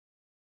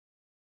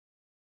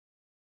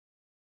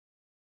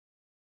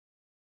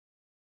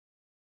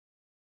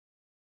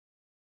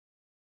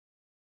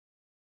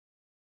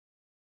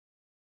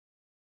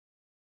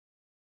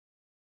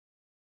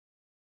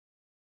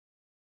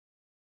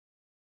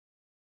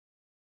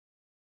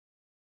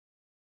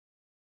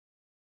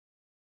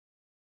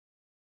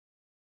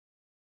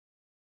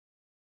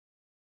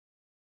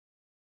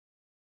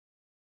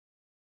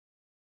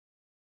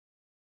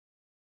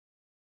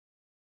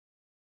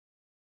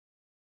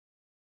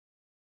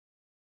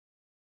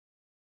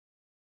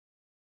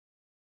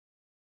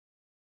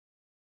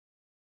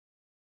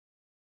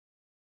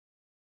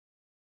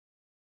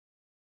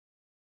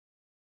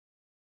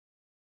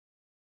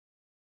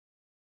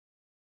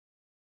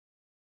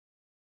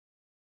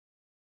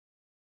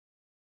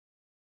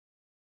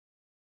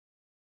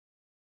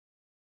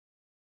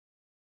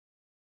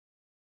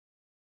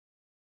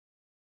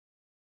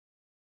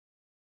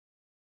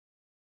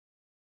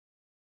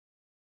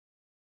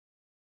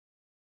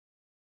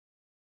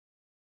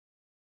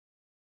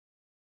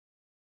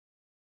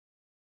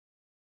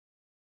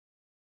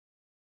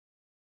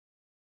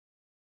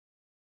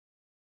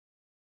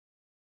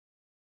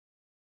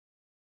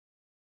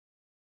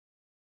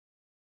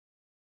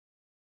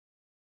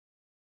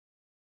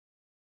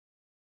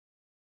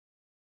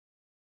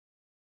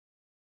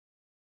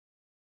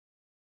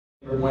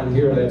Everyone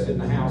here that's in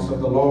the house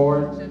of the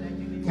Lord.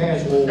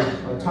 Casual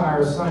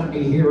attire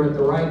Sunday here at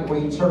the Right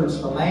Way Church,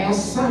 the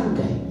last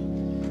Sunday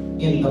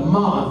in the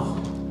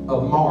month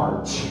of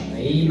March.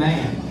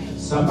 Amen.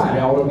 Somebody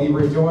ought to be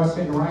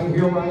rejoicing right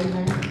here, right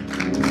now,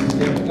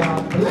 that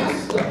God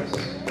blessed us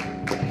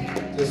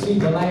to see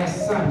the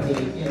last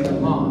Sunday in the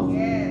month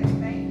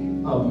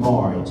of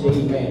March.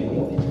 Amen.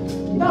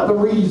 Another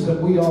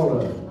reason we ought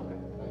to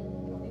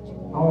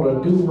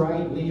do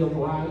right, live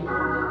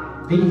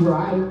right, be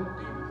right.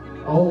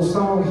 Old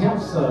song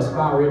helps us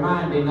by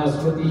reminding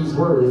us with these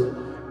words.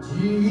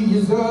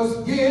 Jesus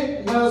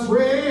getting us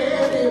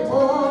ready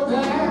for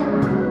that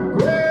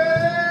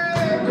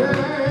great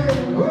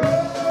day.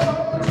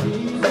 Oh,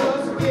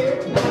 Jesus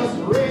getting us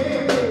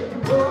ready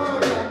for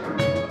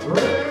that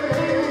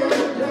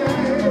great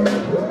day.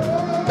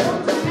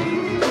 Oh,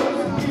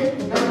 Jesus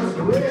getting us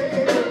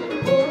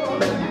ready for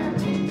that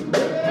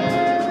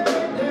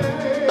great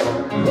day.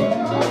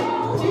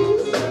 Oh, he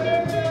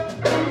said,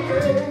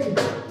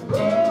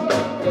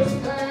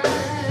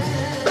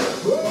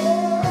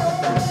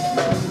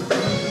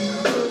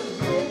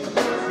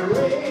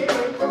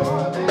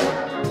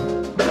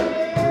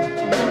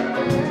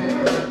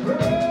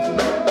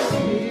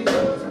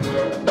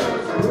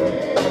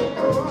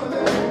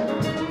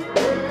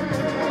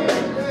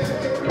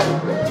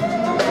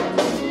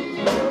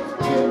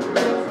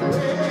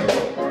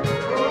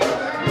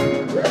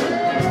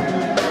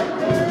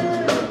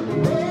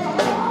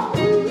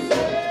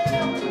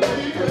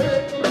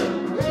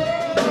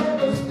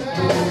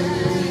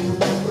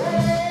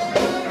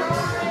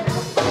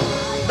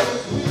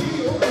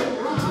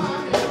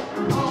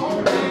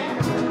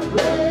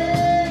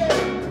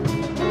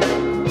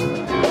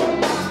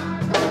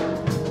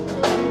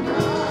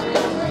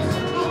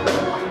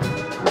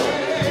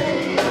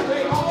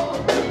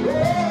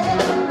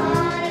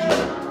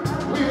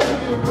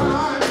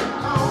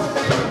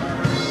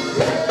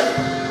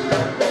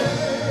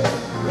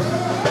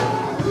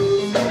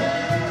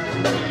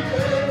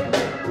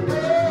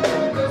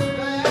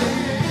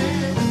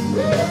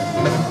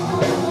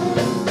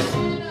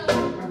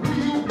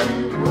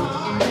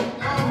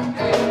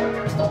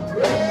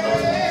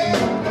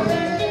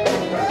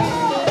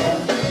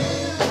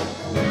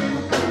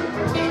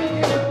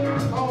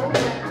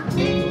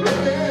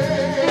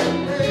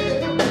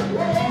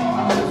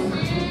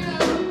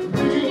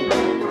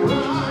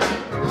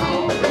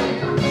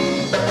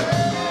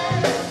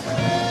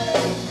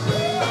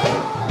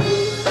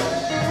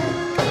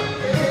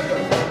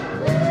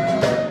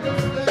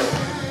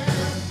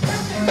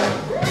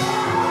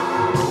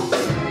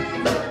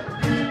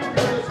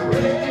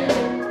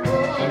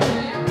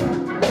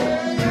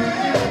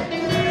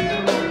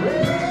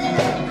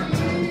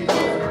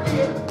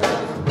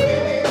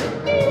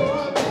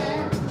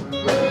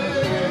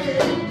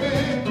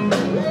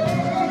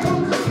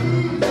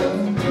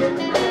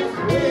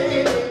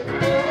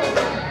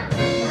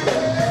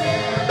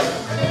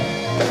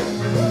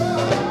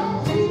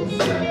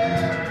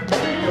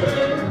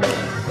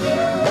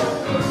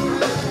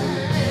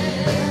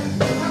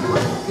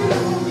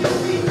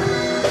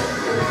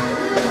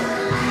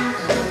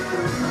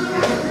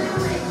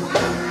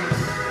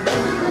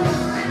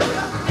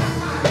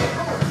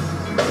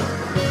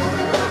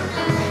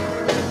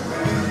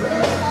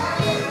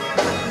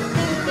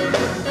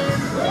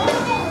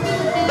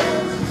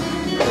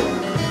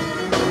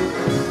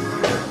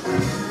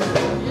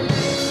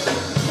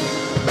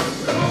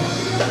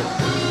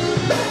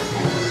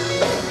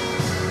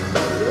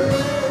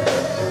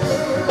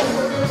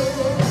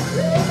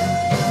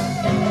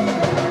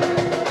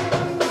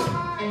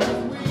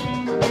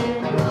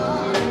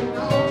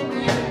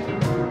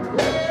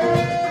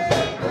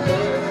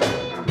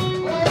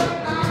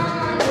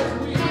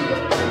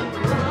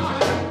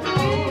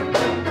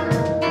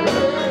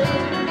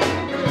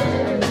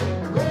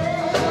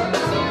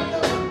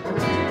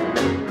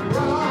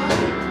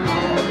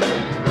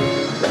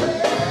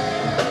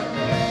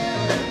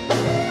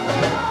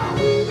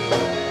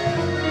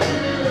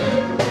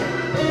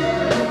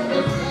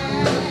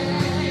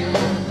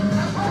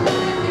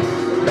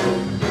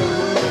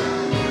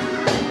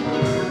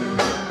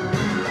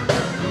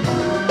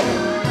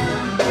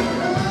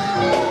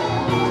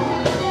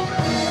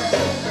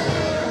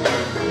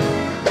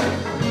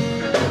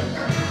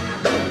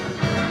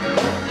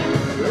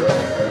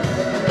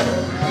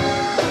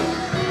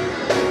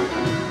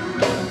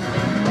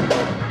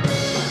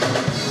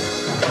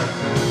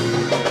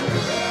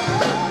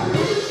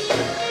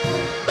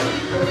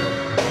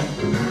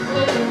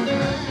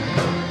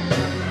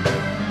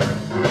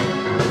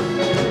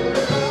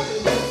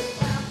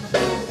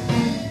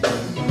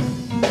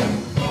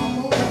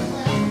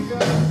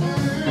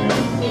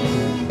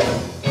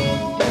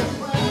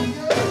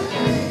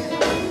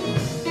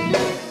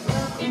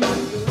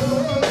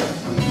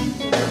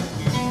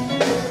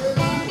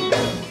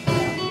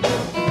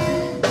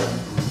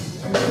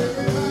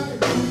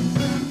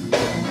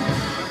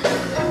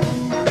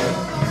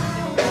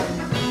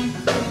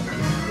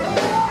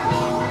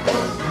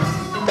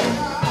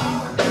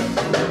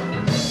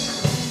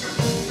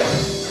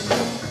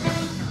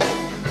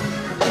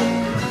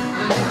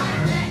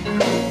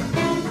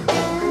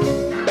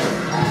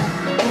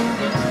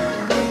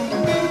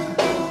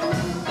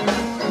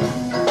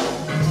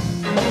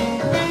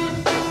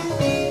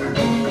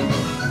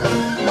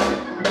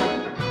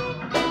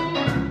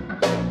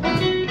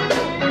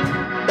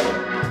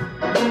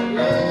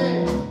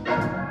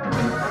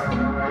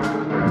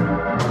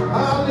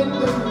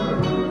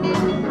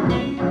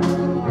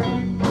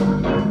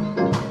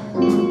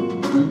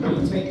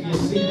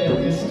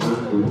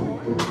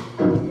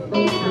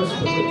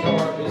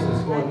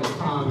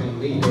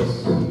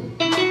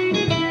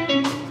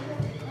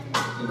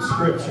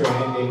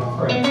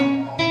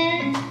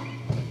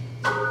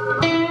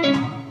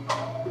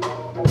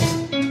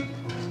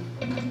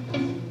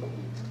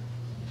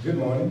 Good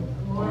morning.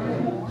 Good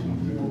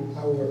morning.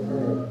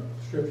 Our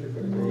scripture for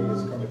today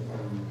is coming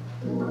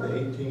from the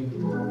 18th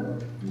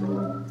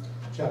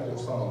chapter of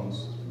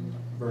Psalms,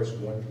 verse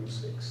 1 through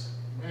 6.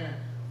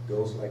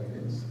 Goes like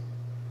this.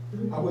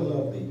 I will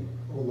love thee,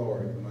 O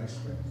Lord, my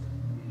strength.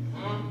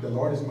 The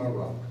Lord is my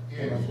rock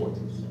and my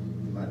fortress,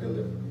 my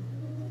deliverer,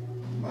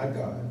 my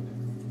God,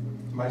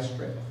 my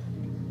strength,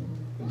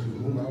 into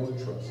whom I will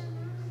trust,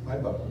 my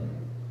buckler,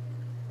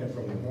 and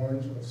from the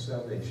horns of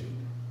salvation,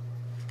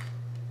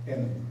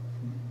 and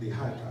the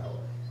high tower.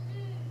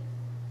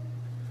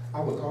 I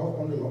will call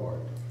upon the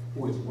Lord,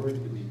 who is worthy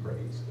to be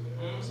praised,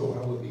 so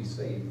I will be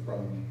saved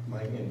from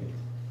my enemy.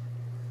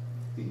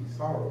 The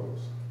sorrows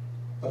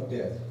of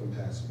death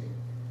compassed me,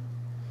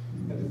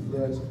 and the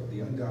floods of the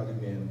ungodly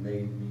men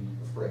made me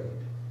afraid.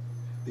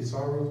 The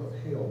sorrows of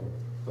hell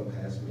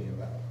compassed me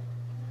about.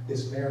 The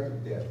snare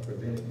of death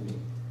prevented me.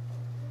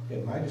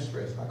 In my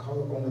distress I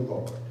call upon the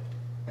Lord,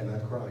 and I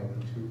cry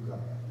unto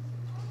God,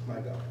 my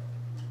God.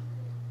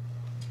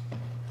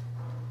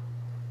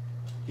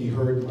 He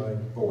heard my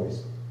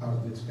voice out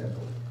of his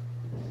temple,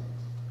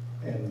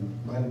 and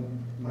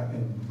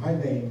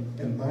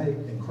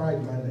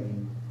cried my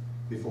name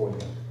before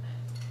him,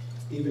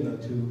 even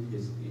unto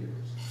his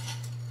ears.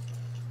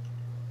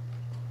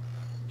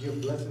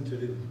 Give blessing to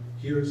the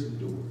hearers and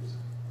doers,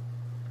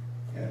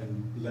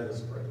 and let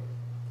us pray.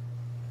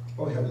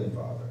 Oh, Heavenly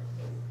Father,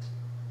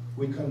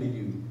 we come to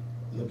you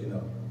looking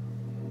up.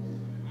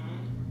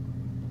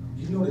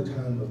 You know the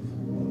time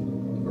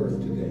on earth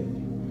today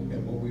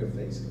and what we are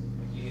facing.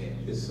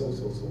 It's so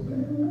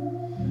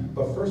bad.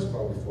 But first of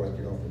all, before I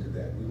get off into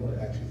that, we want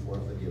to ask you for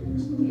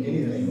forgiveness.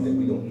 Anything that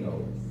we don't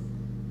know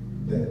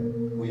that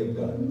we have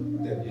done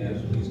that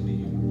is pleasing to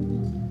you.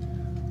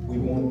 We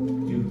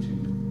want you to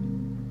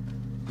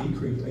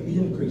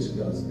increase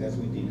in us as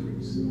we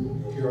decrease.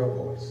 Hear our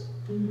voice.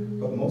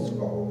 But most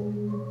of all,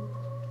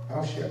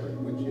 our shepherd,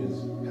 which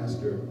is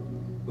Pastor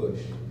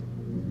Bush,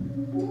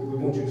 we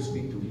want you to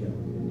speak to him.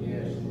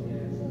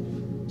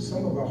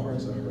 Some of our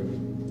hearts are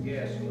hurting.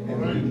 And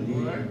we need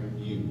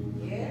you.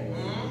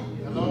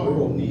 The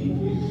world needs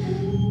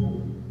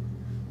you.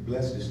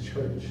 Bless this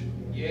church.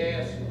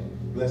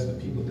 Bless the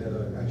people that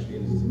are actually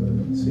in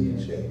the city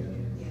of Shea.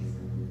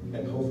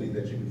 And hopefully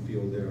that you can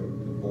feel the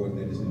void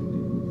that is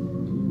empty.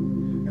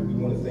 And we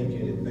want to thank you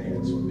in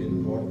advance for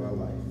being the Lord of our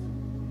life.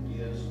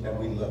 And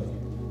we love you.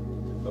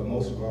 But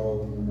most of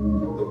all,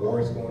 the war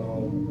is going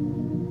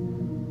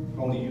on.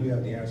 Only you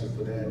have the answers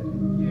for that.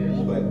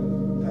 But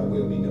thy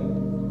will be done.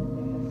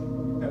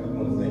 And we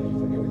want to thank you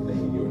for everything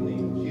in your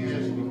name.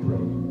 Jesus, we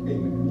pray.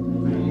 Amen.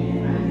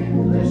 Amen.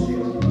 Bless you.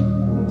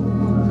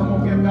 Come on,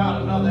 give God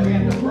another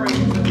hand of praise.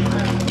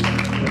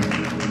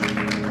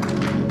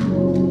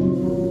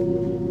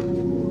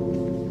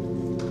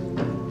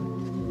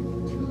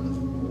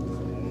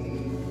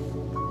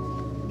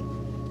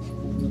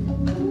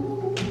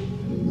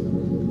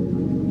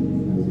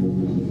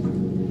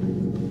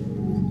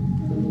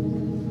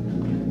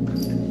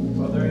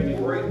 Are there any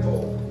grateful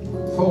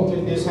folk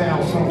in this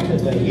house on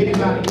today?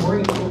 Anybody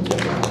grateful to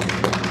God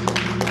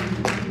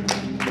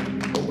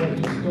for what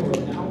he's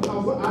doing? Now,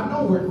 I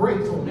know we're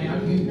grateful now.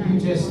 You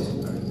just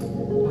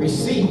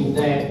received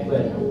that,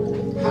 but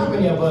how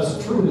many of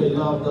us truly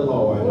love the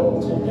Lord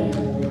on today?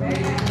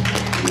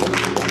 We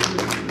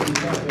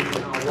love him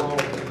in our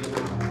walk, in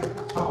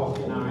our talk,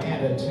 in our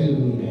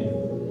attitude,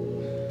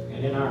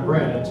 and in our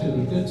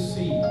gratitude. Good to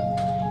see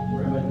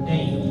Reverend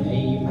Dean,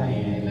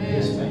 amen, and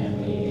his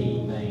family,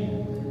 amen.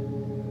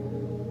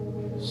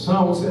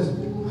 Song says,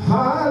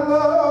 I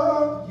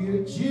love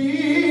you,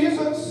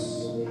 Jesus.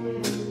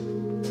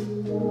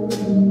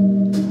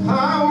 I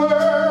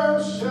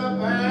worship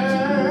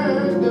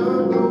and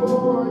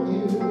adore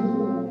you.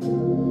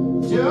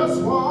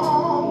 Just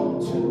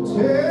want to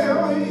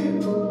tell you,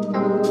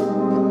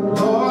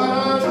 Lord,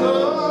 I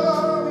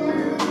love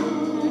you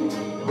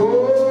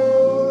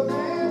more than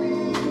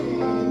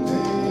anything.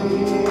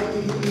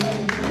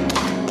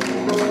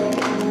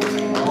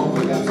 Oh,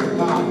 we got some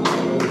God.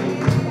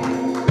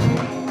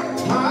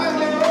 I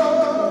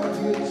love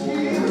you,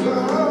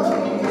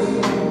 Jesus.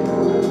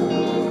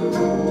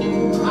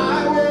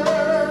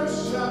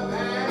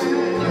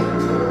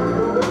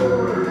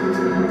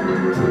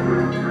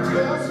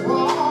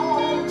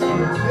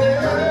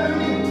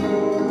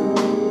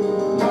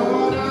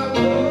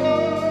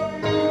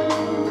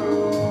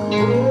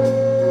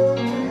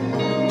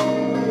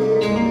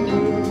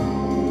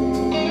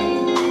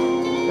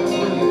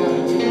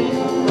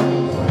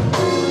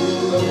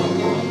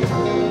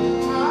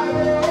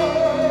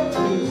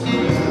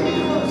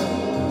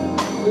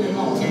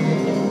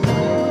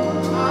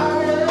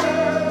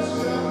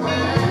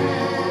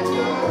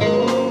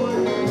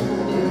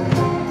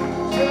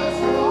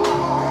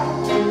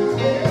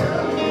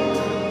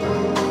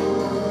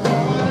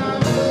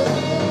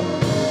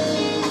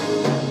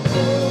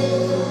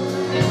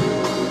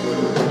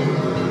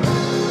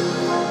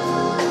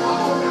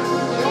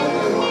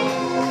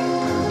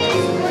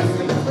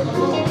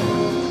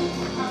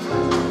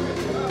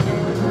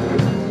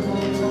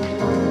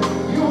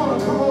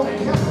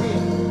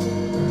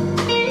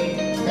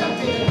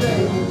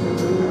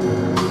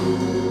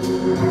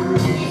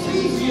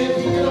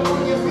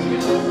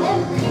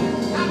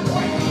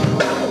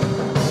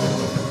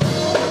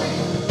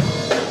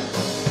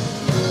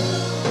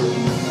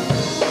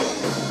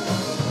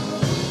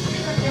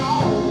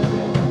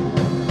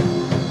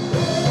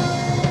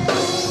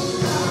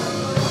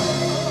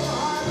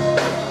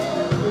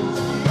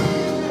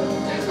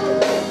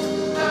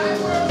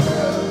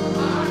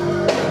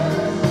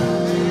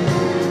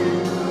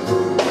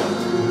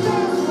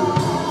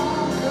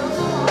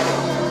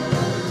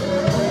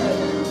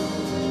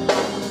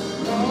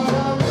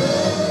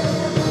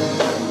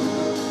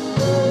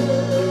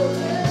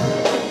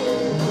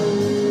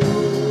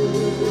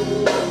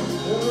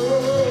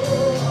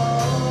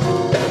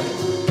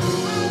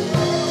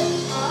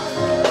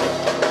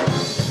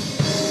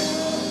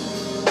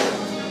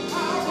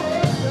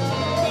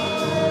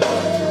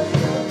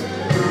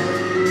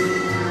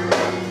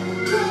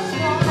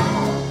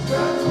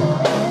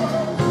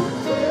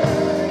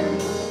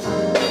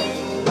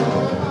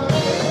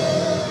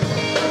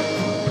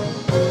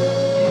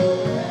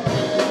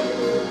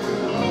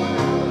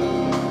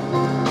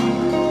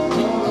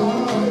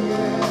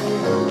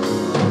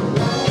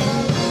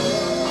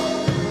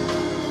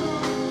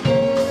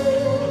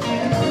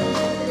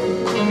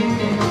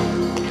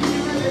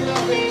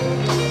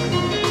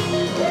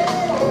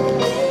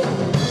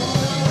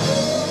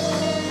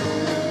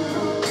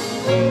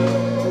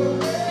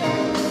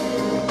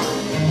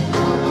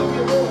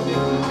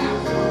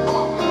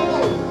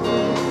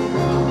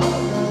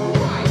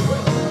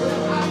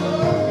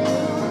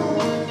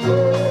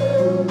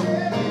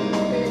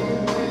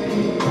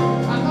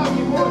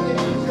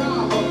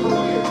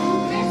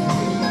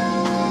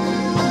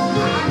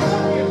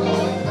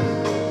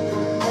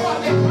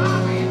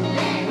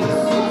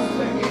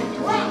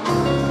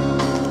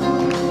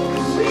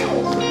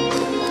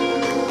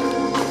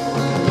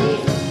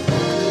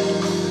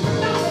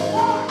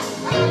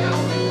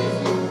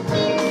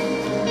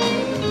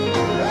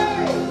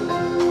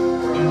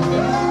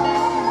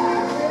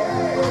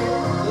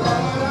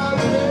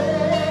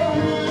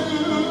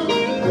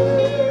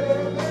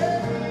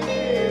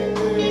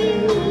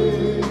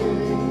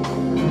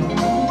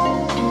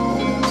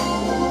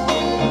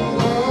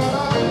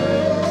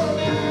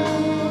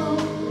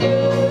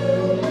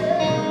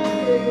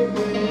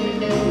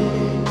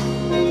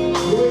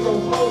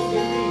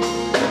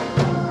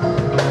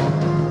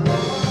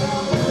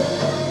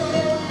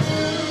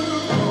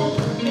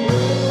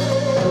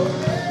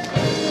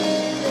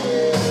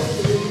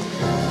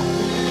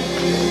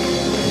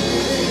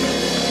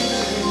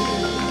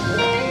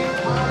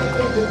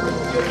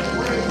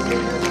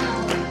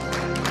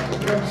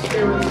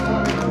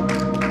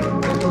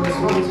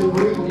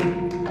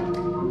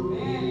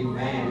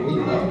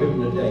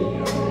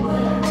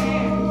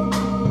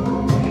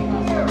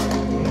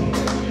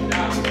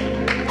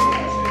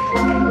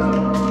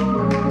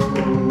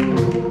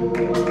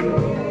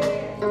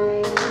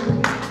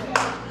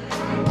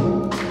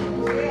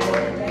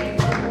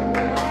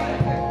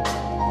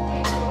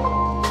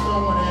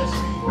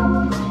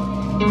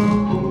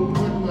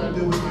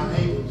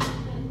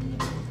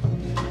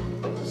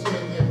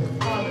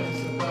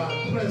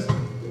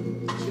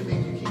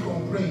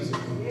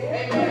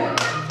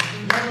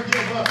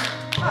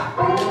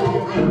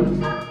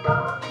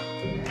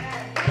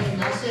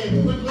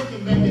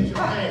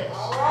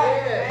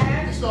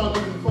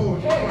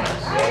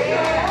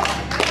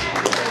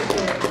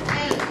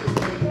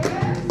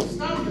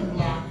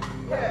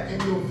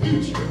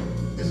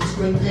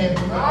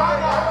 Amen.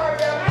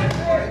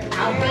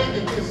 I pray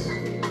that this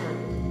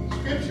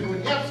scripture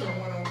would help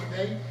someone on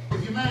today.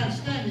 If you mind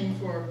standing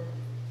for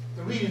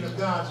the reading of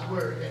God's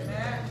word and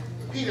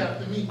repeat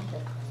after me.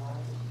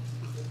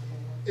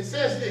 It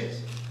says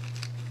this.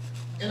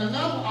 And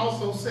another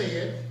also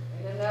said,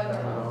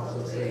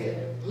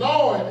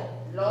 Lord,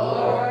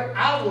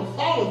 I will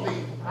follow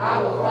thee.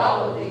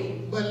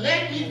 But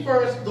let me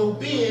first go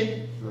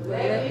bid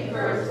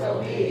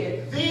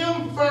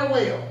them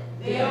farewell.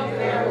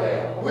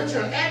 Which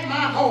are at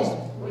my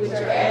home.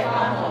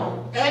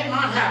 At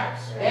my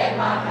house.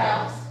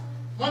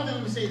 One thing,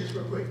 let me say this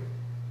real quick.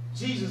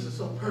 Jesus is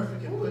so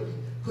perfect at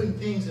putting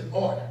things in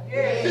order.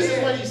 This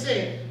is what he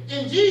said.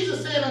 And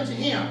Jesus said unto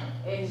him,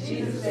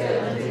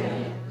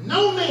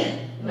 no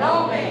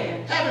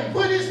man, having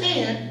put his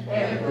hand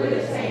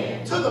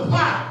to the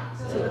plow,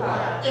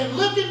 and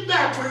looking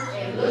backward,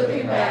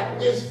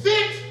 is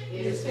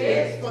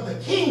fit for the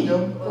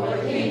kingdom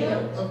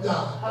of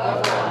God.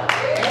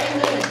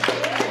 Amen.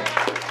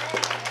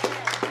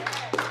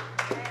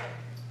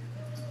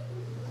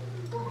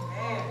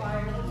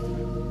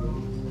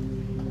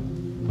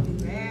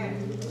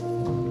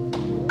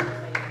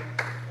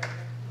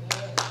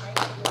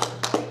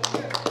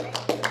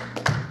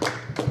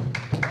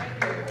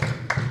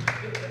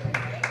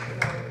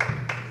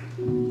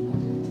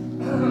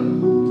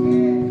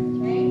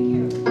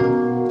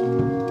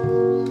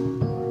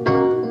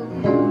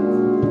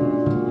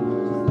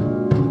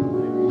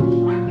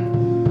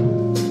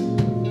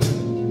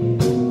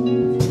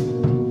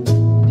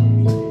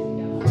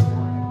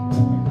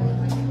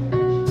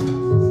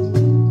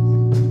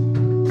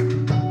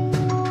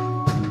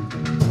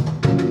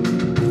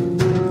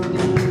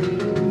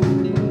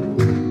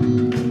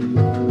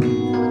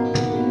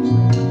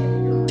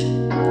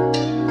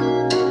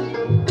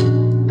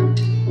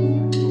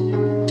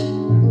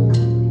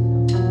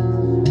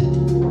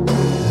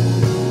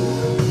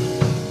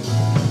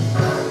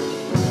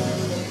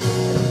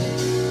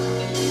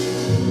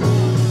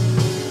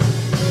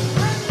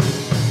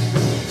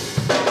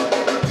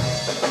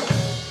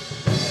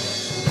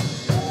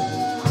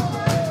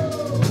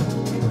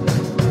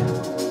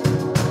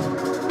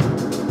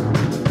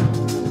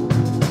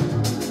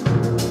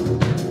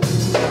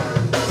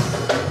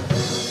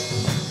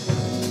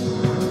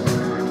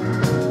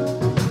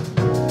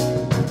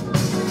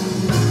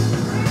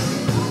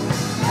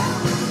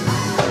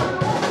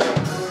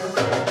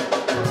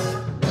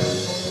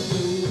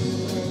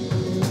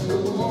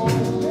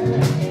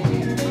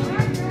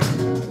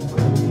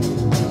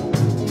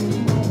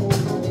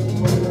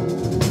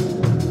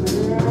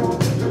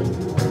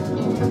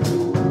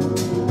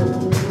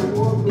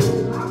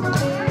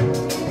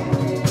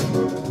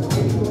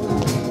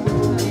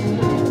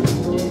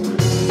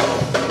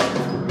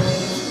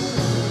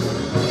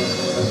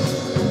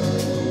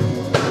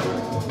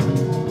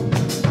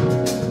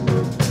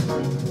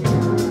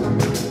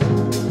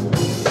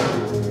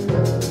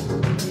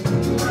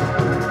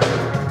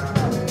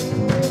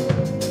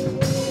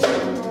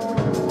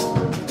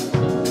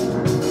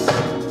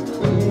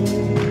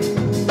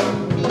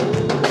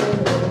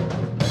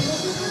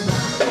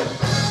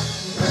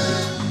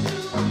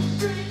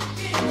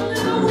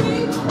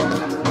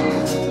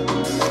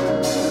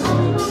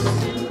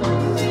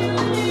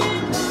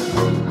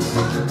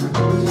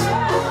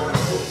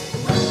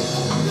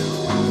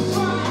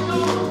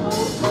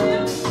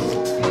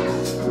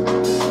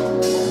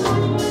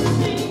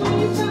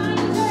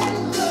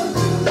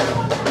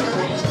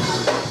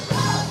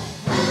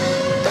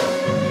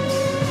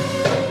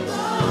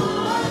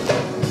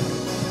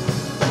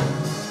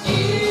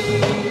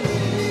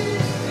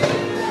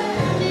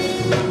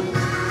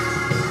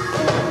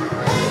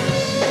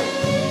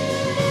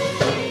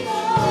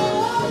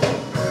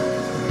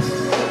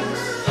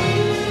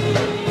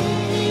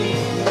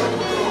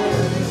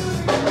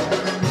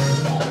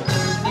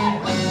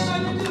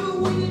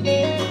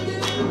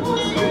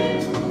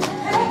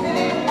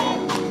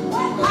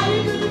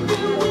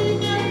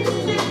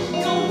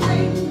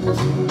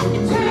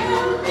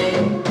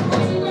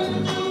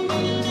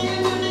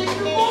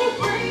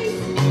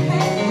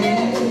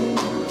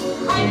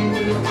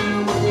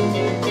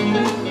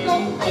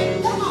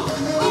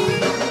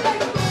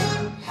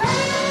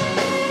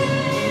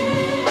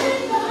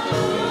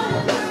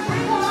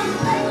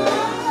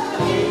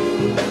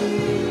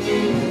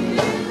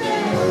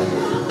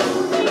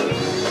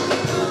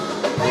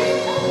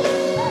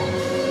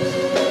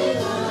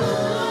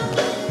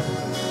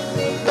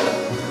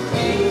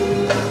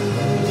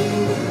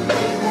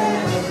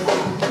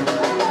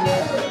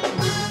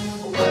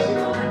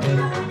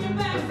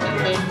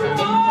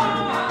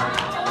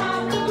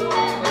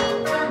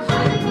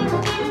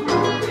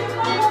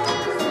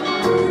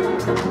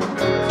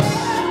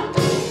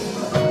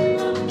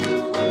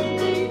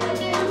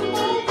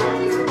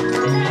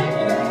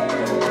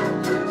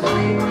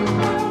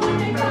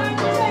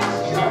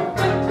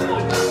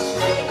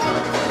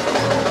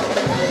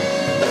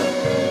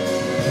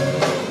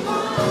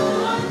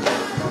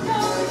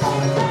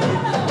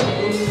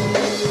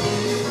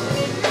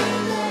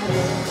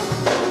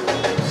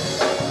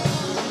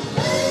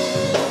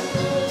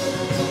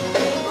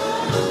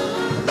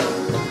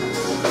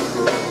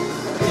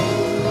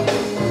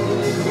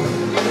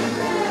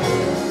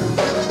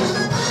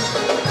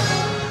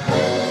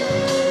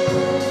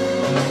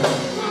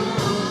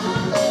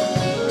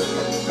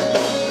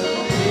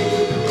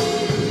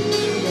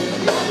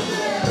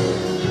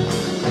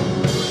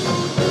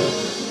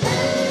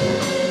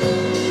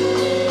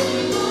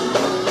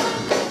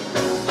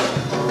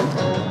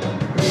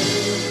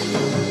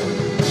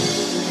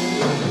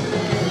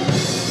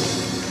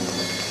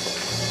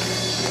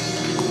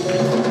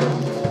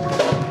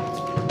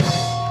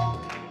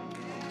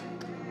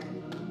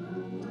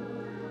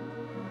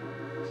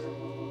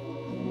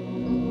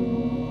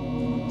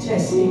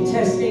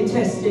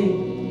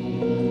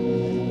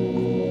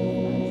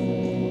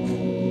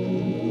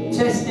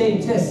 Testing,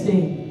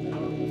 testing.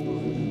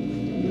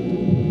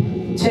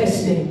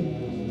 Testing.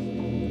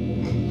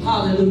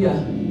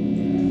 Hallelujah.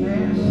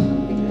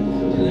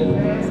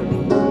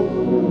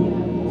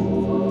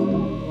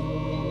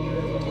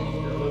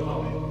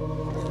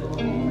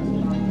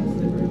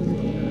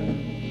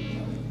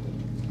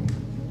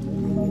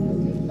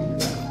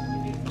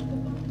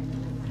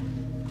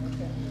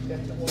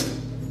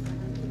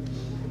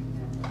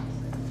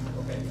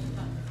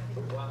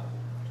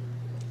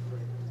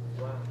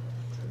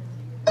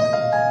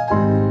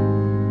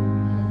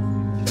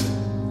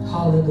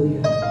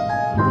 Hallelujah.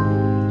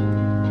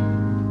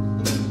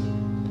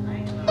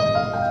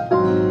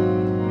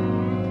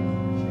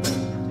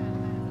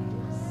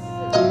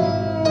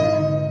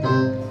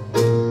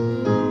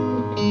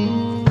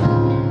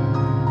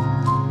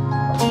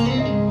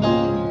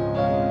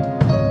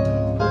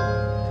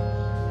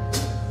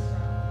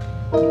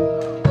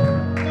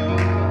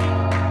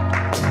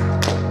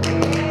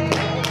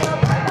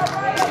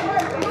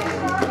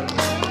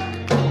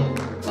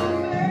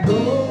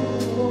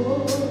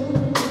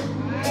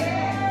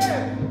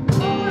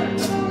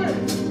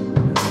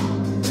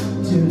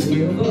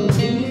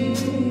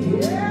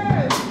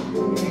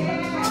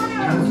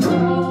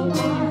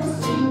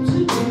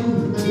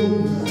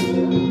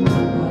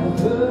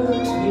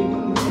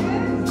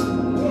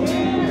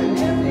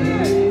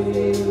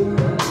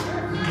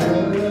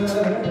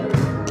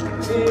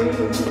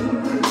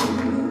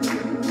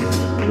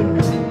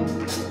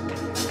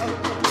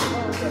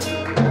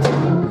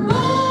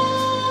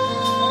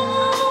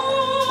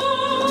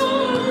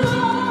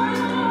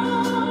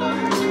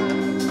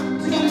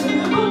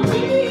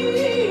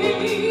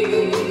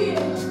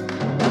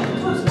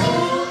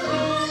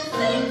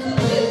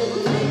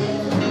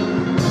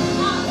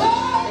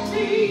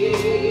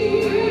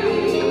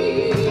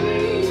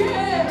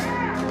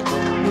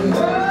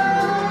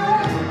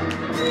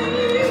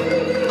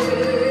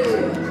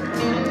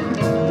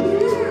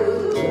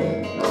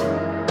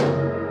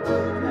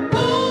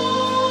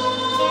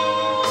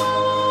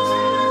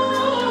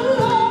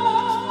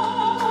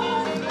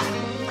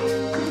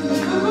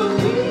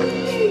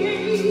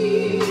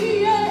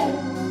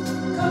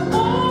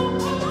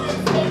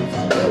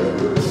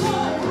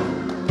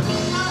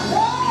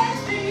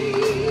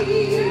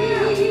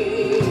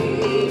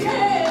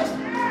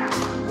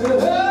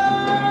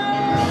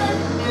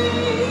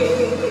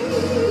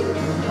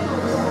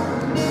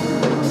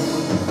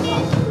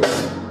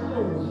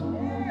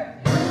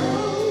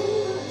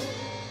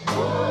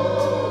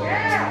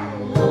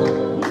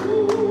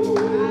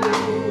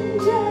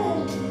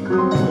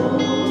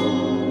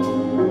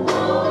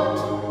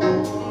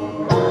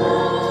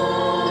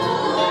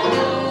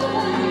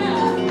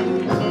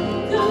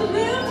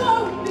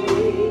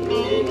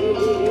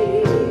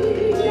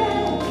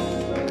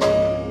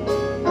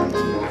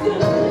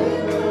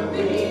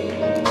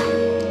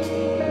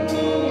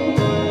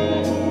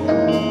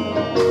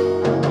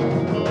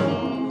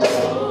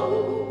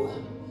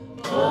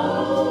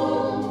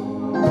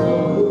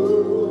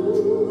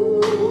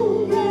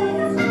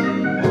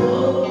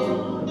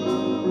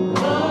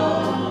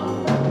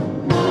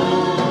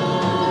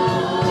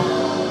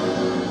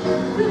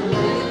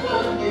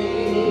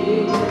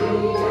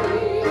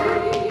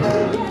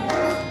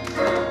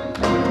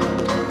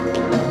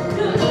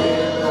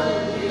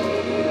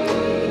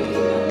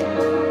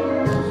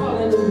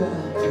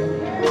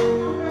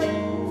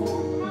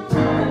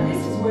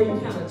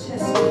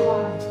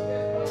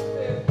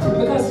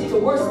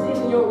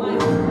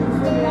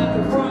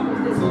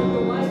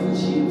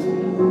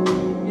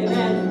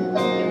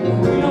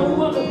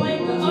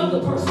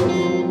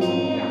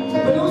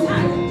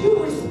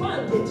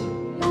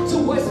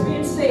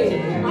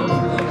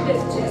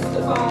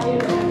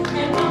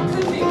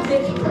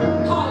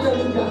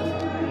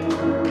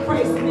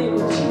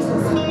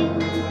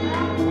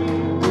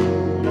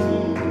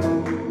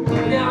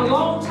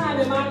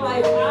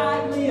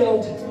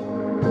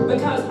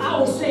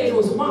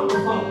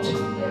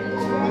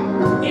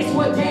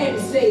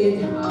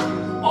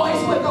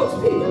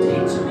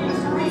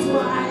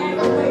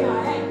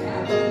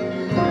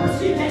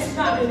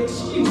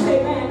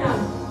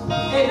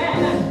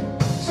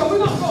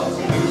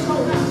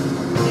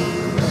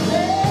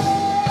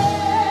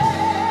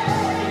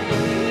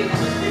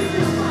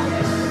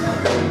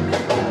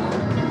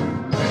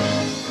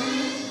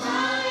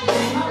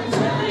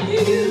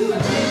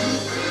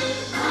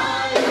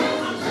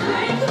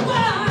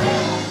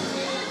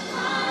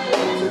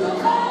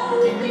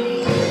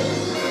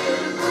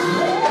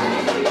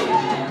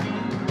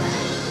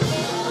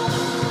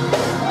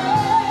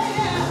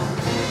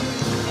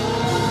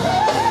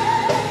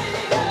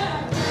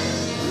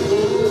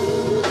 Ooh.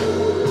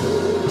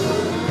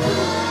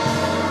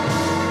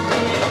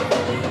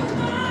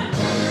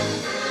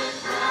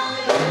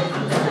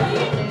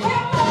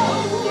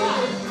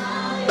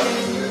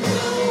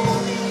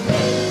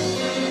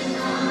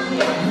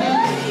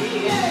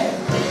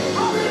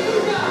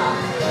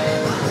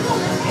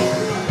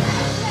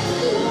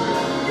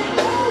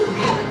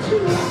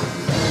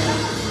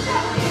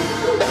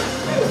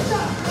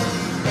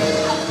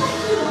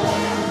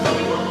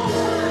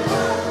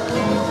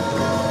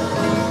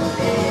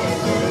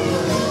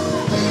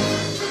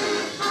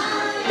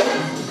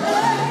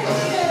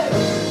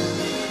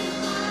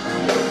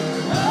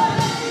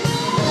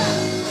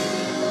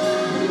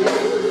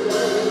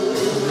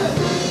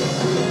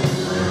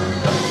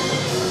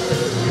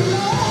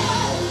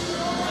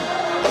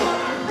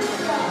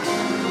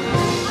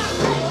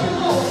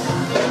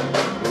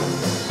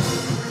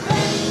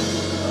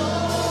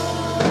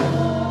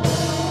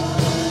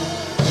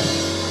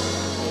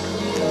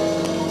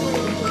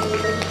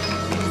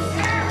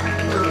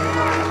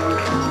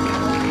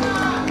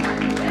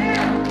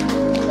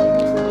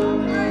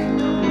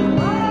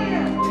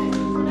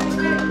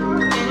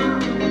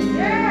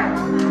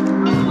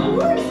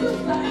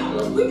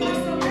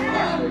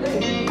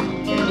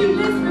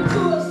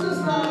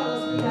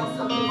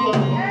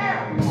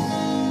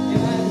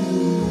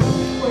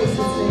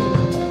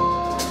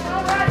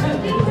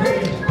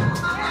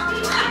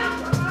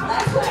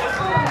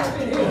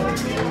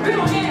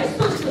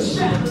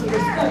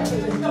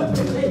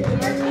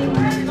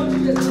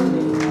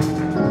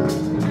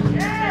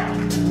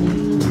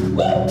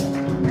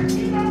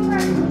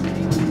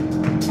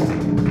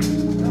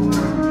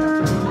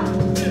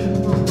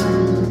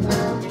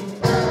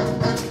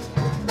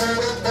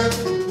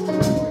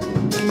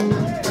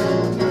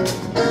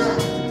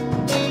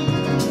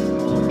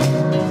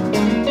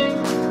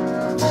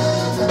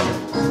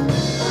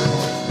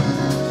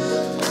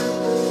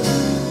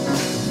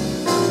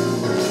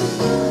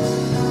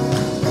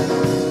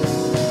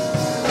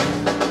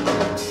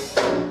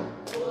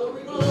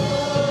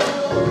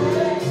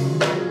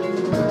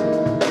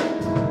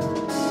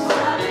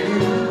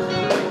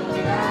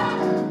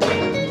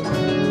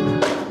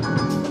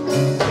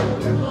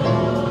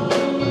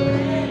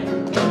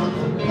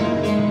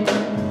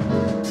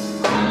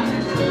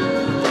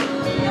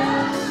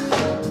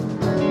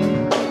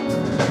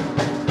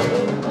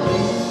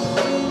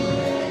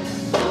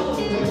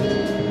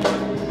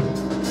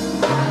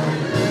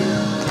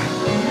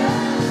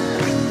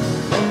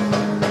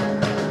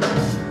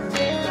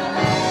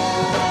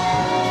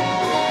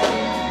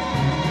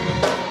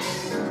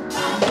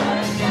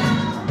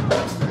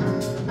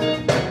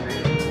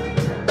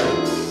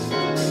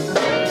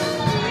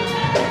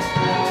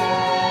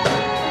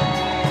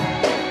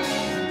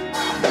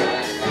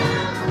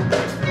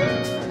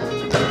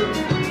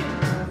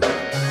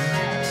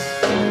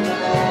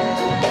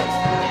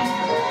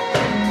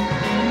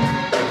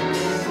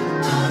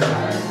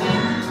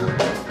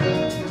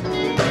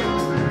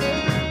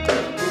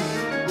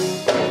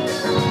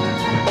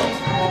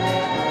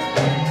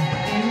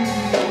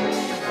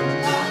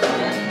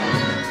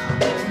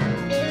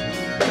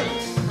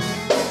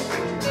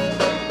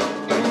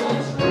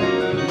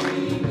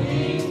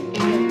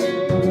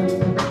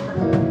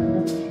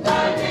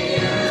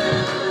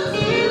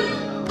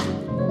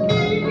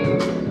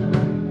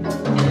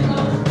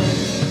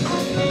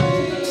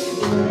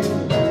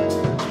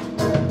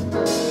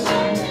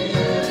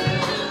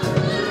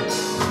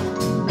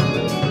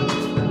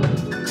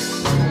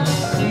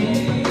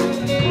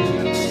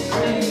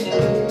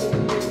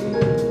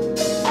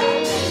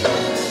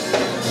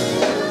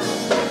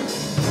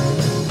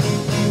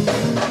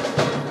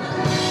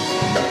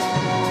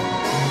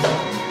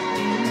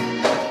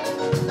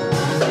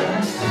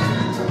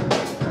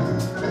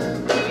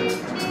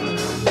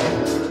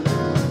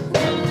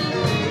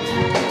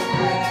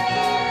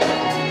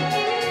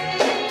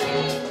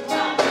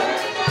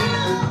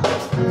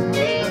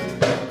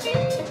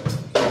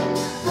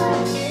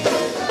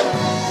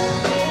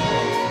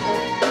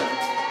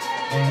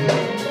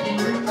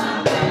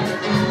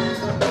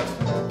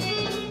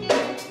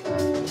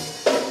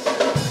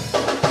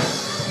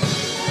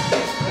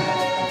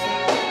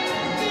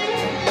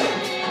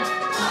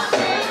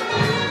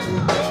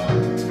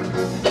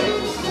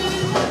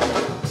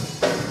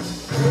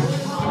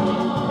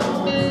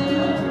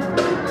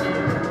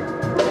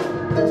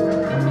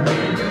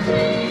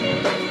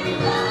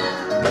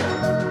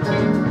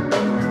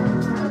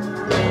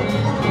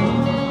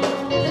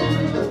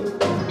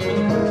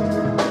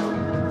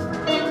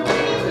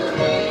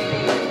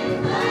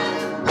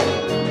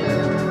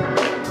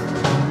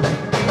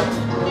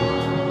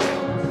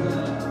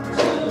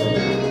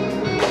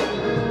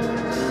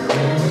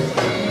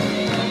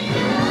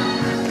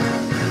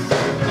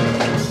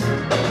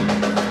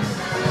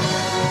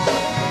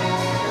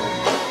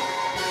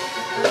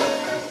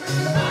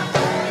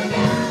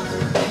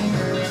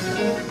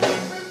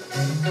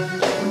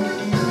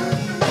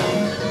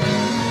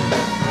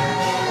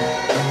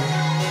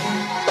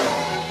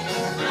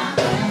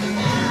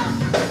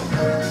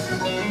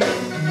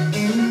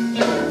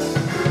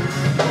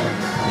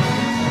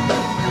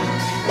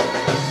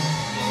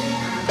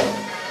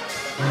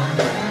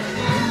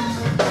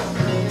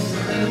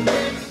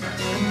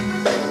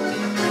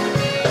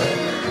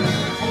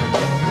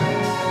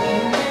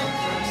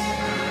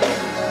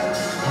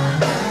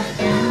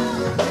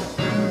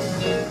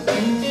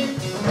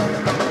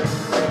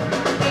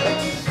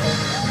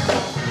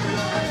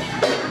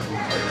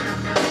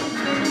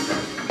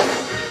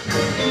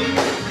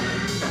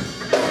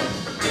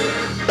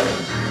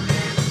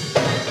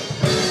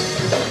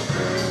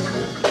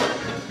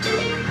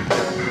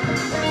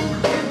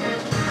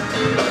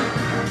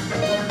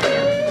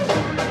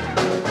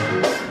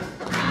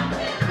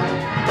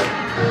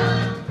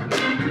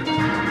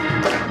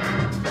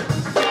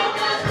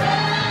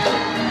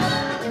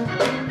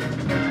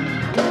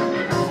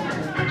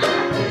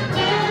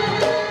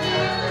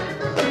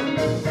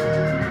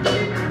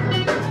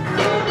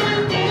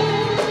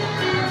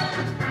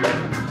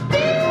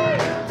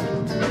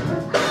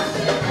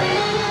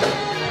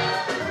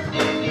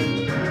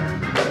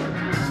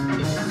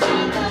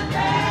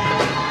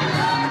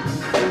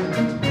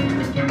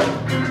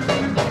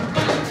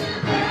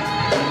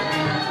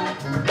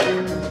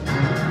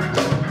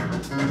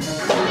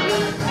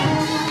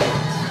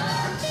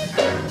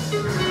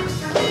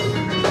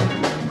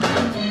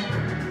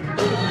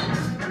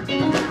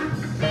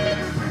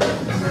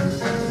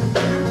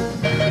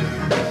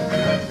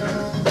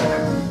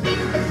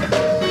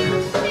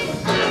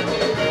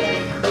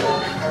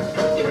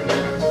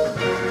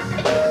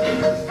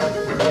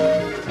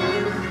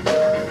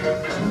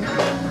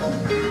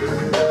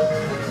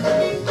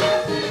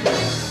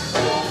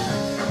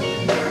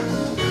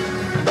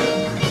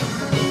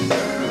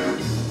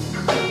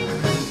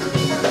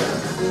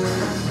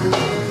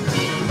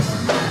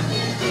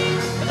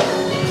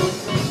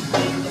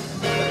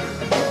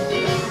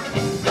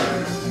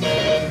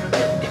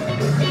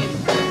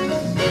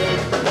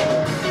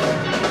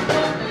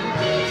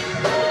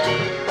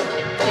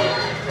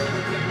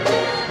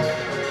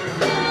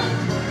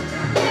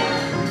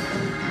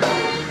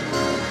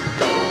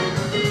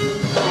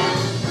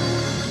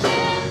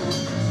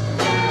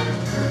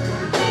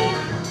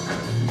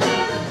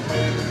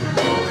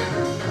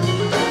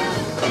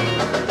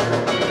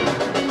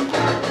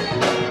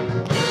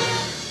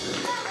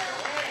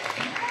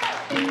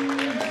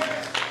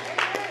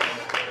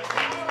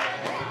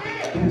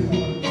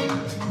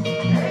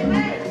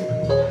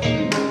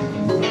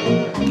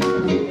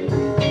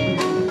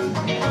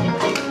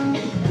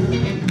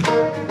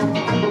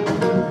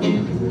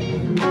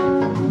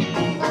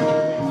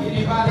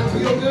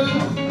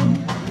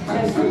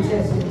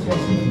 testing,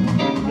 testing.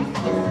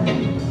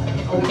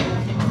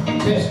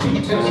 Testing,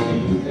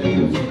 testing. That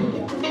is good.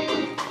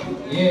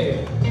 Yeah.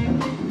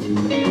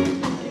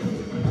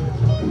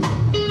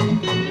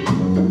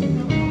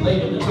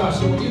 Lady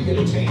Natasha, when you get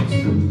a chance,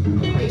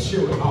 make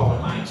sure that all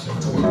the mics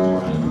are tweaked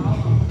right.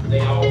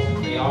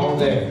 They all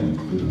there.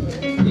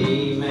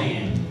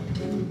 Amen.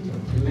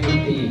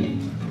 Maybe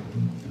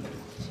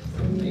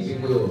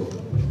we'll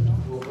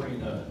bring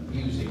the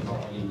music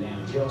volume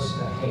down just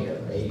a hair.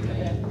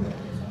 Amen.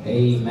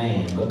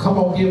 Amen. But come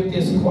on, give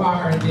this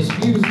choir and this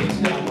music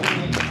sound.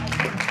 Amen.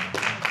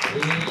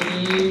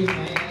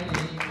 Amen.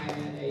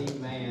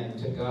 Amen.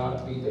 To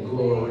God be the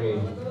glory.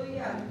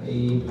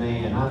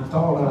 Amen.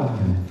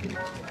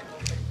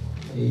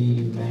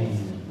 Amen.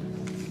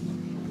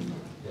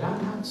 Did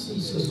I not see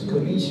Sister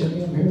Kamisha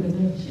in here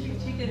today?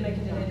 She didn't make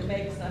it today. The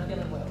baby's not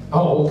feeling well.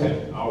 Oh,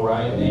 okay. All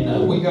right.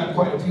 And we got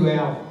quite a few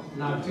out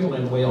not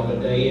feeling well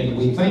today, and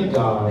we thank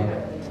God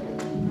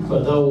for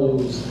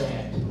those that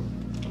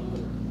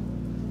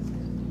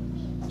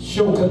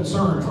show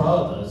concern for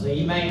others.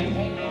 Amen.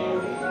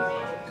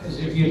 Because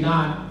if you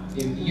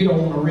don't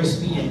want to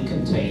risk being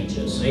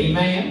contagious.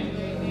 Amen.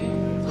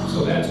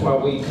 So that's why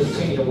we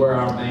continue to wear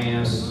our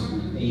masks.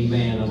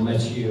 Amen.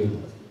 Unless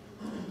you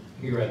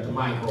here at the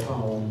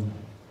microphone.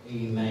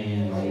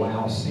 Amen. Or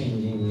while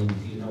singing,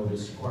 if you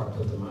notice, choir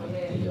put the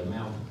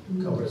mouth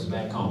covers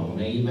back on.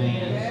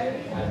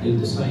 Amen. I do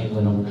the same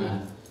when I'm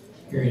not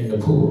here in the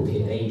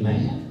pulpit.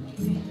 Amen.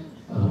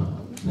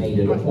 Made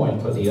it a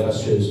point for the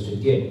ushers to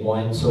get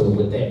one. So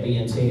with that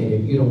being said,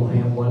 if you don't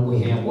have one, we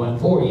have one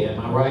for you. Am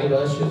I right,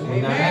 ushers?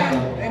 We're not out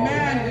of them.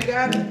 Amen. We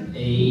got it.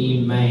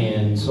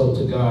 Amen. So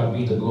to God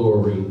be the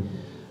glory.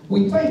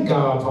 We thank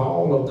God for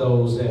all of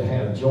those that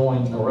have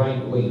joined the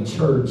Right Way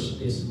Church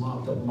this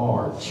month of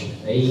March.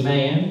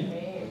 Amen.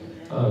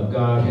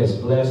 God has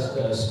blessed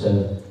us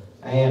to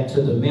add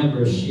to the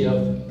membership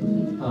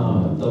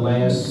the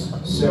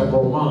last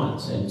several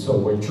months. And so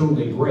we're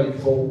truly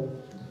grateful.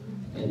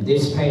 And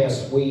this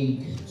past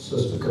week,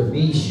 Sister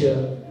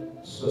Kamisha,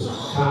 Sister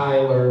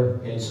Tyler,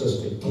 and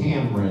Sister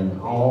Cameron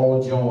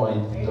all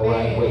joined the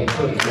Right Way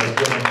Church.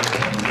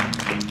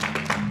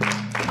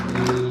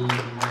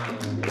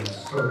 Amen.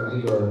 So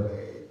we are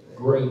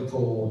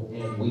grateful,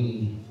 and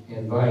we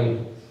invite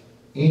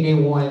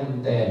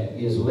anyone that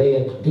is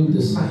led to do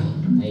the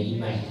same.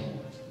 Amen.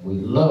 We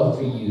love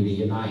for you to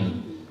unite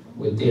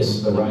with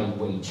this, the Right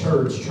Way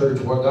Church,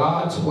 where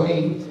God's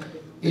way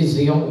is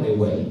the only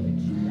way.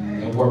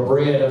 And where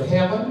bread of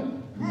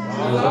heaven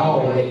is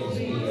always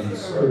being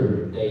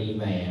served.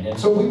 Amen. And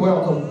so we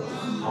welcome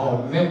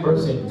all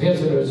members and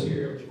visitors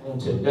here on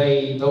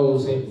today,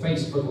 those in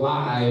Facebook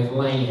Live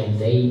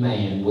land.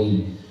 Amen.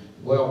 We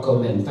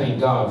welcome and thank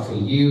God for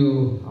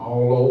you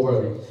all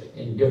over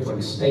in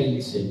different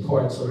states and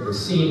parts of the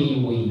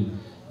city. We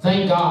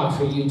thank God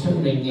for you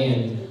tuning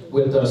in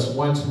with us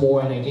once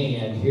more and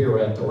again here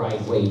at the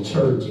Right Way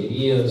Church. It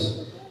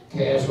is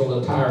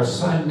Casual Attire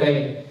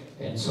Sunday.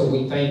 And so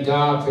we thank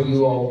God for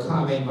you all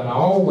coming, but I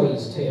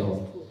always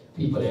tell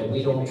people that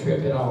we don't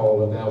trip at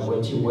all about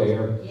what you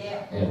wear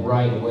at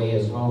Right Way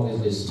as long as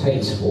it's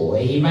tasteful.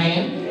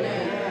 Amen?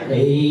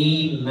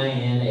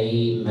 Amen,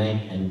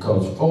 amen.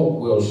 Because folk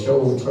will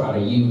sure try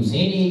to use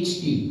any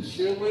excuse.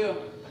 Sure will.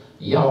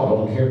 Y'all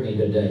don't hear me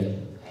today.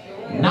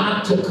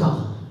 Not to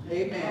come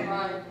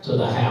Amen. to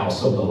the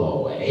house of the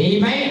Lord.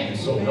 Amen.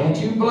 So don't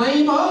you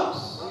blame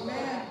us.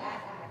 Amen.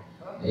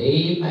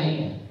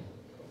 Amen.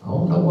 I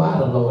don't know why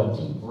the Lord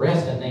keeps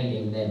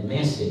resonating that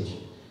message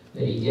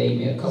that he gave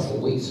me a couple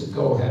weeks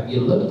ago. Have you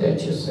looked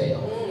at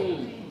yourself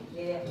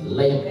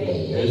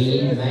lately?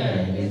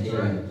 Amen. And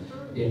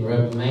then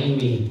Reverend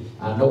Mamie,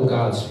 I know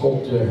God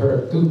spoke to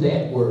her through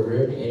that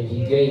word, and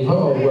he gave her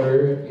a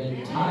word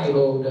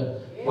entitled,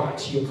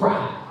 Watch Your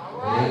Pride.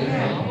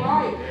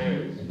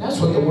 Amen. And that's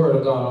what the word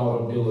of God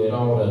ought to do. It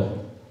ought to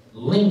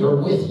linger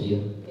with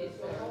you.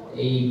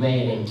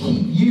 Amen. And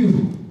keep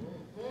you.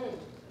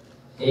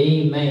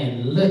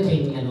 Amen.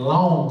 Looking and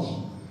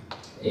longing.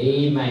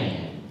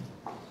 Amen.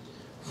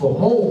 For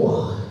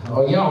more.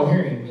 Are y'all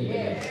hearing me?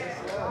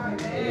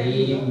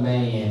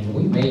 Amen.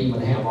 We may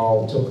even have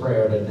altar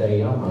prayer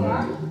today.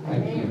 I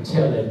keep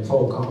telling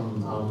folk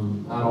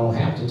I don't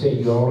have to tell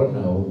you all to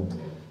know.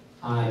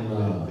 I'm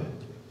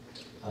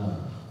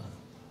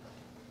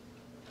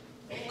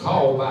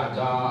called by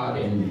God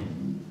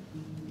and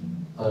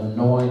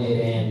anointed,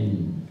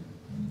 and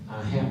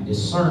I have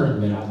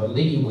discernment. I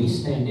believe we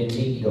stand in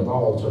need of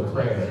altar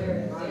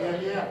prayer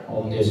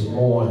on this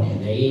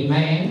morning.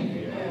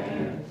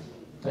 Amen.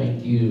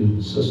 Thank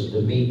you, Sister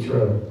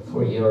Demetra,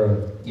 for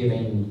your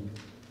giving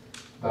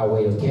by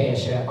way of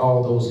cash out.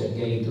 All those that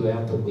gave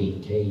throughout the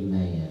week.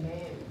 Amen.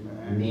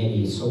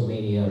 Many, so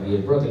many of you.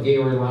 Brother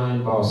Gary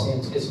Linebaugh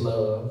sends his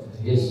love.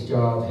 His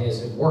job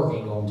has him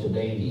working on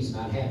today, and he's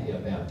not happy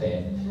about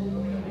that.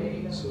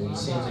 So he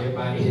sends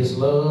everybody his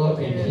love,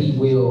 and he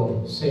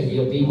will say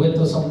he'll be with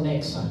us on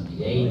next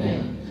Sunday.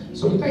 Amen.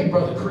 So we thank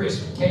Brother Chris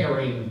for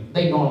carrying.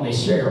 They normally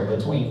share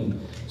between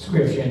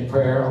Scripture and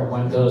prayer.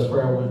 One does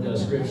prayer, one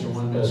does Scripture,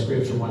 one does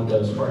Scripture, one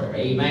does prayer.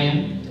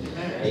 Amen.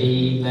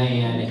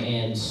 Amen.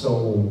 And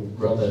so,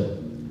 Brother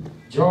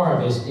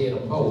Jarvis did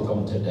them both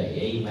on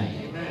today.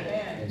 Amen.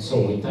 And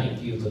so we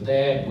thank you for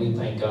that. We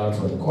thank God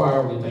for the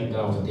choir. We thank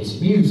God for this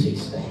music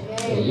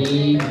staff.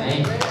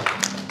 Amen.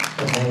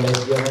 Come on,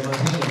 let's give them a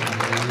hand.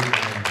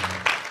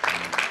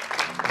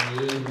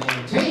 Amen.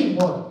 Amen.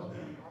 Teamwork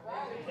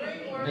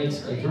makes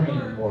the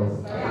dream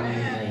work.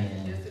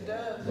 Amen.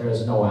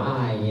 There's no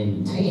I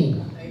in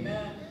team.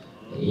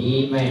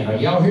 Amen. Are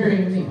y'all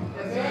hearing me?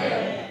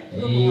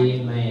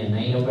 Amen.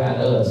 Ain't about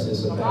us.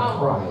 It's about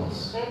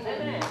Christ.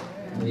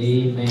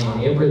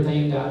 Amen.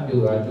 Everything I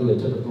do it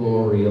to the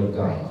glory of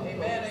God.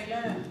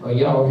 Are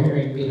y'all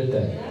hearing me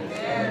today?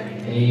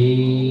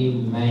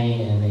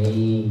 Amen.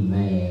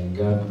 Amen.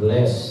 God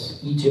bless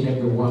each and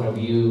every one of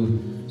you.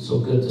 So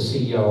good to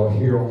see y'all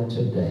here on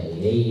today.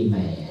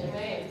 Amen.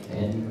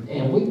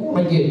 And we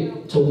want to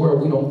get to where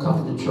we don't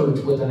come to church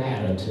with an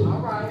attitude.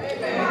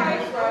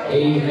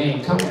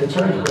 Amen. Come to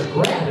church with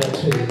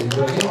gratitude.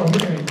 Are y'all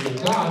hearing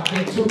me? God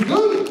been too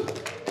good.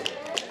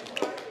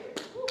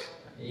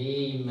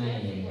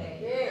 Amen.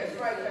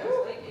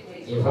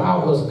 If I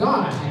was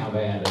going to have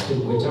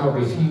attitude, which I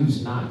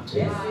refuse not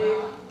to,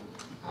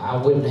 I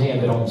wouldn't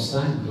have it on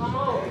Sunday.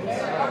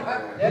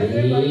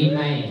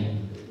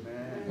 Amen.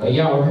 Are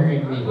y'all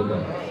hearing me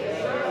today?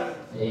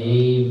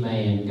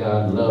 Amen.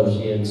 God loves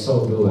you, and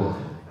so do I.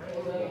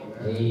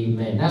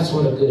 Amen. That's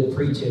what a good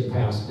preaching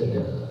pastor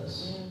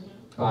does.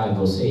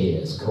 Bible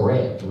says,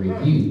 correct,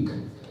 rebuke.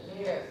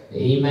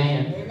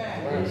 Amen.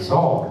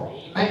 Exalt.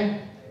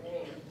 Amen.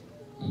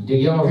 Do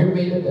y'all hear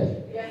me today?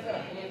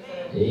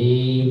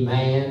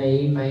 Amen.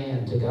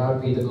 Amen. To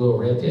God be the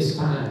glory. At this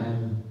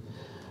time,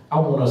 I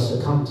want us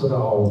to come to the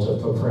altar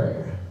for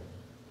prayer.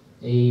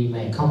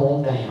 Amen. Come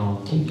on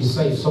down. Keep your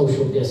safe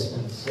social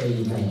distance.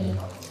 Amen.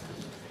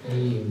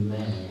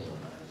 Amen.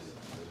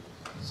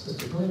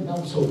 Sister Glenda,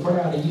 I'm so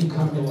proud of you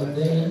coming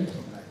today.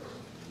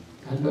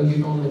 I know you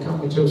normally come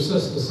with your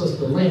sister,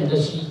 Sister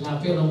Linda. She's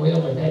not feeling well,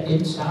 but that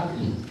didn't stop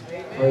you.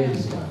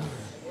 Praise God.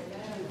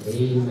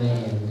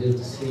 Amen. Good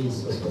to see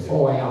Sister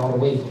Foy all the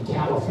way from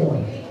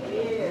California.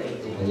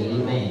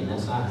 Amen.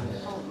 That's our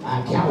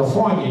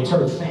California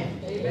church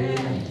family.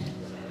 Amen.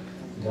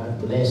 God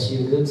bless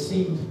you. Good to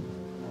see you.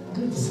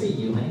 Good to see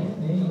you, man.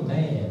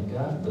 Amen.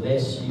 God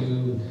bless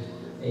you.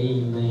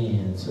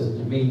 Amen. Sister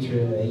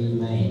Demetria,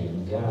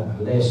 amen. God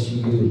bless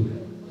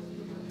you.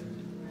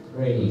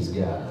 Praise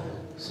God.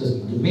 Sister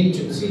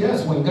Demetria, see,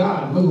 that's when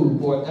God moved.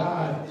 Boy,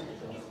 God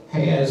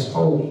has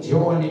folk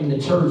joining the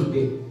church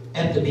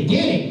at the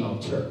beginning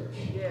of church.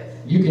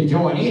 You can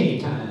join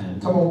anytime.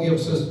 Come on, give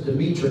Sister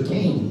Demetria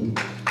King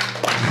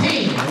a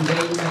hand,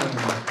 amen,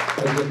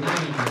 for your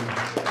name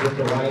with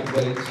the right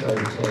way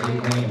church.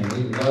 Amen.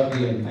 We love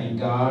you and thank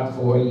God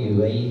for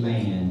you.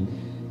 Amen.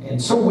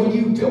 And so when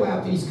you fill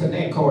out these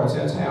connect cards,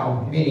 that's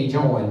how many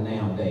join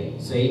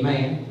nowadays.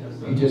 Amen.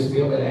 You just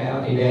fill it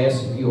out. It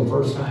asks if you're a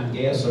first-time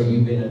guest or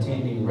you've been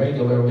attending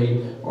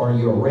regularly or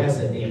you're a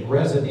resident.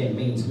 Resident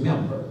means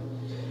member.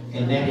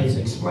 And that is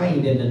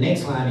explained in the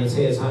next line. It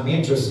says, I'm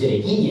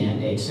interested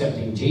in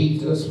accepting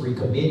Jesus,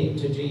 recommitting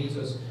to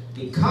Jesus,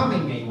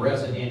 becoming a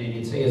resident. And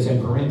it says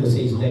in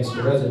parentheses next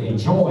to resident,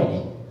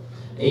 joining.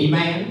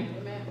 Amen.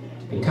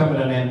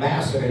 Becoming an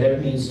ambassador,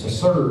 that means to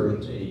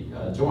serve, to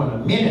join a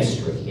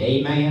ministry.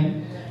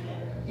 Amen.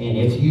 And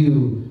if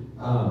you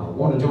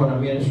want to join a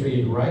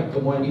ministry, write the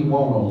one you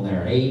want on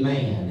there.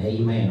 Amen.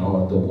 Amen.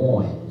 Or the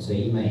ones.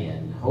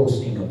 Amen.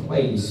 Hosting a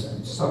place.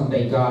 And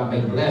someday God may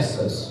bless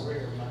us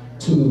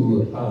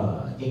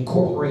to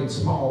incorporate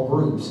small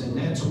groups. And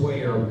that's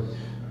where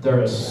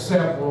there are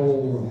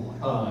several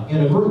in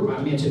a group.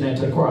 I mentioned that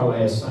to the choir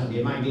last Sunday.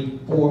 It might be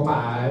 4 or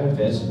 5.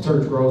 As the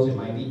church grows, it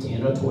might be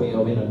 10 or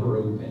 12 in a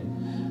group.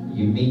 And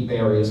you meet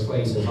various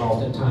places,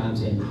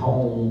 oftentimes in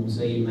homes,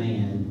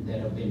 amen, that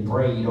have been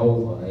prayed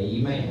over,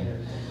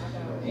 amen.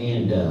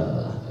 And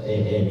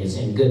it's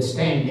in good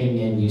standing,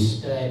 and you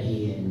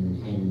study and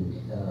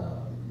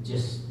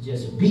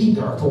just be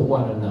there for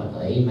one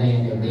another,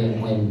 amen. And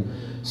then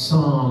when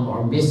some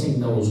are missing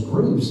those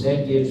groups,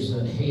 that gives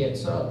a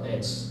heads up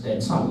that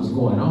something's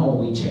going on.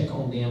 We check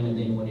on them, and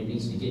then when it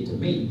needs to get to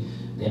me,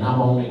 then I'm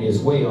on it as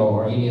well,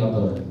 or any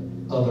other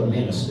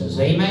ministers,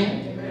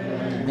 amen.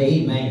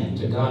 Amen.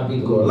 To God be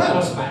the glory. Let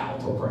us bow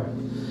for prayer.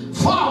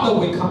 Father,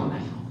 we come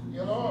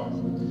now,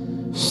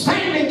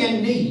 standing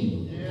in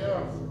need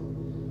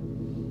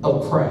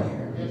of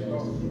prayer.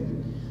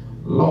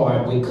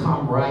 Lord, we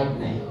come right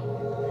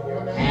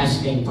now,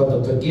 asking for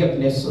the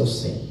forgiveness of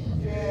sin.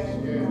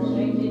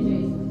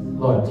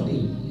 Lord,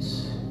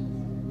 please,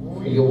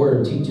 for your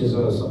word teaches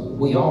us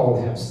we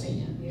all have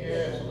sinned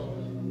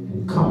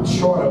and come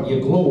short of your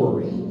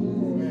glory.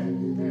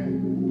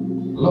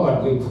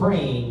 Lord, we're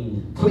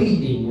praying,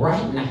 pleading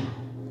right now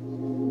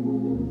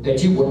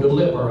that you will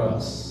deliver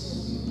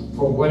us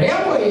from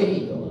whatever it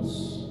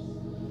is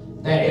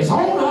that is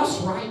on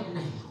us right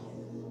now.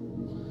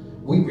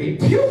 We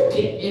rebuke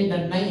it in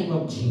the name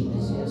of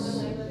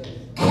Jesus.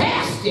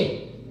 Cast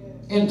it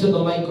into the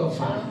lake of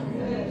fire,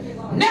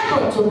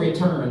 never to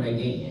return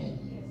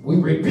again. We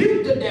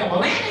rebuke the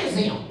devil and his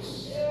imps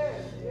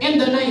In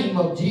the name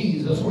of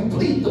Jesus, we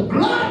plead the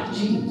blood of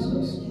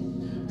Jesus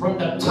from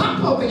the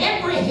top of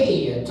every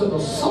head to the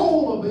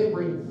sole of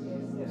every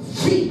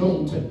feet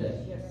on today.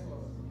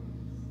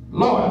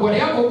 Lord,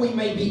 whatever we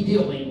may be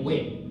dealing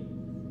with,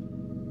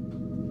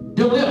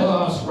 deliver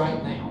us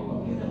right now,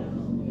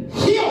 Lord.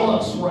 Heal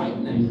us right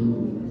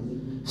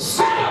now.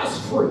 Set us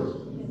free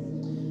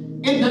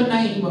in the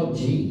name of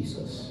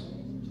Jesus.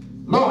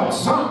 Lord,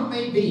 some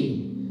may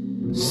be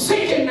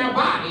sick in their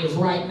bodies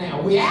right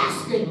now. We're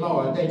asking,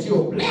 Lord, that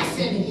you'll bless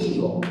and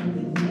heal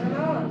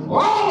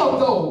all of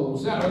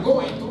those that are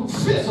going through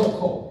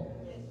physical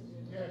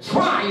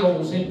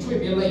trials and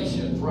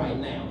tribulations right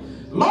now.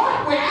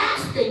 Lord, we're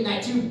asking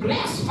that you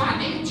bless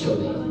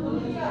financially.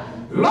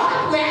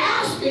 Lord, we're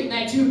asking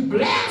that you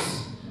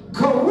bless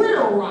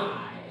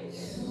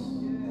career-wise,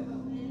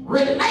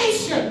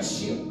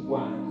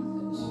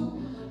 relationship-wise.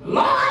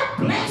 Lord,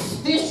 bless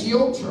this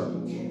your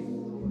church,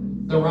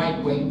 the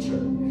Right Way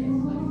Church.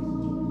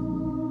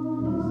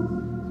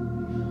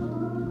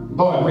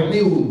 Lord,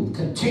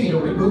 continue to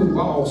remove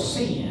all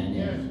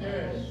sin,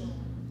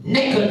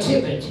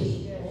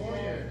 negativity,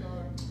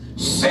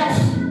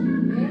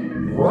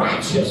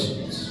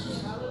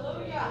 self-righteousness,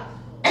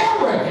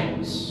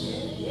 arrogance.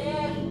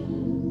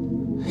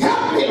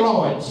 Help me,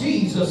 Lord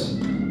Jesus.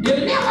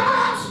 Deliver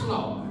us,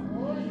 Lord.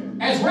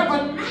 As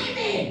Reverend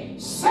Mamie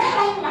said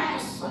on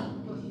last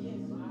Sunday,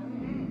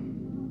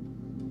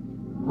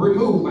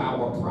 remove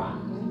our pride.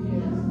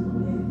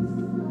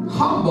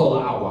 Humble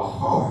our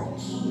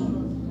hearts,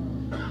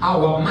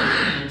 our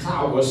minds,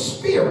 our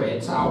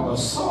spirits, our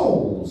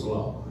souls,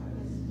 Lord.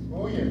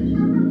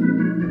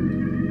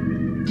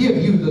 Give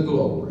you the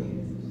glory.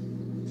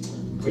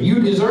 For you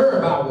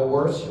deserve our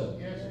worship.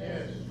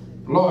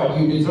 Lord,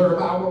 you deserve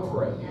our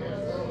praise.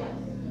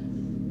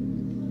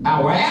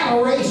 Our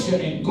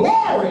adoration and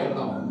glory,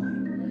 Lord.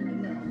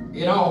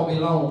 It all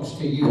belongs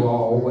to you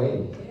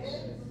always.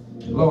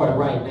 Lord,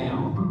 right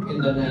now, in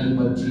the name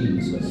of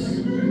Jesus,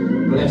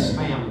 bless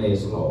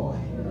families, Lord.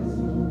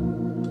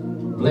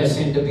 Bless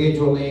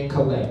individually and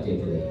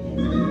collectively.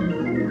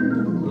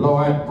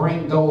 Lord,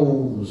 bring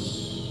those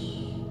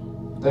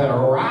that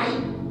are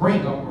right,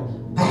 bring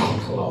them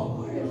back,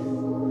 Lord.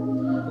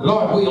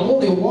 Lord, we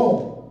only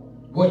want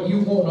what you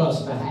want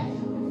us to have.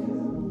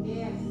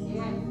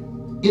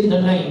 In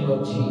the name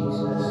of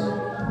Jesus.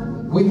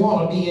 We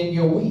want to be in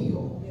your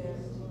will.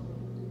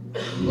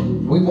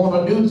 We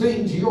want to do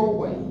things your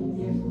way,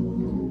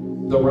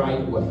 the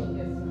right way.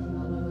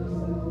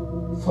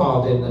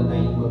 Father, in the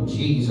name of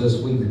Jesus,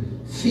 we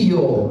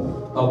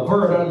feel a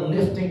burden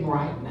lifting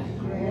right now.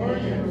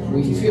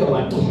 We feel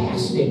a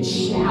casting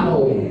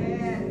shadow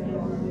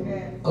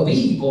of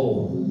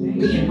evil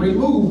being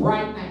removed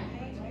right now.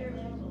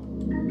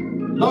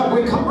 Lord,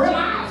 we come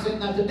realizing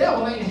that the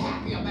devil ain't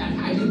happy about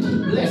how you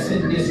keep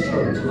blessing this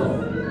church,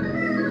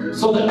 Lord.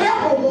 So the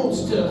devil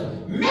wants to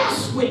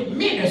mess with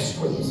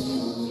ministries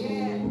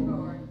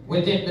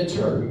within the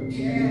church.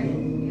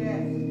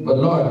 But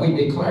Lord, we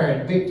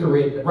declare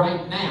victory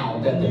right now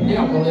that the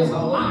devil is a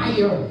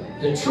liar.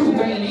 The truth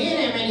ain't in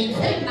him and he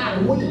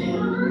cannot win.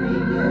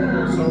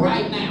 So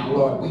right now,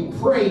 Lord, we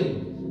pray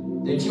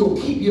that you'll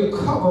keep your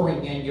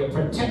covering and your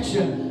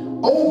protection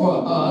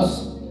over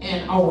us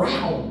and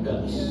around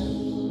us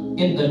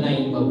in the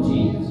name of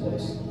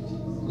Jesus.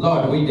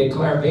 Lord, we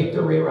declare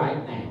victory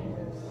right now.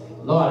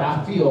 Lord,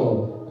 I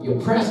feel your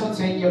presence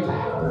and your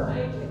power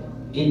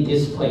in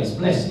this place.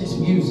 Bless this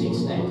music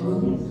staff.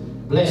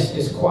 Bless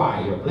this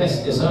choir.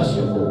 Bless this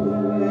usher board.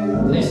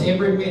 Bless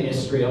every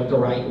ministry of the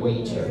Right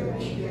Way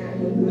Church.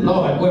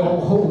 Lord, we're on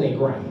holy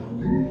ground.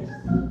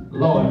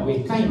 Lord,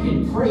 we thank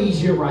and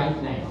praise you right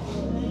now.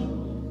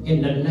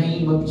 In the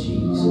name of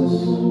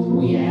Jesus,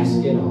 we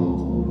ask it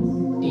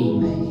all.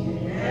 Amen.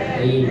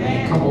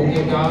 Amen. Come on,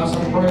 give God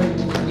some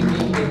praise. We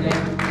needed that.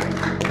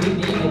 We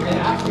needed that.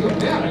 I feel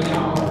better,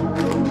 y'all.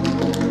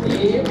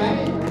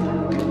 Amen.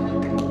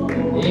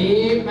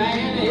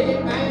 Amen.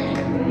 Amen.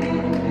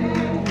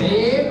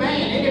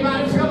 Amen.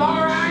 Anybody feel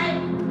all right?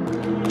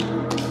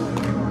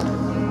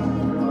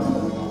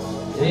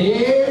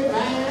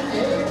 Amen.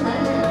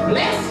 Amen.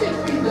 Blessed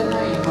be the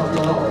name of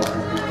the Lord.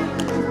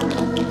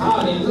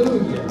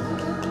 Hallelujah.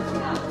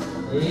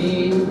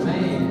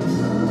 Amen.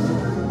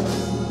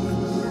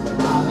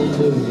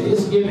 Hallelujah.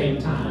 It's giving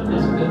time.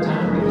 That's a good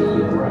time to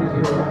give right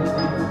here, right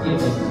now.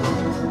 Giving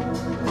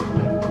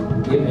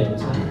time. Giving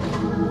time.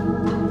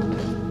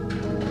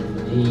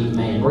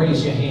 Amen.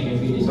 Raise your hand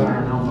if you desire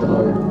an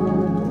envelope.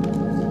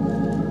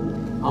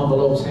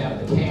 Envelopes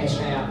have the Cash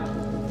App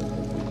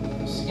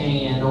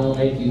scan on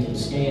it. You can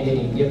scan it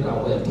and give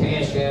it with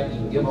Cash App. You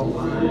can give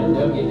online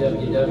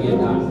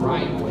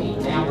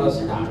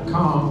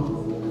www.rightwaydallas.com.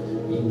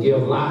 You can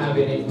give live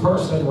and in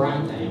person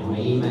right now.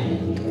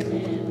 Amen.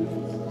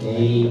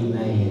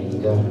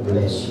 Amen. God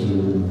bless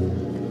you.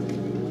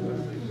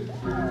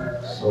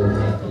 So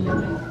happy.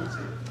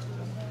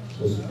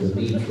 Sister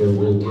Demetra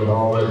will get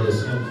all of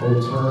this info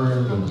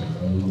turned.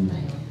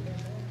 Amen.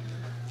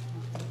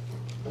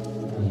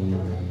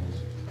 Amen.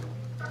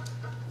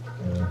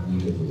 God be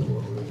the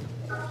glory.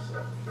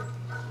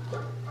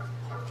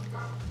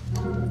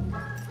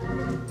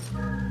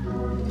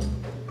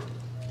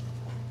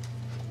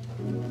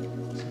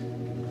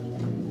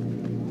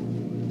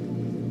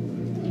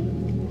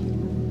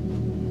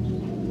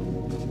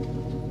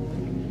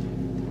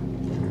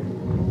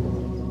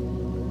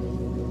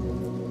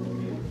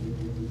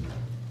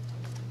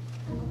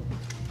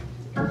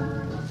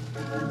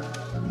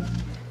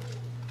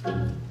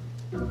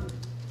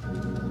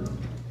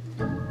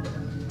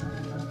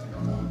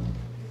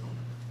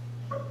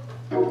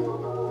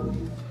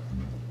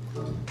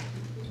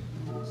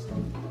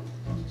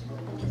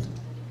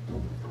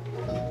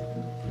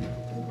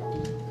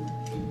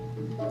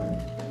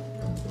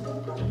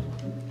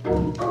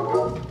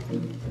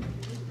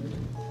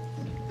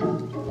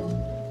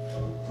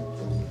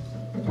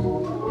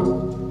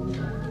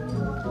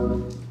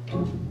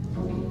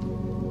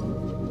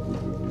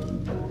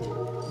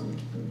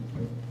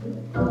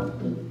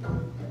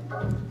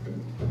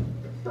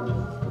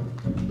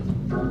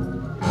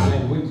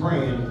 We're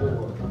praying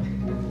for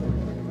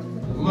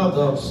the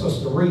mother of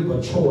Sister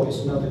Reba Choice,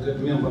 another good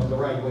member of the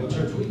Right Way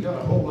Church. We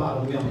got a whole lot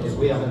of members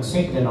we haven't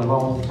seen in a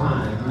long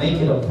time. Make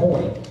it a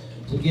point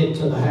to get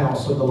to the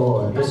house of the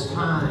Lord. It's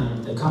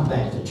time to come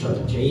back to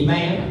church.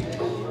 Amen.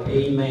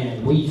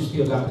 Amen. We've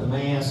still got the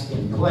mask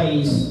in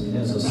place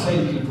as a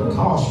safety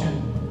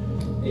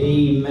precaution.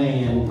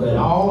 Amen. But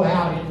all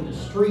out in the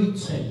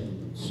streets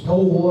and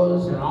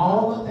stores and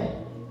all of that,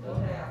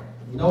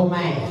 no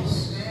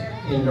masks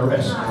in the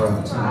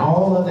restaurants and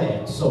all of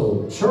that.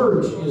 So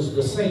church is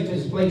the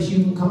safest place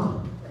you can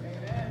come.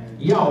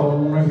 Y'all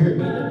don't want to hear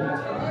me today.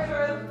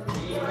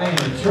 Amen.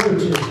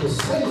 Church is the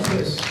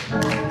safest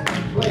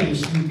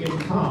place you can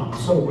come.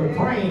 So we're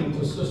praying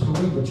for Sister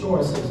Reba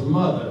Choice's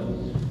mother,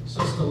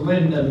 Sister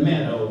Linda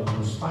Meadow,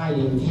 who's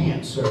fighting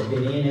cancer,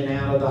 been in and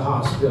out of the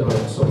hospital.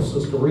 So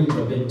Sister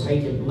Reba been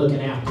looking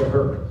after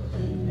her.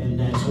 And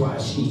that's why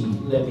she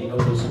let me know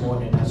this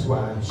morning. That's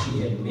why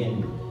she hadn't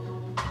been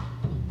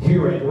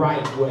here at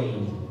Right Way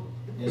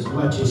as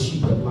much as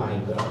she would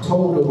like. But I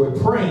told her we're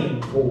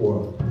praying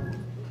for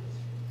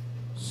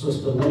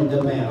Sister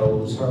Linda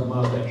Meadows, her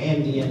mother,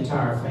 and the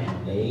entire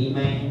family.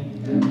 Amen.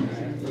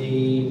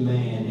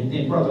 Amen. And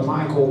then Brother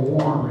Michael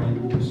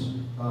Warren's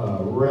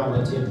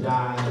relative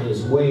died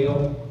as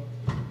well.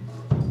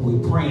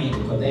 We're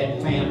praying for that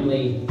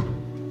family.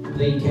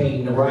 They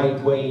came the Right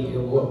Way.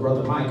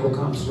 Brother Michael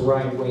comes the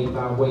Right Way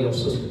by way of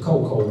Sister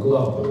Coco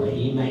Glover.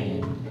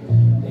 Amen.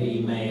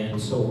 Amen.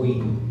 So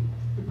we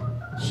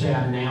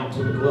shouting out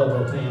to the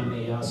Glover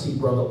family. I see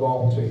Brother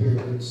Walter here.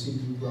 Good to see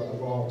you, Brother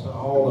Walter.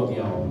 All of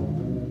y'all.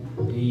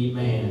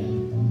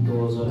 Amen.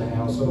 Doors of the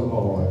house of the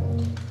Lord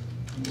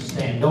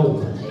stand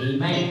open.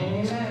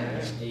 Amen.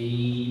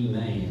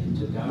 Amen.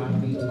 To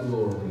God be the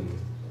glory.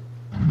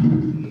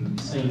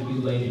 Thank you,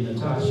 Lady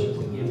Natasha,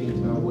 for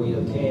giving by way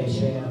of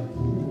cash app.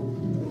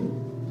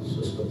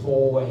 Sister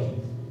Foy,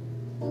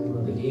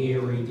 Brother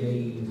Gary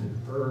gave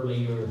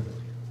earlier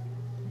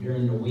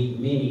during the week.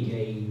 Many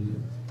gave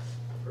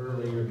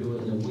earlier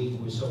during the week.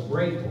 We're so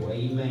grateful.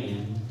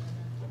 Amen.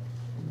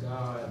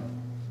 God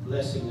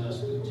blessing us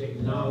through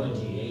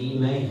technology.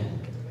 Amen.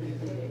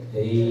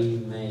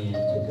 Amen.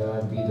 To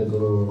God be the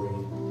glory.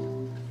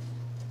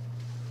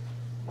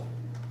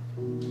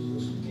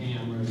 Sister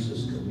Cameron,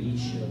 Sister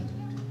Alicia,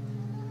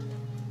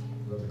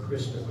 Brother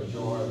Christopher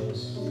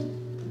Jarvis.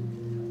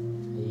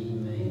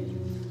 Amen.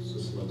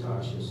 Sister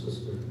Latasha,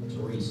 Sister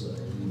Teresa.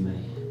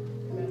 Amen.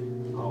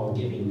 All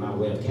giving by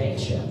way of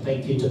cash app.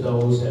 Thank you to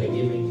those that are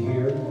giving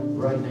here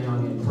right now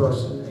in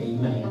person.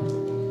 Amen.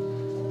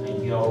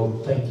 Thank you all.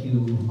 Thank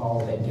you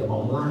all that give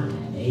online.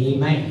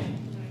 Amen.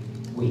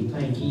 We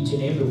thank each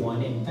and every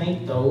one and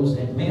thank those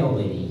that mail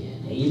it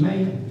in.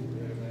 Amen.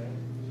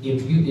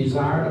 If you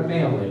desire to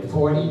mail it,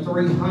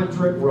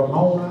 4300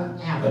 Ramona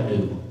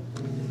Avenue,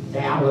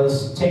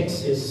 Dallas,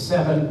 Texas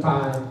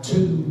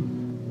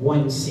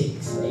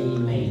 75216.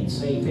 Amen.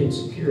 Safe and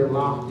secure,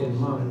 locked and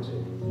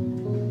monitored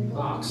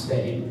box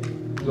that it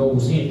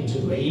goes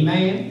into.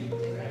 Amen.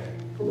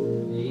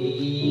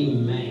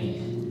 Amen.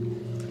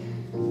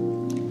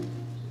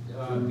 To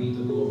God be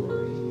the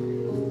glory.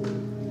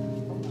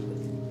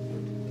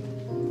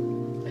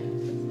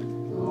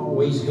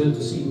 Always good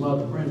to see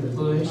Mother Brenda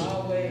Bush.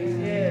 Always,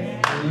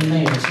 yes.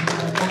 Amen. She's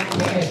got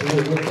casual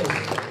with us.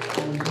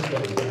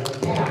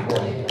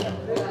 Cowboy.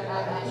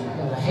 She's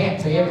got a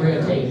hat for every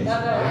occasion.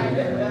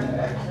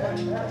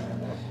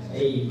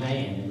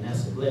 Amen. And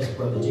that's a blessed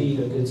Brother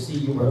Jeter. Good to see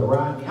you, Brother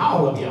Rodney.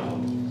 All of y'all.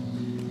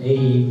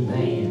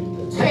 Amen.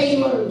 The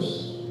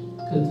Taylors.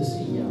 Good to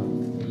see y'all.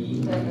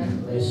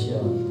 Amen. Bless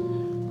y'all.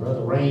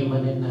 Brother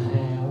Raymond in the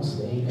house.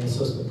 Amen.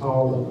 Sister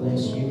Paula,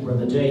 bless you.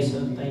 Brother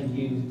Jason, thank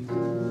you.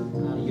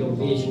 Your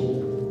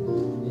visual.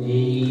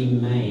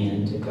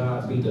 Amen. To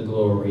God be the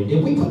glory.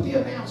 Did we put the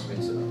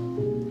announcements up?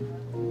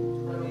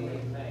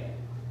 Amen.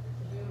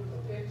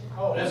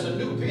 Oh, that's a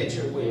new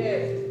picture with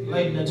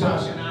Lady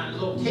Natasha and I and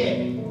little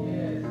Kevin.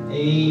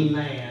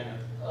 Amen.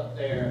 Up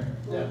there,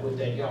 that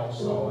y'all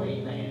saw.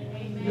 Amen.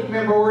 You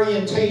remember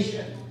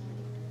orientation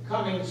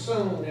coming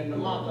soon in the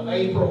month of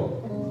April.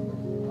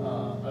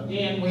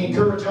 Again, we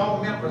encourage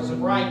all members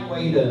of Right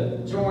Way to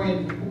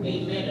join a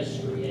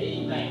ministry.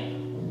 Amen.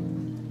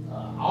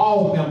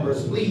 All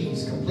members,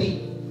 please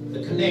complete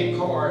the Connect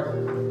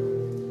card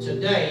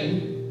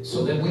today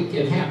so that we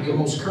can have your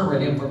most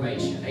current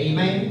information.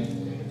 Amen.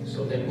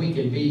 So that we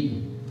can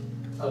be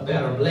a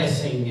better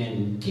blessing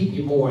and keep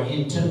you more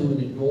in tune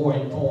and more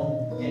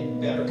informed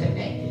and better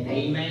connected.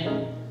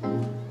 Amen.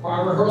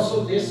 Choir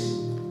rehearsal this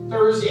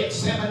Thursday at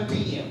 7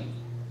 p.m.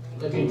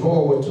 Looking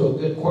forward to a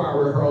good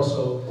choir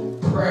rehearsal.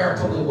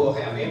 Prayerfully, we'll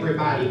have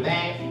everybody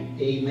back.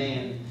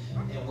 Amen.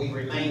 And we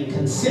remain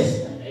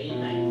consistent.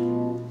 Amen.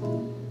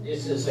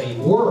 This is a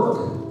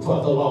work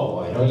for the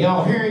Lord. Are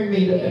y'all hearing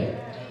me today?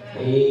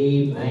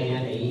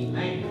 Amen.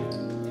 Amen.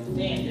 And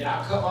then, did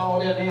I cover all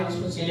the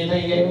announcements?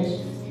 Anything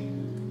else?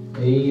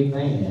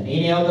 Amen.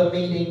 Any other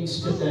meetings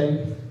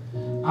today?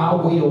 I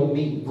will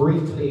meet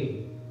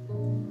briefly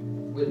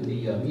with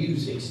the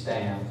music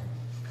staff.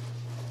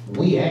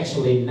 We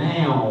actually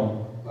now,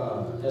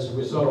 as a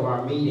result of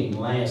our meeting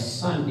last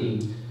Sunday,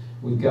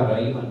 we've got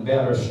an even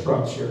better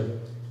structure.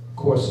 Of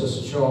course,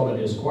 Sister Charlotte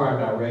is choir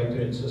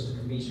director, and Sister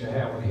Kamisha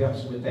Howard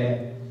helps with that.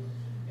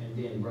 And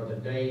then Brother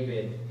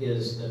David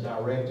is the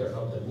director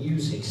of the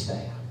music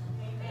staff.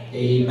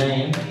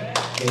 Amen.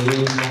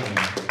 Amen.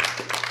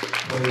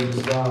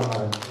 Praise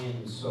God.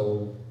 And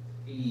so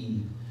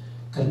he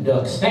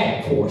conducts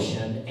that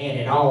portion, and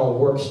it all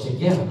works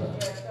together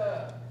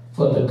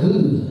for the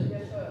good.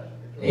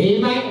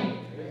 Amen.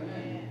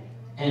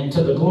 And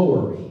to the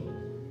glory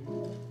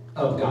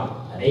of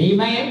God.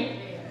 Amen.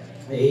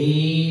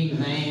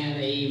 Amen.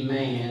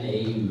 Amen.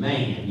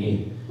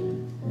 Amen.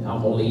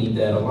 I'm going to leave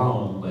that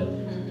alone, but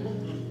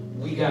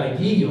we got to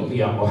give,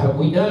 y'all. Have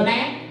we done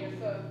that?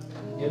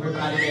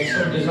 Everybody that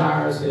so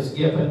desires has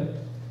given.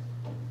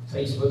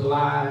 Facebook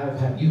Live,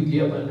 have you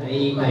given?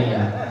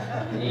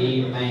 Amen.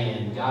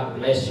 Amen. God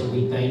bless you.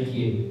 We thank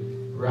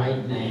you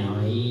right now.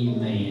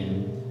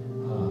 Amen.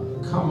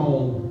 Come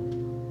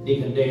on,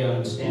 Deacon Dale,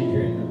 and stand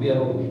here in the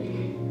middle.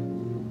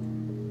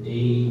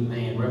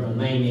 Amen. Reverend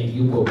Mamie, if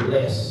you will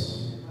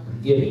bless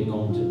giving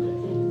on today.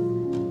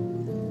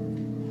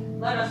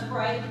 Let us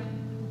pray.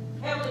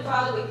 Heavenly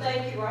Father, we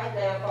thank you right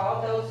now for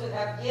all those who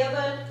have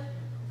given.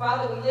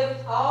 Father, we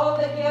lift all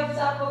the gifts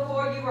up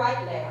before you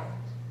right now.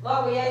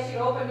 Lord, we ask you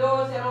to open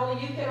doors that only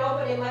you can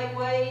open and make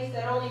ways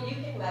that only you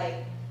can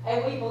make.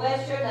 And we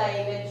bless your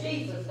name in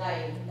Jesus'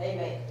 name.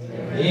 Amen.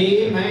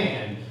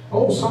 Amen.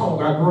 Old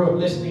song I grew up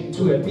listening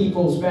to at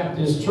People's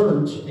Baptist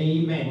Church.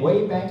 Amen.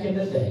 Way back in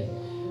the day.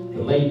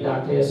 The late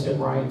Dr. S.M.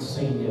 Wright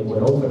Sr.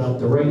 would open up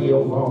the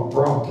radio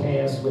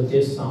broadcast with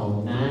this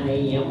song, 9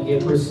 a.m.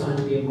 every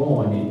Sunday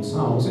morning.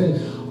 Song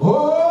says,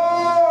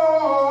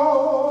 oh,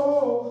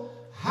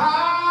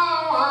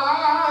 how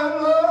I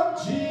love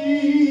Jesus.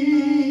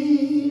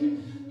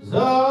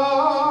 Oh,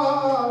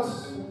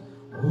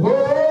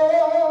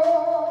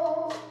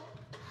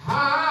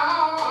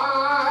 how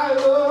I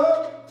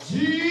love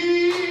Jesus.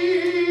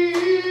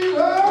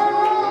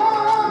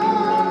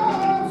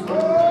 Oh,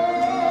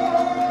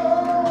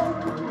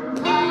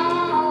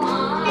 how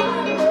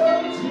I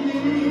love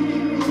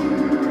Jesus.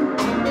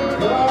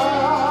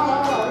 Oh,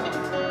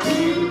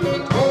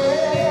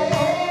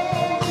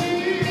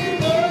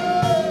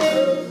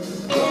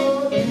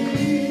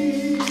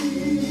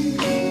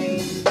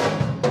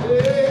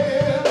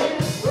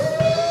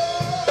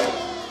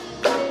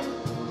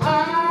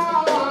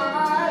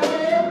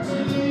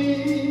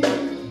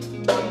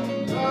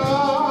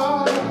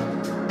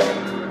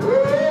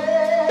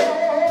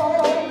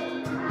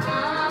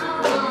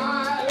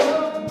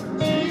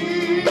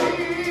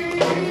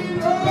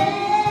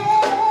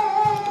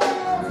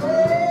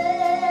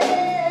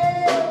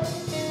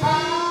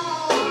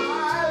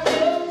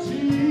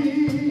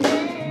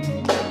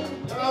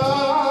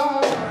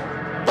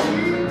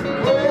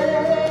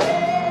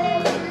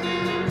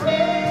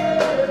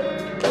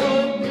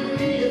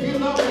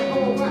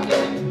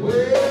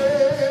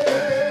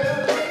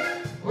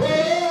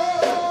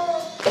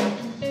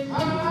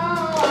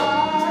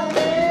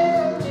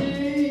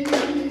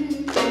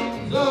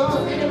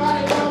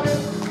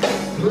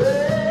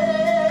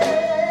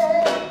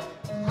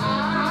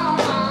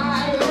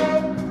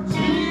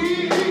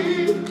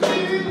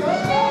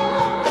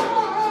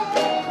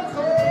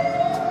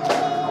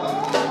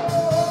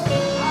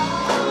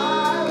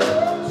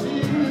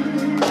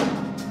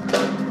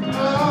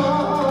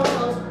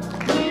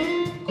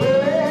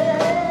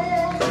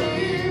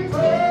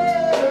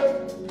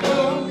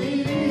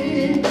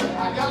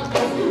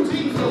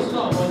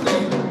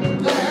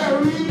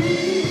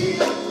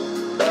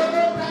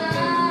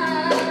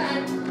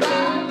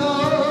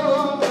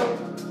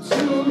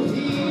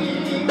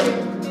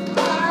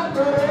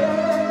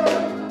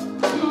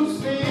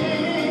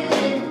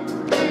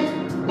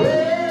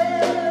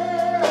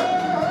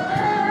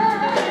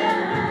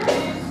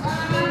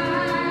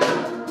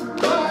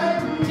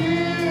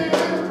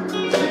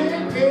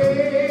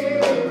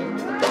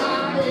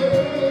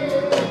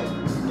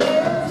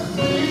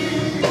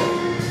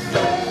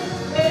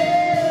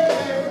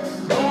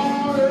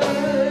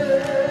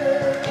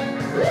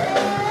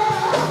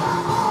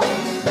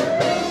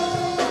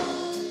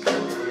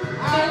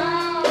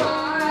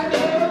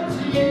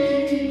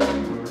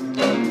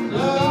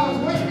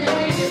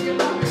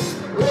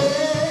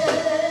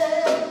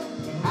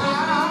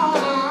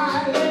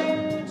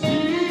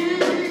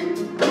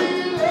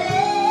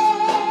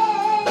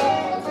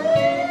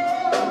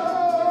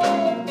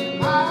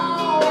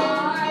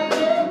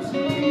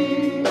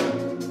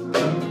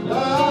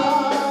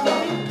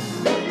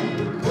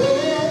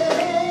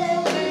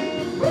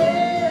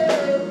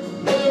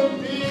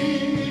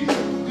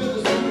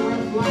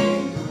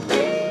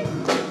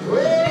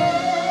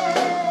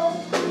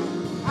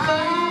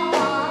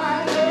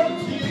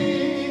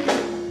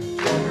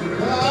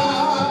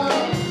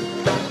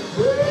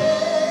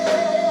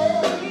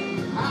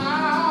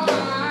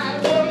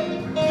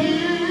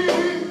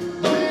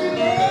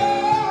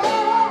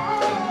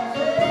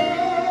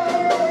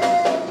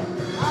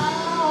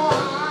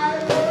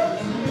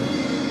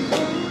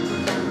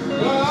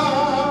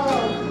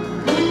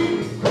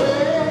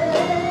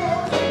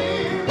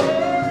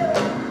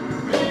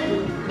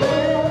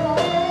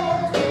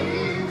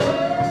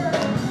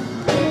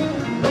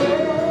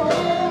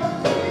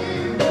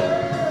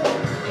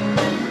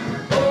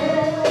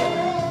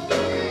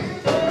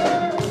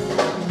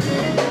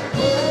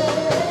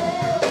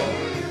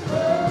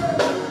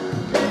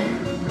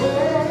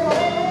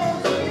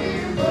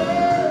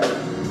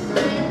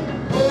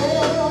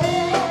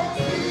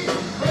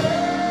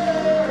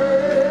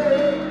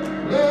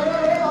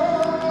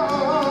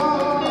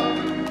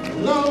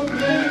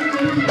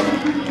 Can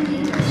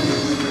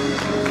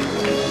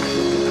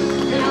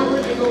I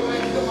really go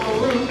back to my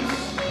roots?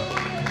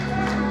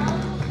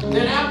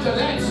 Then after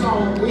that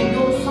song, we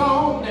do a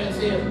song that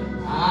says,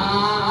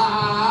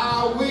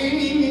 I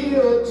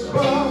will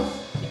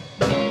trust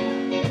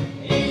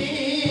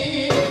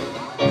in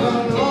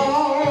the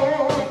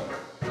Lord.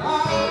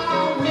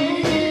 I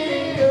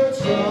will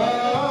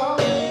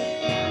trust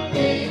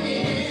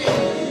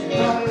in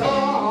the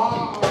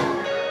Lord.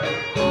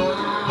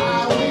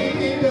 I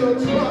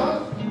will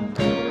trust in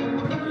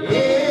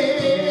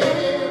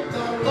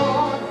the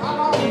Lord. How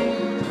long?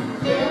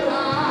 Till I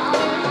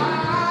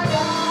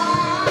die.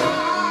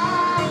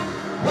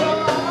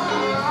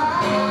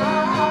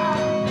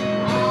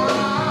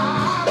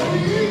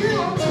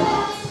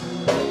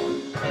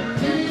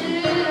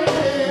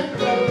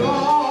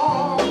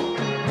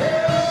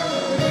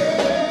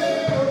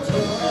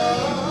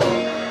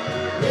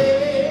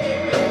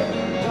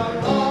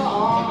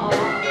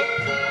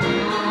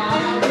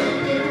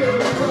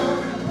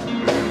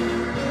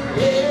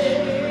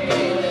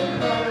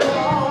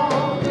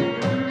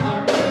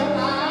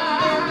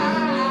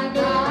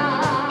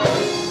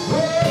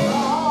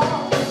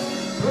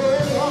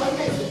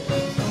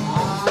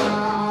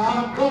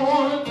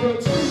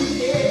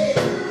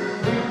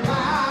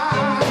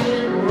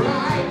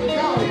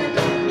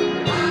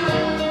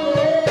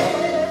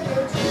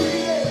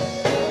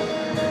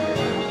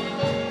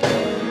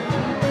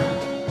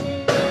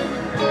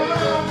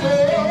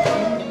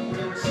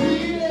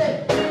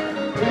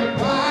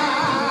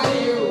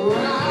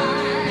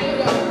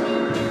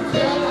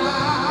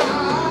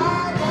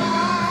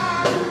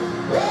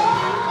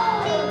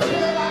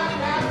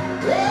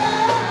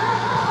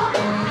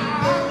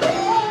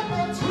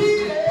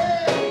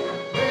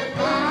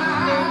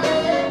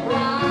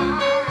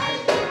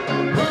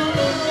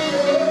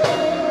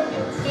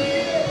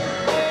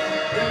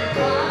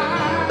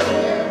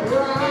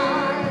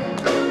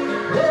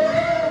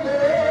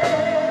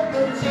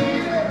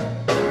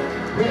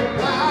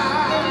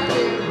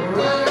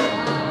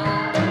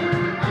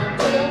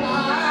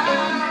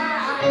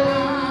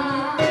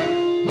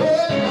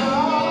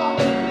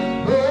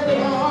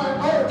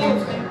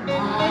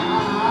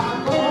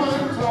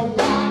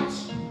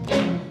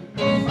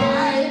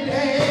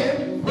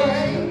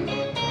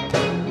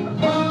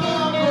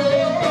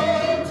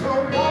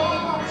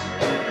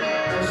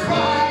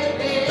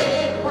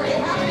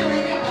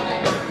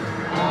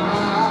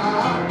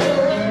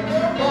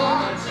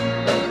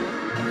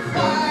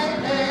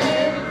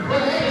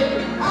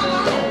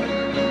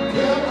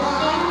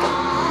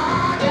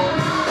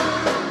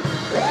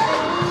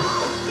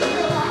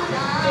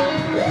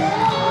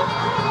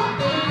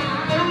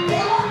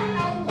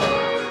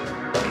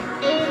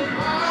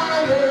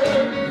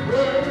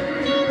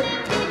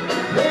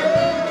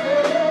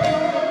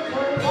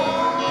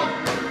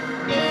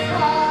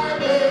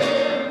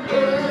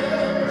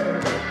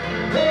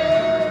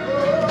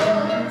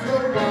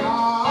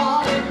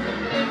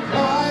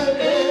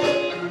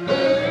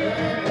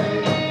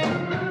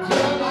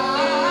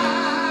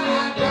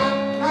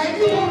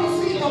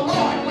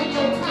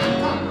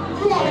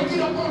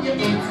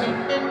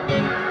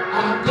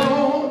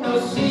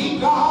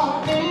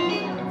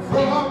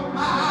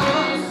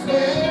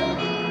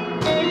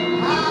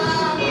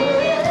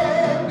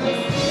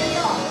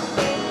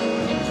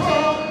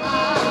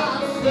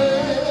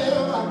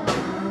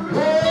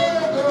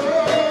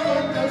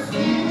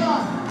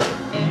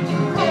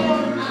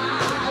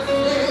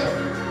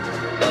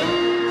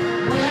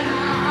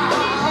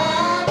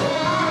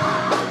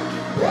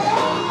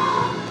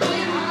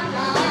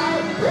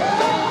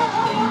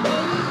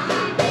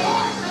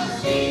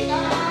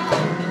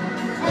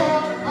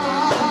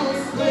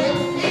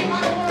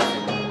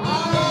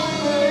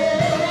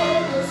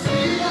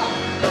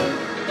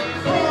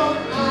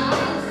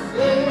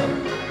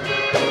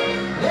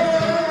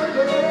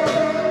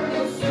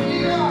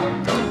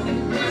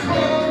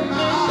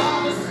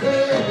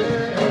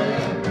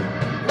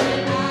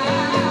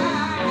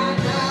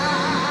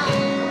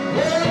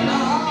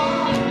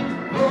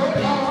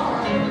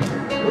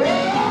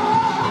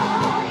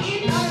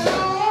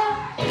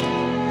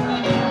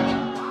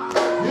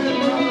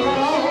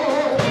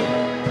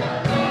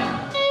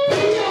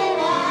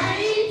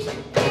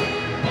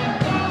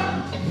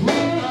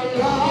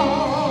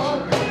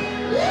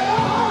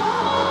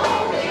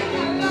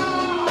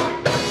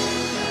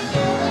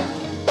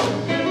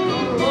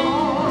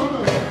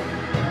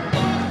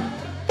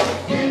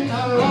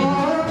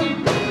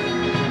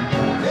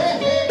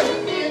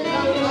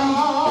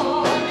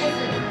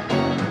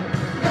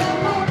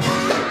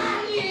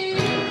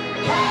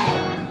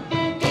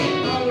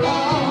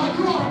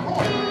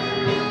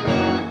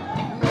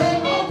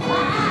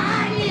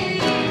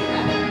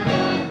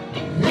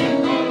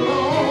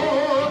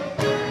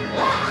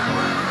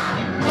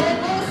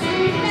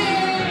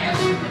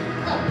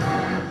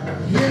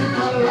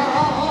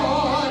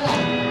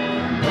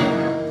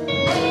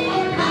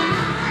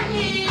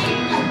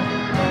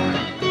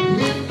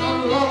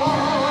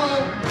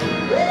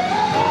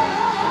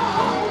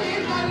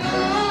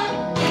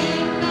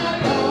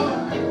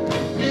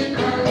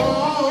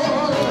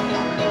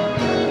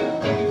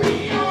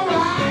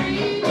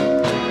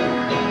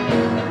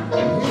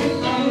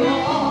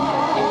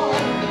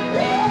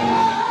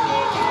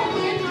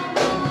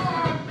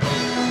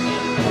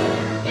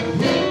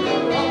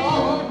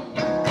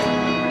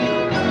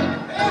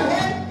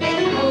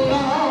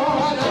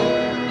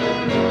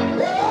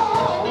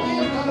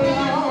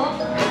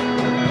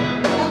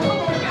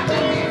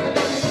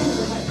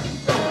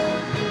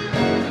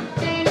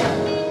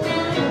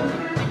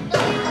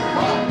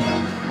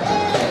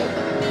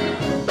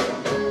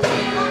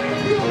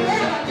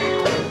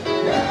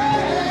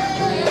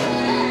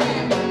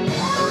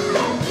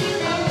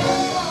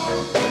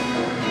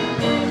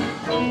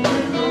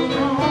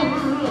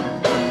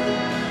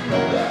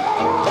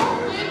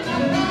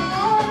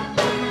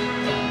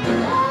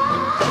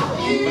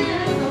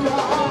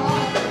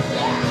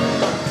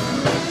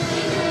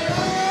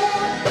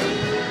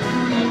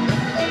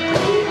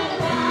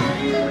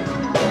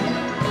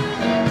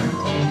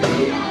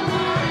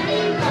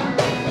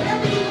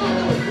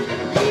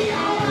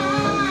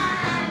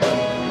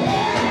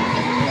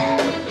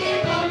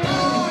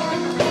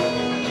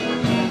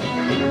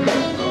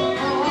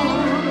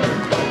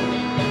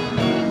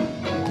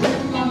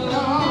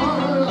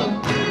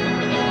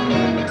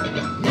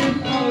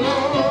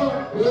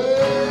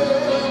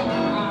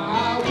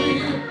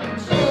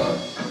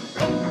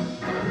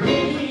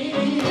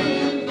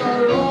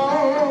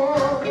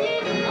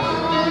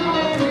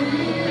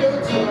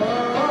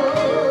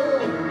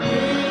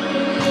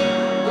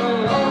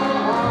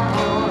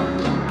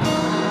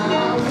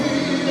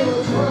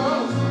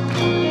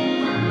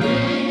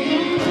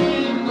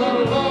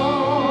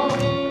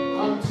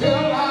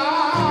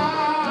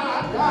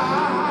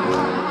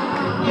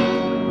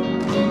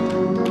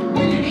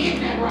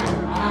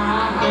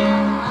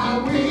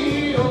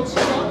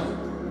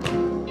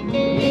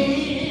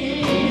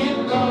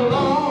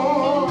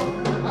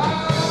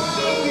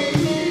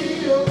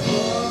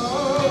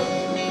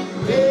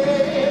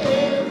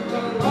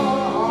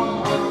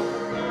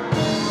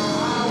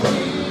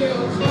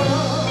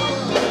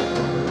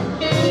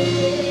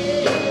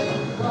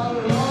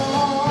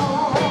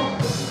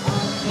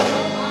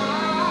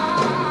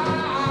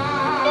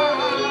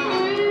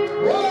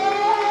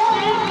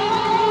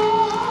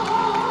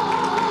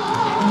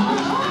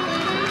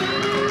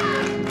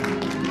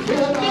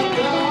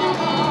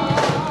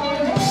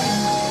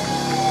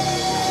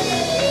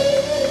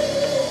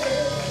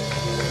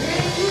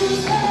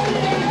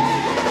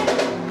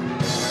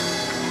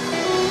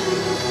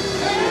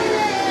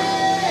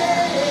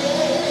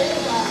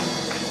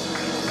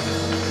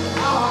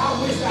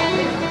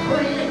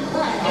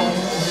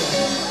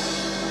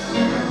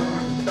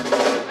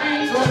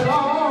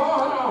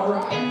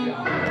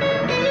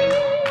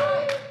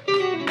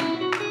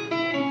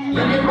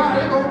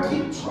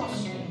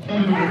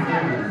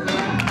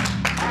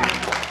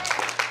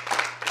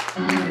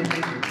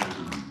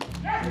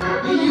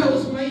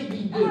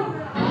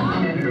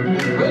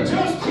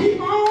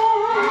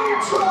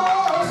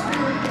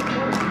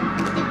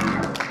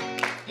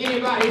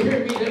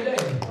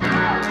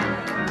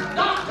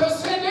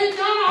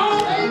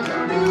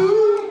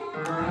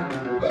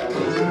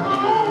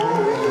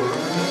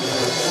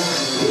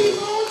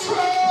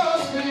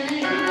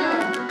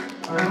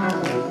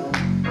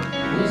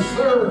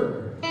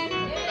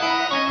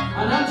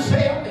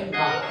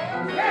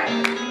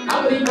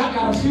 I believe I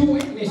got a few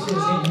witnesses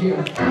in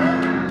here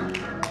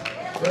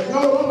that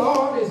know the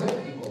Lord is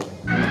able.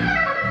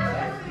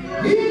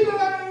 He's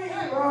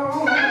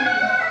able.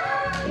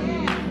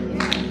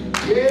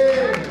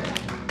 Yeah.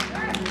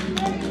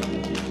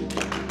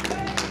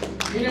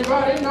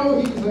 Anybody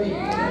know he's able?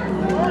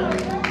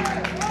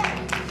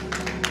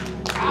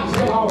 I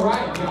feel all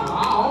right, y'all.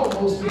 I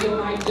almost feel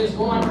like just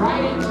going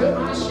right into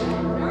my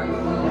shower.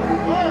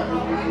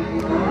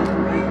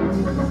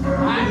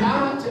 My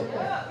God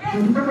today. Hey!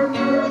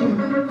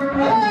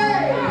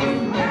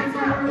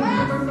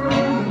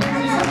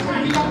 See,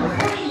 sometimes you got to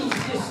freeze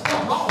this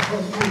stuff off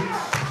of you.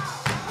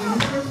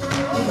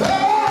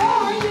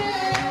 Oh,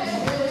 yeah!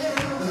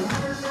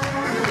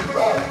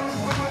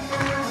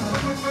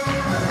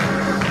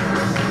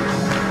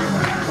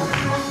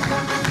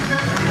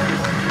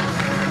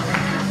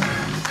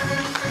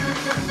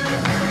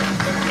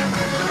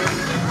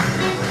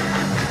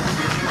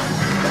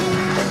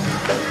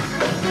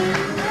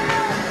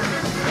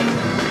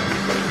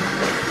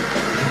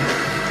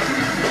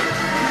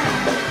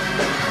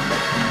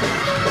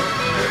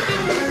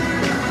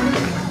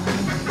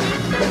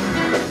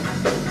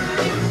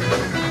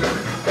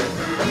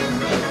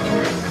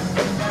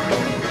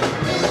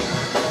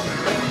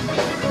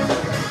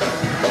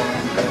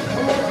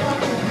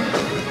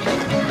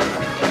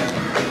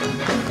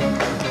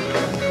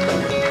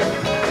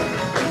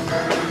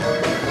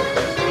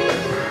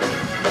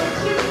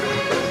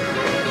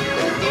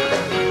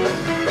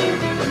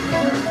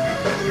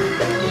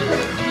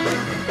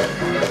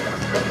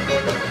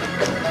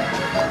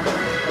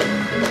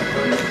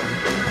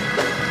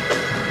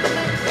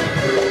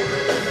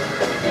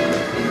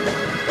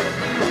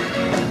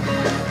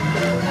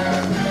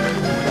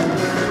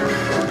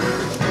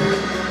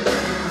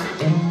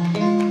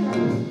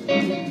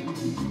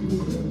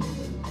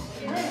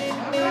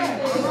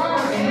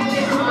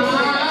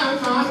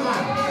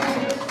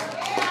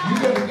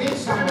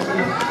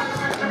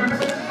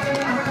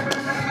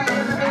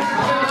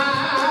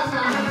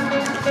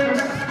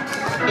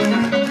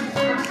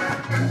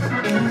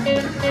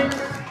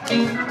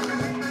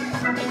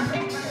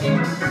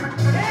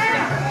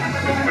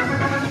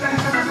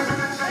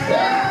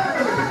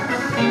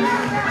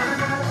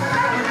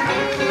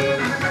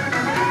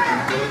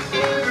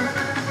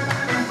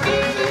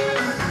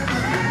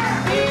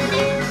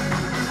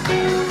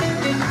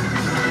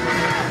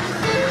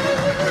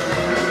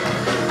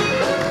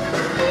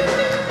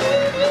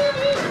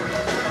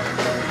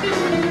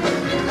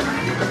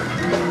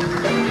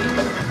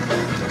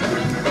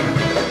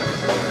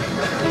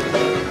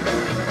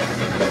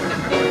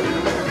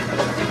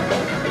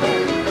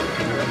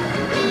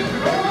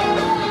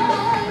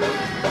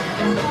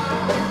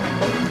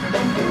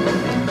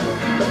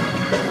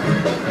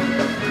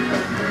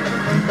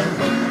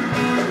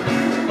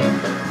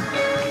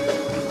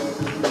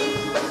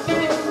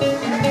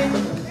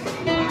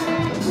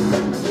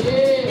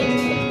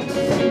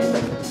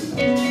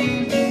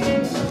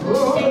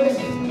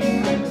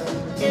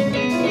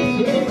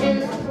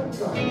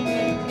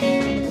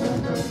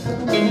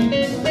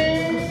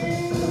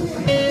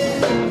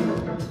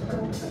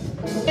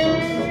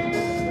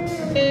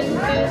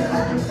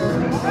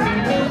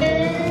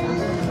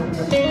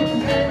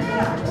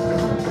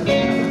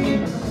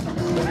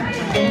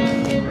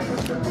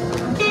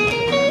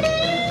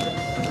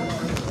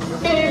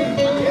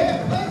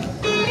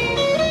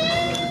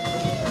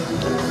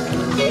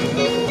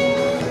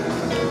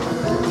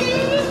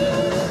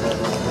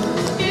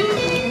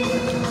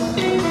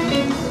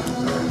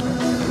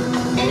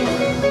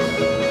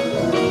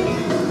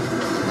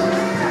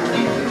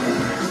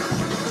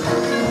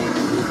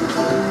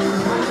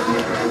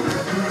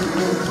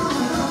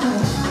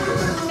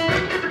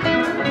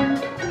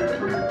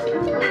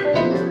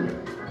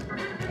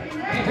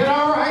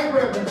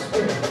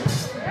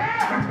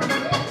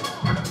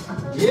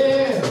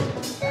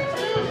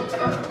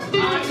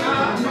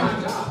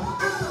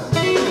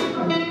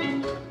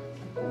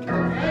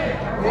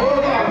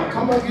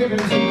 Give him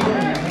some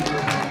praise.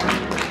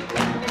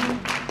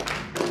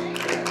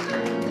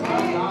 My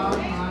God,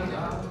 my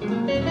God.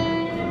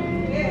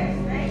 Yes,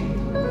 thank you.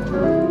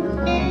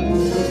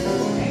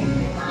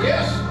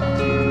 Yes.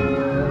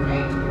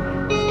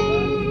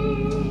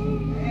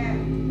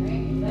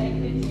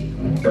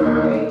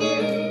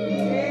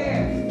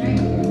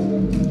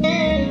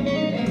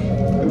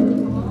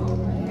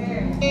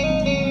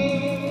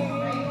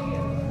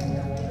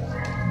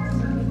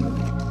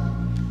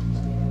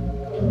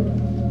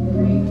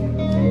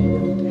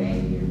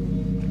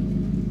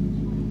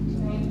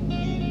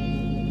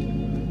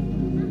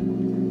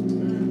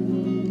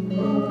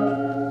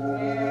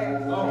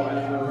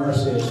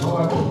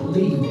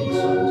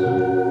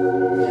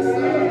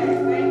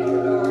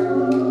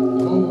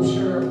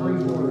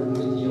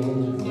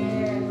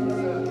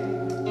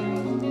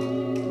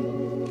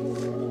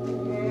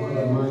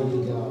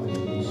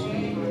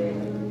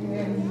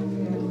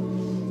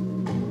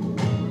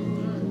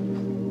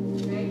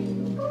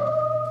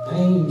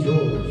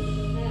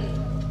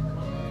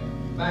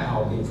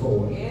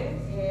 before him.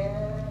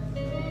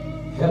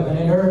 Heaven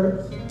and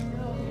earth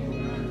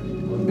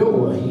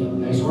adore him.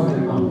 him. That's right,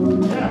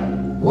 Mama. Yeah.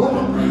 What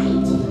a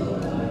mighty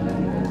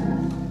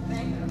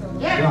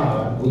Yeah.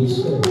 God we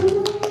serve. You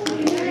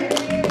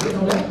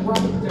know, that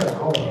right there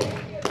ought to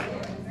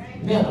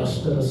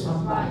minister to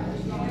somebody.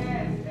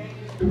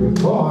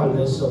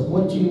 Regardless of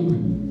what you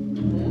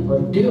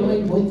are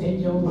dealing with in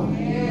your life,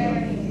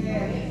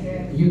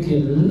 you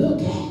can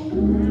look at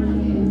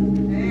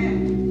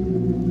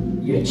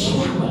your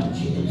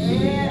challenges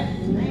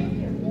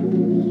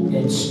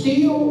and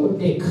still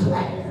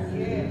declare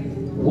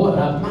what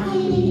a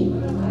mighty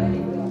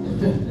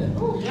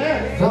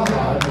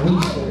God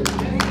we serve.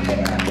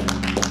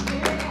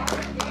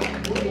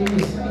 What are you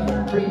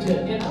saying, preacher?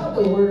 In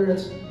other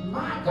words,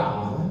 my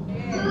God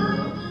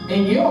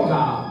and your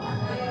God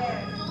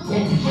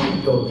can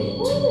handle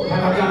it.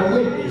 Have I got a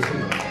witness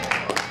here?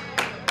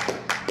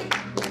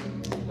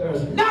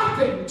 There's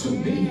nothing too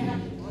big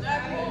for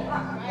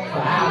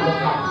our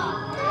God.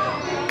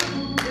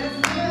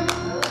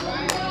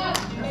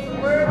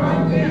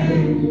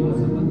 Hallelujah.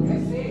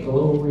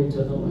 Glory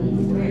to the Lamb.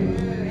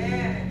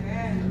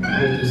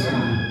 Good to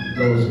see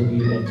those of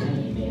you that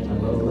came in a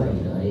little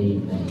later.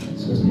 Amen.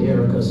 Sister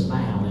Erica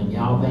smiling.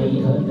 Y'all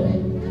made her day.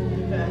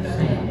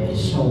 Family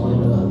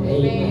showing up.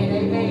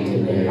 Amen.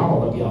 Today,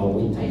 all of y'all,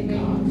 we thank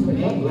God for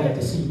you. I'm glad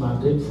to see my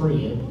good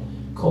friend,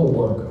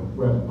 co-worker,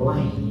 Reverend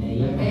Blaine.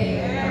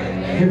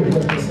 Amen. Here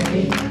with us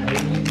again.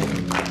 Amen.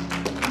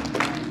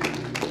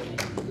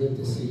 Good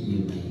to see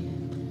you,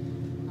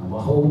 man. I'm going to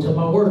hold to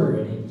my word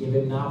and give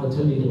him the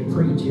opportunity to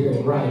preach here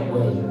the right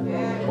way.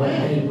 One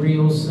day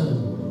real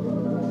soon.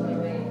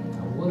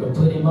 I would have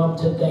put him up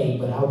today,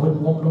 but I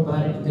wouldn't want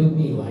nobody to do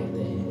me like that.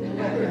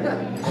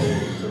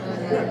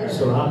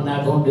 So I'm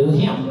not going to do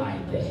him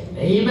like that.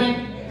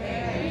 Amen?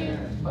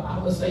 But I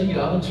would say you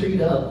ought to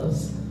treat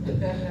others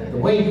the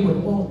way you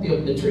would want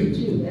them to treat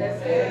you.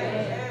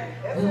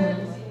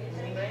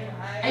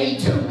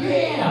 A2,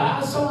 yeah,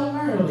 I saw him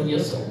earlier.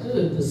 So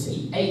good to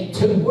see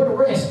A2. Where the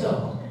rest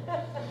of them?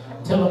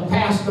 Tell them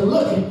Pastor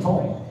looking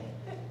for him.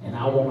 And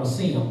I want to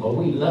see him. But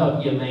we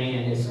love you,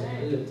 man. It's so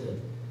good to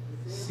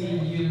see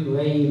you.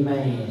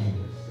 Amen.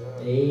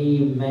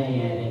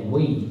 Amen. And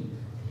we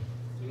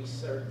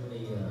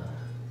certainly,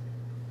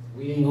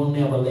 we ain't gonna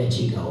never let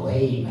you go.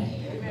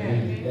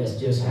 Amen. That's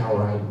just how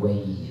right way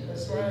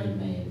is.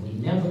 Amen. We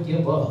never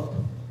give up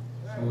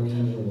on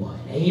anyone.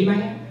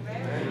 Amen.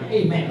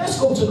 Amen. Let's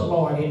go to the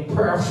Lord in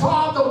prayer.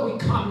 Father, we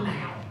come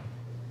now,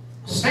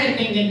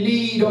 standing in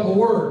need of a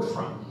word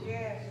from you.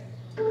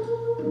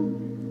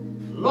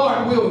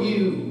 Lord, will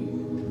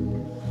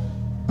you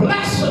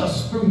bless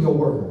us through your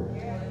word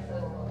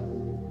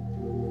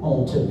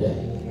on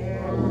today?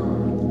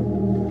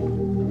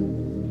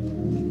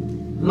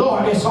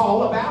 Lord, it's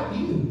all about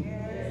you.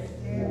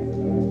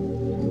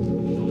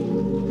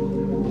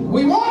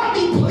 We want to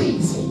be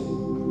pleasing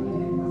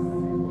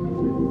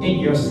in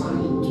your sight.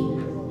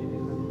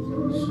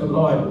 So,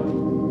 Lord,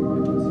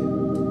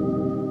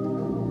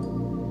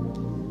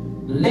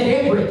 let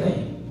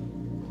everything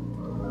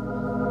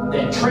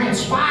that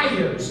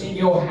transpires in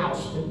your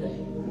house today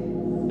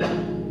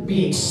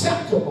be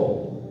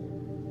acceptable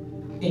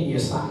in your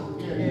sight.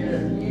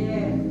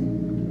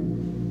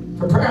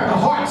 Prepare the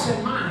hearts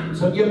and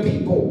minds of your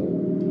people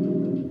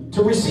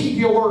to receive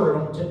your word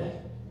on today.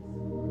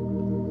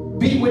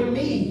 Be with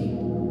me,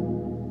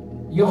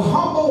 your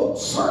humble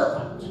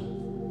servant.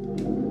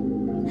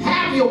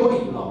 Have your way,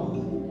 Lord.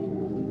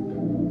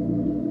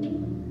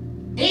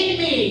 In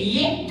me,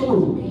 yet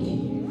through me.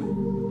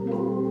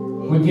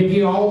 We give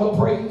you all the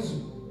praise,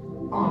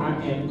 honor,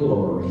 and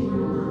glory.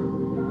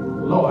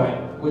 Lord,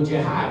 would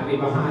you hide me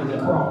behind the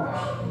cross?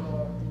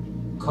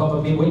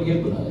 Cover me with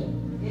your blood.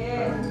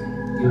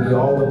 Give you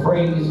all the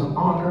praise,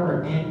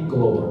 honor, and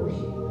glory.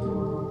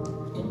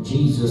 In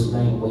Jesus'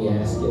 name we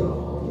ask it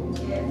all.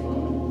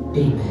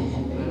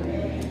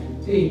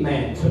 Amen.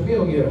 Amen.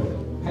 Familiar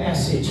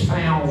passage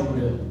found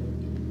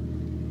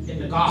in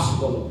the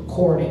Gospel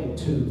according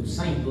to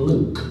St.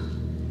 Luke.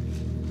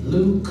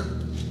 Luke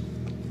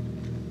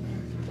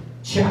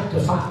chapter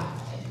 5.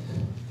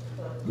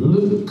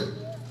 Luke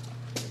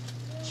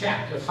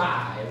chapter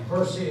 5,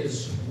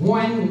 verses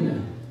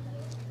 1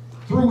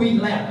 through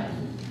 11.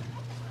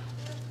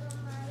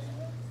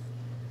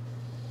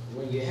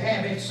 When you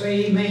have it,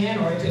 say amen,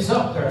 or if it's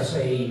up there,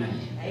 say amen.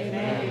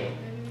 Amen.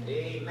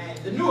 Amen.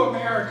 The New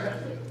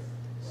American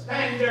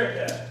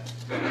Standard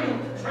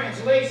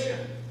Translation.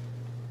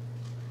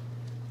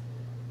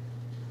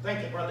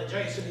 Thank you, Brother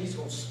Jason. He's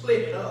going to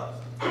split it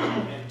up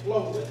and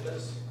flow with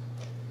us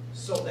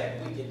so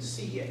that we can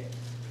see it.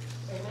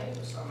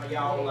 Amen. Some of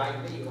y'all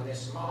like me when it's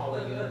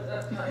smaller.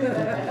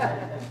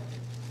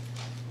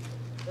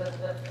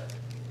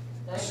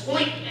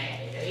 Squinting at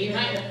it.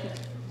 Amen.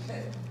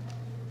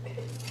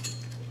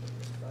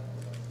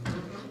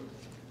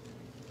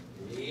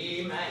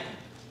 Amen.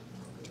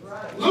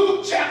 Right.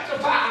 Luke chapter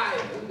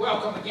 5. We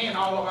welcome again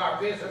all of our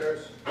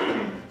visitors.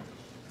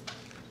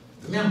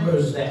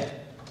 Members that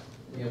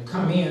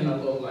come in a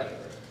little later.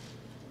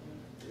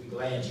 We're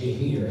glad you're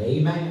here.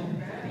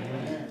 Amen.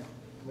 Amen.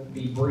 We'll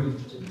be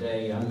brief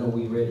today. I know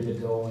we're ready to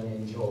go and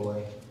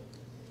enjoy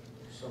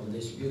some of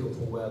this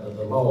beautiful weather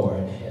the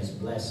Lord has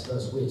blessed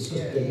us with.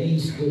 Sister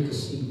Denise, good to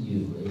see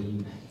you.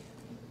 Amen.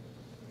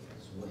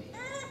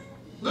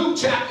 Luke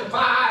chapter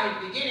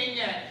 5, beginning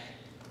at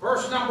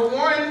verse number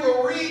 1,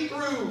 we'll read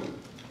through.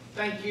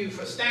 Thank you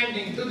for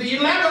standing through the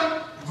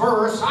 11th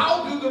verse.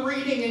 I'll do the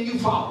reading and you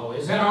follow.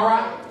 Is that all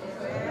right?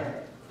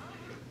 Yes.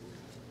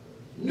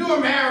 New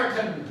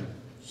American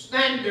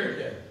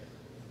Standard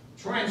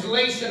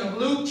Translation of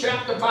Luke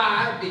chapter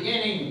 5,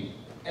 beginning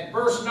at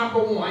verse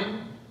number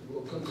 1.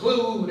 We'll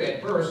conclude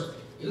at verse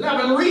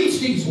 11. Reads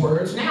these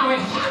words. Now it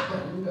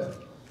happened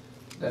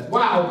that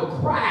while the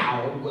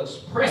crowd was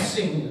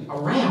pressing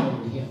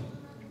around him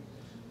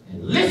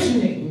and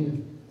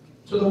listening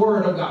to the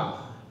word of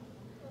God,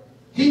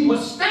 he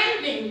was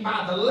standing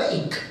by the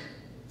lake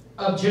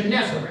of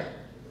Gennesaret.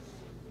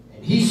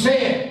 And he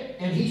said,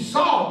 and he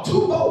saw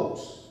two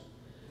boats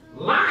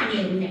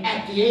lying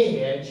at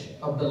the edge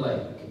of the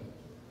lake.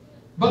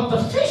 But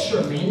the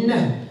fishermen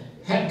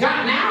had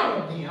gotten out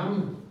of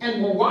them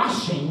and were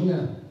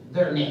washing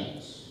their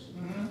nets.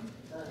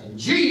 And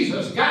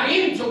Jesus got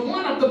into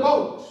one of the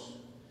boats,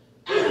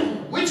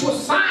 which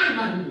was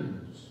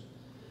Simon's,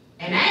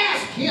 and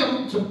asked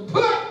him to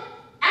put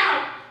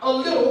out a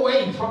little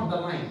way from the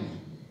land.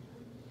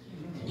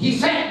 And he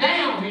sat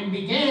down and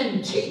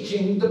began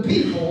teaching the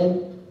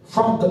people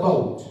from the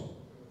boat.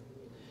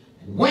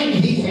 And when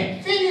he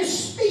had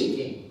finished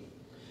speaking,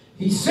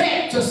 he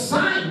said to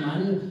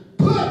Simon,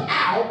 "Put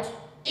out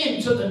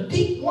into the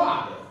deep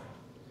water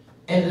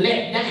and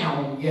let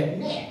down your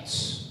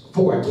nets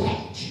for a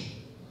catch."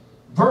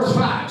 Verse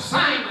 5,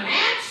 Simon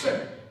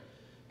answered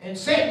and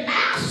said,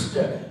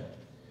 "Master,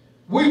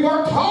 we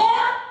worked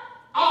hard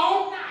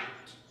all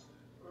night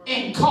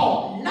and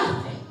caught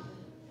nothing."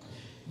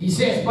 He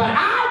says, "But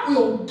I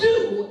will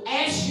do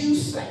as you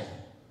say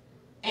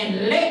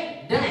and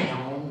let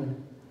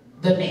down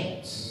the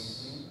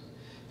nets."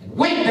 And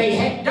when they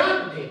had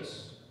done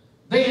this,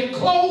 they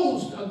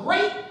enclosed a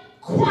great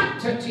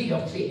quantity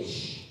of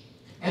fish,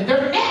 and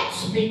their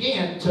nets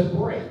began to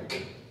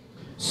break.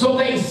 So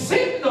they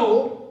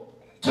signaled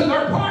to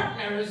their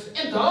partners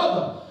in the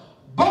other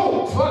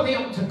boat for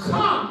them to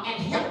come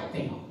and help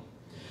them.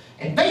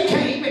 And they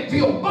came and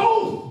filled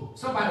both,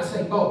 somebody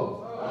say both,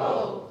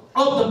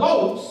 of the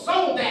boats,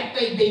 so that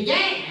they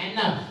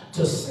began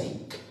to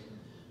sink.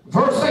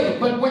 Verse 8,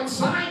 but when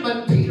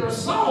Simon Peter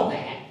saw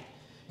that,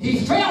 he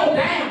fell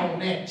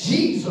down at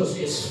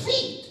Jesus'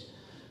 feet,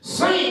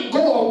 saying,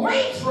 "Go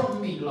away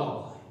from me,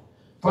 Lord,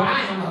 for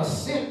I am a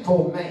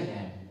sinful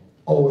man,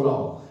 O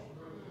Lord."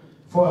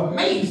 For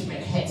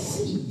amazement had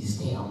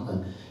seized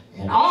him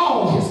and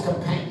all his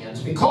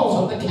companions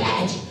because of the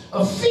catch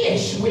of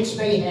fish which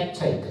they had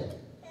taken.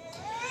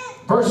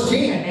 Verse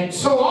 10, and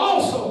so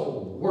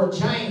also were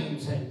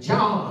James and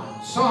John,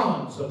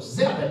 sons of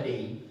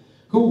Zebedee,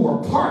 who were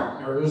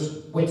partners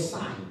with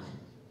Simon.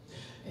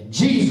 And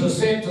Jesus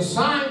said to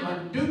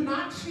Simon, "Do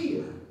not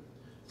fear.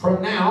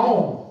 From now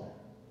on,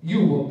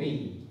 you will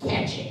be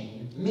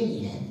catching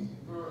men."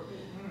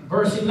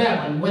 Verse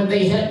 11, when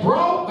they had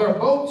brought their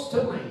boats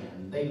to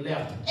land, they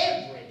left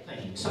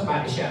everything.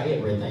 Somebody shout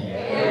everything.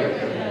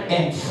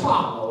 And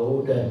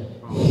followed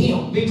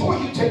him. Before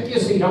you take your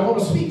seat, I want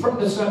to speak from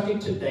the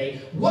subject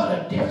today. What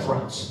a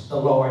difference the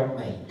Lord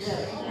makes.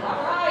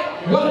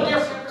 What a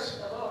difference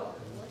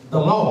the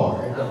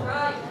Lord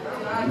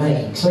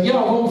makes. So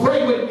y'all gonna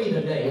pray with me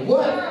today.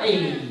 What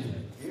a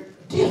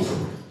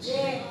difference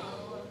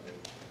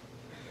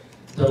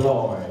the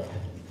Lord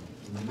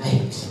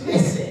makes.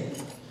 Listen,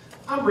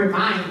 I'm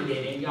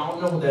reminded, and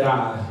y'all know that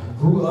I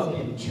grew up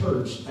in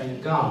church,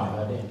 thank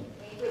God.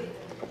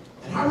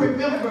 And I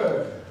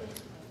remember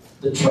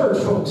the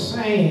church folks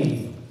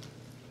saying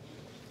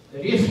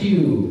that if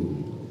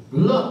you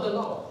love the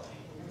Lord,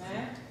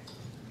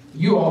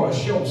 you ought to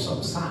show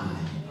some sign.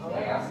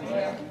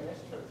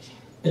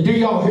 And do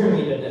y'all hear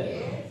me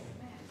today?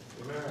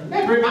 And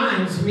that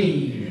reminds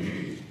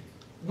me,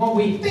 when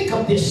we think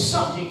of this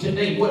subject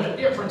today, what a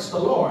difference the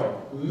Lord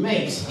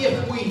makes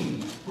if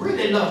we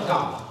really love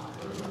God.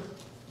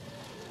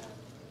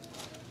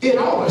 It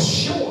ought to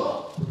show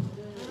up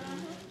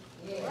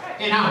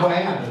in our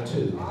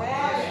attitude.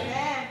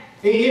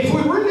 If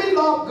we really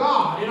love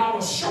God, it ought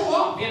to show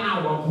up in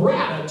our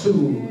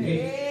gratitude.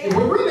 If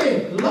we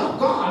really love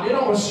God, it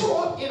ought to show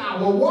up in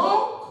our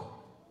walk,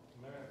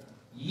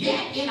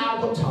 yet in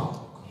our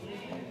talk.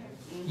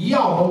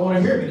 Y'all don't want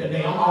to hear me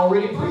today. I'm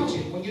already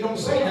preaching. When you don't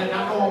say that,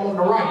 I know I'm on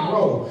the right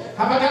road.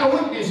 Have I got a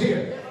witness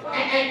here?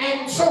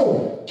 And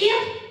so,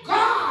 if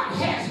God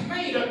has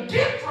made a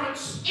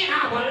difference in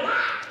our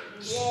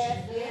lives,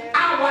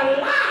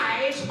 our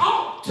lives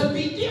ought to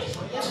be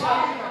different.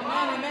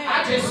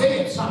 I just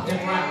said something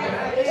right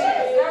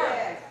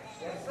there.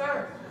 Yes,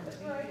 sir.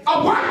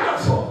 A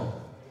wonderful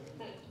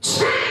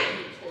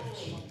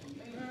change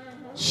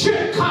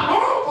should come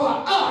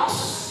over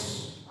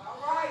us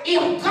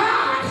if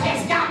God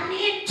has gotten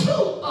into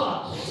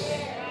us.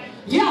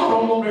 Y'all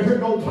don't want to hear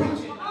no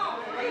preaching.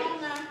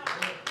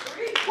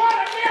 What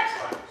a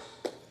difference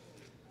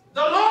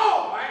the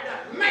Lord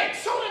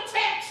makes. So the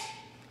text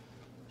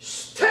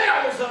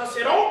tells us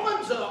it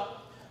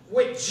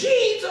with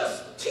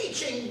Jesus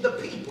teaching the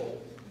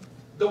people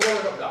the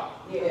Word of God.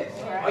 Yes.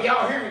 Are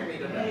y'all hearing me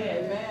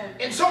today? Amen.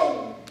 And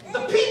so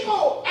the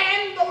people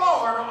and the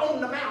Lord are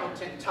on the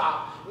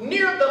mountaintop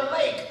near the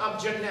lake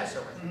of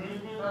Gennesaret.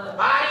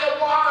 Body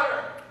of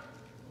water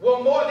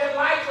will more than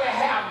likely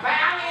have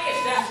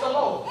valleys, that's the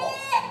low part.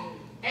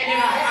 And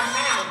it'll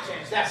have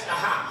mountains, that's the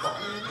high part.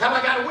 Have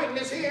I got a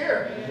witness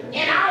here?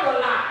 In our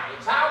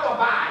lives, our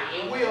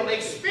body will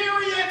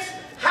experience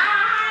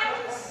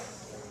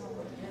highs,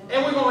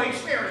 and we're going to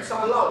experience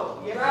some lows.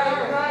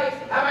 Right.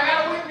 Have I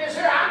got a witness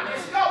here? I've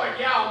discovered,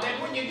 y'all,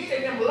 that when you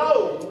get in them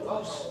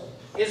lows,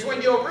 is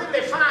when you'll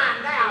really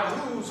find out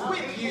who's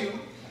with you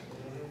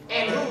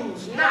and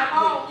who's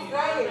not with you.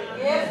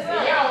 Yes,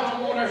 sir. Y'all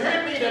don't want to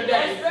hear me today.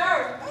 Yes,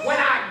 sir. When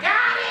I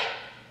got it,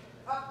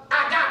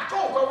 I got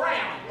folk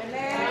around.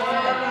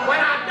 When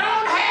I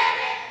don't have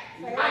it,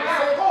 I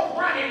got folk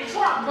running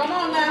from me. Come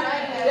on now.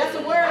 That's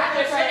a word.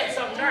 I just said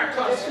something there,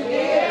 cousin.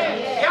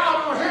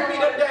 Y'all don't hear me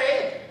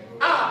today.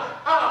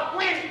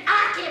 When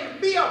I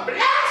can be a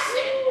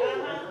blessing,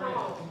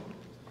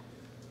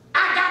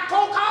 I got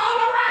folk all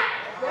around.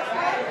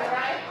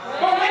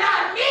 But when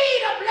I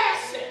need a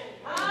blessing,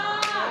 I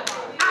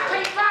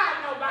can't find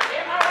nobody.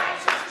 Am I right,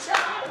 Sister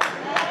Shaw?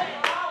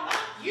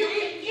 You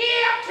can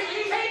give till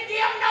you can't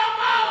give no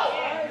more.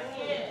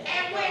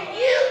 And when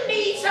you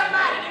need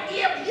somebody to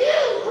give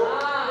you,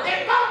 then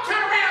folks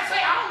turn around and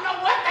say, I don't know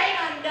what they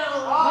done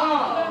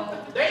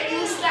done. They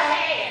used to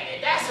have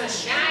it. That's a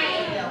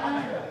shame.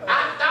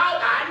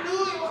 I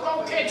knew it was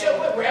going to catch up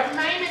with Reverend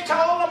Mamie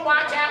told them,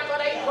 watch out for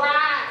they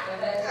pride.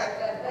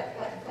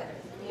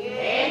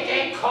 And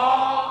that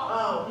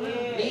car,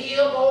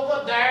 live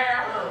over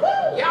there.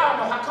 Y'all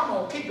know how, come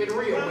on, keep it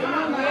real with me.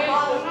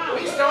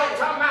 We started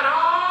talking about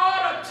all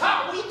the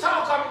talk. We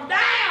talk them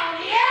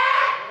down,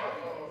 yeah.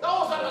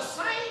 Those are the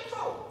same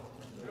folk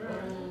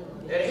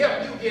that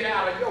help you get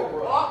out of your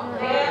rut.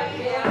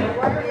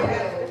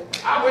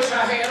 I wish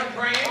I had a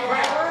praying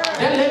crowd.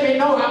 That let me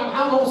know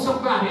I'm on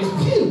somebody's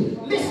pew.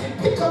 Listen,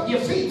 pick up your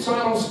feet so I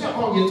don't step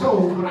on your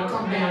toes when I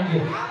come down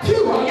here.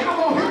 Pew, y'all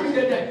gonna hear me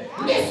today.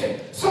 Listen,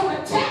 so the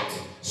text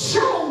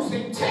shows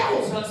and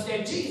tells us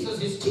that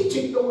Jesus is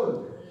teaching the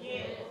Word.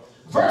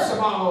 First of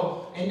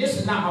all, and this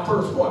is not my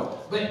first point,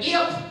 but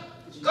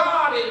if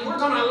God is, we're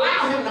going to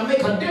allow Him to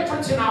make a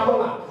difference in our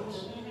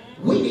lives,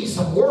 we need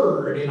some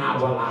Word in our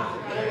lives.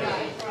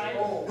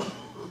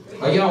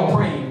 Are y'all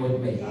praying with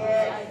me?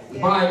 The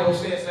Bible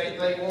says that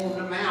they were on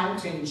the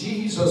mountain.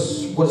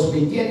 Jesus was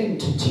beginning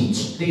to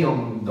teach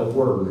them the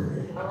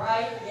Word.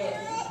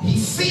 He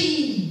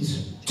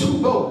sees two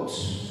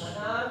boats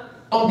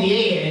on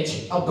the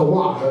edge of the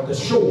water, the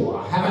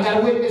shore. Have I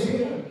got a witness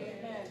here?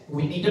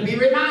 We need to be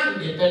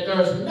reminded that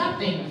there's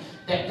nothing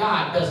that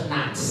God does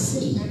not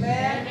see.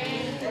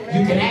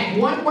 You can act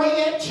one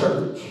way at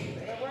church,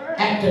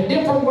 act a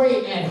different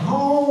way at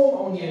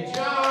home, on your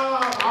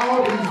job,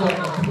 all these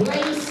other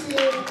places.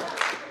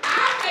 I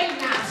may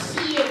not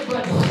see it,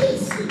 but He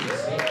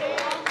sees it.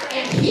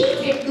 And He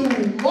can do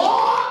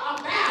more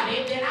about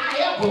it than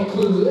I ever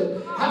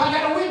could. Have I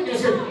got a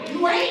witness here?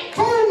 You ain't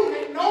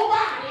fooling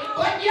nobody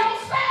but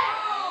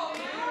yourself.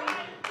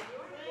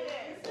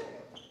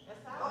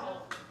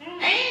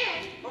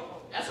 And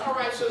that's all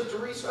right, Sister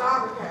Teresa.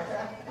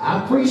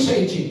 I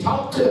appreciate you.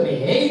 Talk to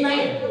me.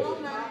 Amen.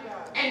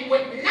 And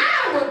with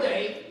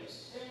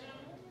nowadays,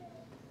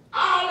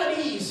 all of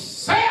these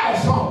cell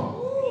phones,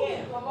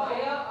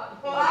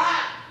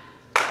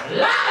 a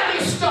lot of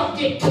this stuff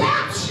get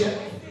captured.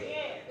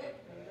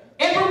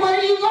 Everywhere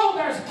you go,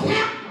 there's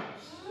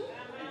cameras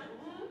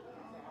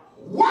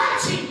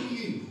watching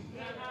you.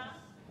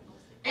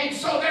 And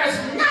so there's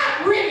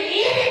not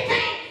really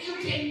anything you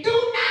can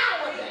do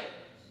nowadays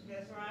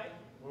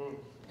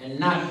and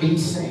not be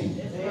seen.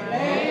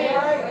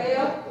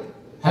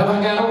 Have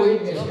I got a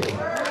witness here?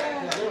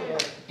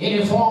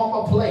 Any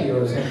former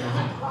players in the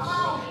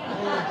house?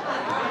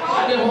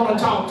 I just want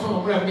to talk to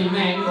them, Reverend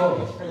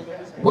Emmanuel.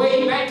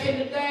 Way back in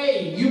the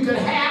day, you could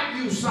have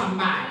you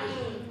somebody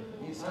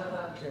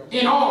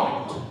in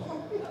Arlington.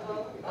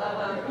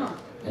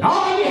 And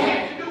all you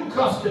had to do,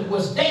 Custom,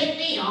 was date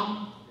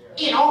them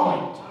in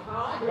Arlington.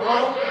 Come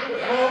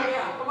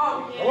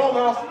on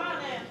now.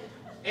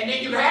 And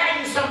then you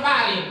had you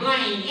somebody,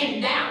 Blaine,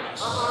 in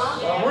Dallas.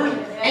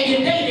 And you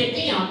dated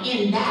them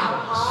in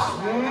Dallas.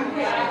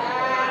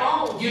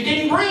 You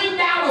didn't bring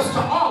Dallas to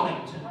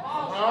Arlington.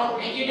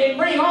 And you didn't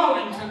bring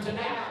Arlington to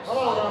Dallas.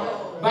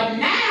 But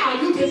now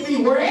you can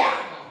be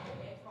wherever.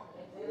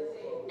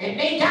 And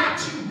they got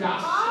you,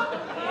 Doc.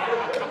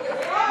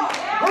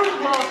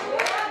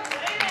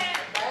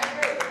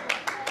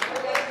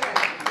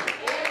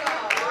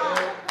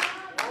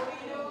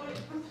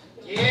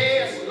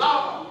 Yes,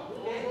 Lord.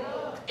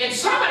 And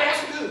some of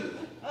that's good.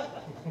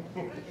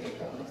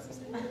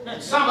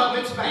 And some of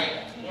it's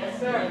bad. Yes,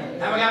 sir.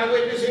 Have I got a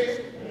witness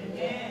here?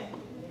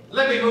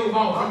 Let me move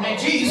on from that.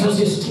 Jesus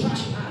is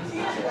teaching.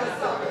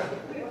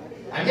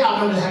 Now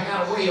y'all notice I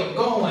got a way of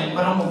going,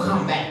 but I'm going to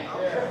come back.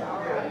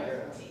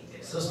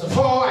 Sister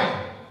Floyd,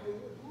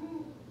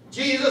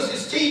 Jesus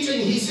is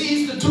teaching. He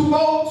sees the two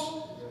boats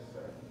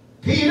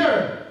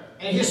Peter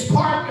and his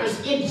partners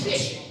in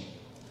fishing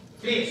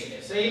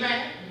business.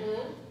 Amen.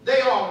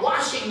 They are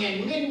washing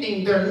and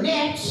mending their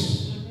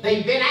nets.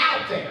 They've been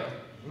out there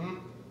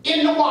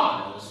in the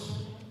waters.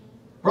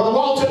 Brother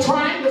Walter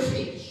trying to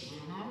fish.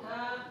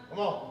 Come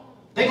on.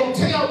 They're going to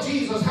tell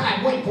Jesus how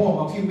it went for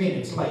them a few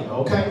minutes later,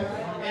 okay?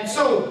 And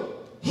so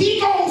he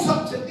goes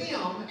up to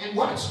them, and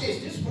watch this.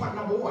 This is point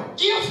number one.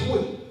 If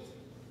we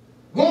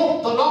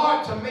want the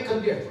Lord to make a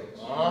difference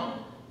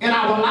in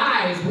our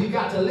lives, we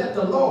got to let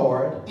the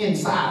Lord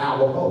inside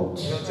our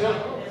boats.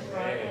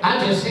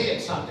 I just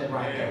said something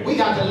right there. We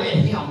got to let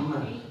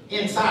him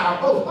inside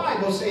our boat. The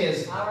Bible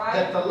says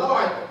that the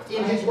Lord,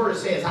 in his word,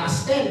 says, I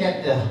stand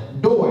at the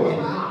door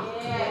and knock.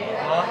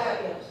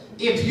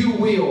 If you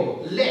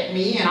will let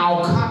me in,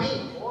 I'll come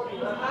in.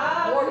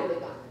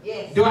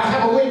 Do I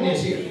have a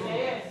witness here?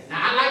 Now,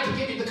 I like to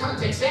give you the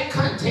context. That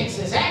context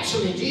is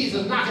actually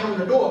Jesus knocking on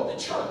the door of the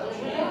church.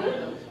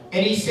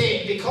 And he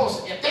said,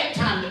 because at that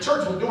time, the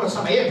church was doing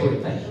some of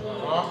everything.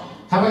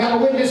 Have I got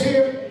a witness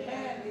here?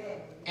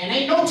 And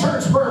ain't no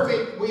church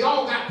perfect. We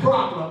all got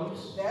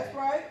problems. That's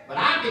right. But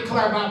I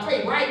declare by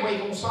faith, right way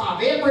gonna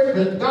solve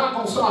every, God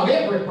gonna solve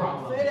every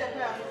problem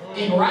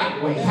in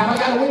right way. Have I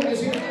got a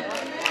witness here?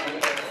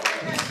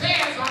 He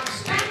says, I'm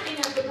standing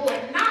at the door,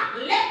 not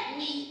let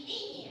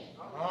me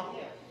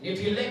in.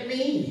 If you let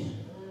me in,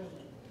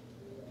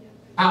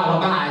 I'll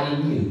abide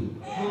in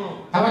you.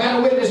 Have I got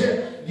a witness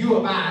here? You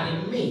abide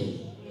in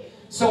me.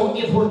 So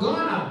if we're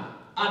gonna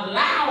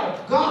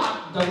allow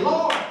God, the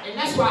Lord, and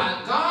that's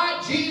why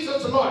God,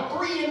 Jesus, the Lord,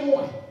 3 in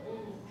 1.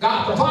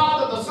 God the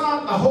Father, the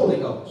Son, the Holy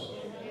Ghost.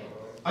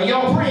 Are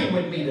y'all praying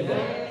with me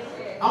today?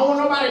 I don't want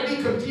nobody to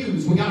be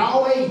confused. We got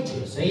all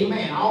ages,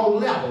 amen, all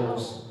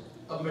levels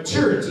of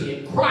maturity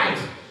in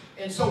Christ.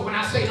 And so when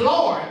I say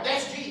Lord,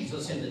 that's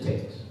Jesus in the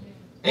text.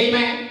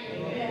 Amen?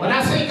 When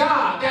I say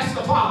God, that's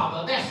the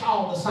Father. That's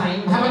all the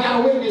same. Have I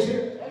got a witness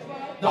here?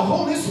 The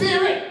Holy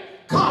Spirit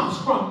comes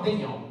from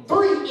them.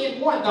 3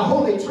 in 1, the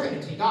Holy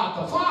Trinity.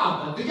 God the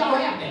Father. Do y'all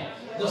have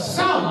that? The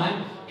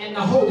Son and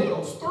the Holy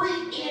Ghost. 3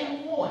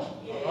 in 1.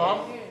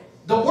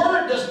 The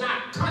word does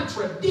not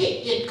contradict,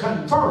 it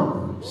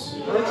confirms.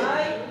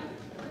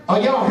 Are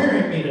y'all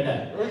hearing me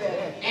today?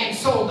 And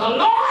so the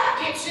Lord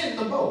gets in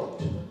the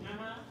boat.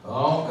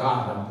 Oh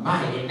God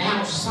Almighty.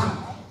 Now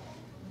something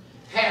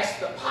has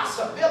the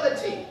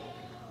possibility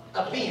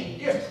of being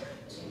different.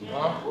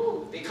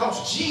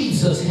 Because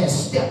Jesus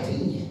has stepped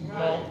in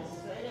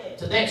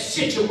to that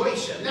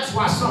situation. That's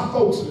why some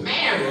folks'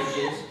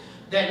 marriages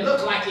that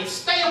look like it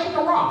stay on the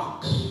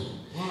rocks,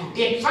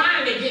 it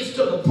finally gets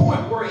to the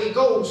point where it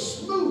goes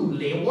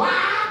smoothly.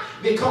 Why?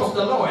 Because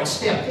the Lord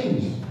stepped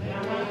in.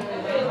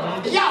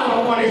 Y'all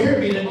don't want to hear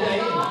me today.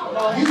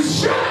 You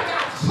should have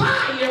got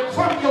fired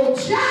from your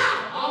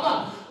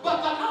job,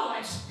 but the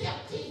Lord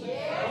stepped in.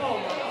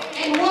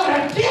 And what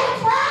a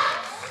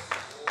difference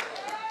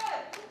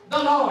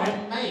the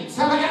Lord makes.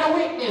 Have I got a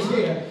witness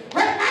here?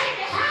 Remind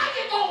me, how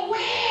you going to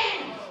win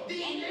the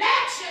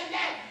election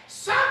that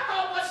some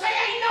folks would say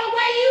ain't no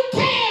way you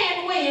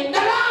can win?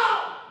 The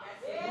Lord.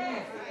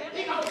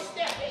 He going to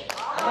step in.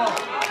 Have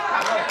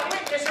I got a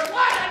witness here?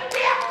 What a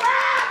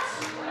difference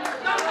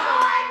the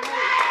Lord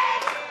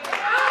makes.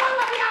 All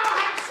of y'all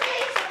have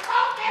seen some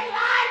folk in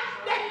life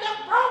that look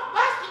broke,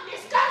 busted,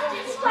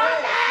 disgusted, strung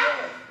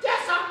out.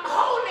 Just a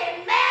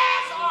holy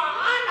mess or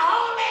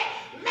unholy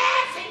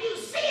mess, and you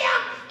see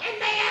them and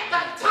they at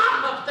the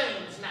top of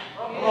things now.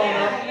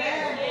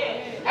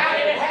 How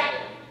did it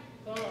happen?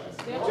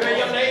 Tell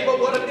your neighbor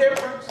what a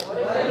difference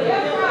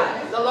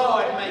the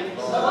Lord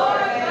makes.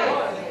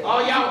 Oh,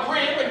 y'all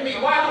praying with me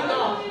while you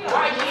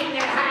in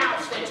that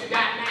house that you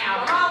got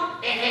now,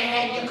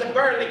 and you could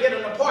barely get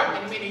an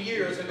apartment many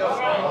years ago.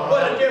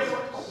 What a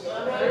difference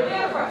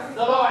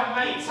the Lord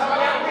makes. How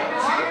y'all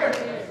witness here?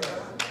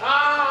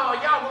 Oh,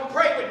 y'all gonna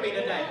pray with me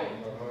today.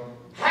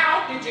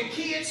 How did your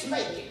kids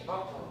make it?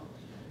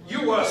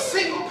 You were a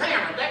single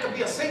parent. That could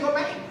be a single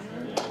man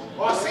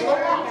or a single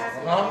woman.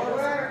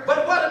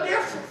 But what a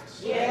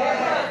difference. Y'all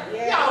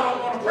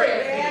don't want to pray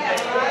with me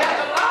today. That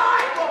the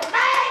Lord will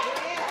make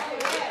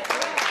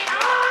in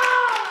all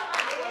of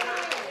our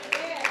lives.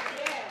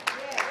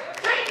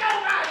 Can't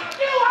nobody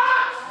do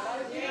us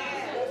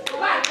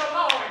like the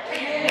Lord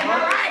can. Am I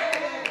right?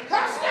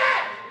 Because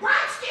that,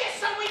 watch this.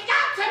 So we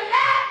got to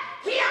let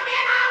him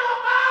in our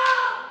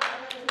boat.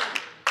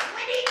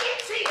 When he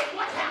gets in,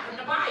 what happened?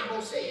 The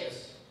Bible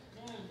says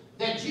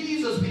that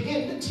Jesus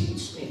began to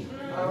teach them.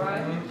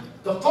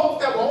 The folk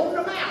that were on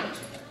the mountain.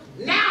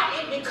 Now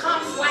it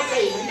becomes like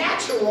a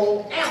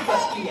natural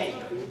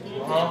amphitheater.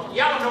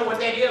 Y'all know what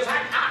that is.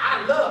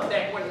 I love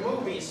that when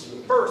movies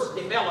first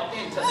developed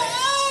into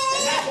that.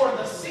 And that's where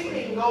the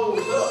seating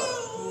goes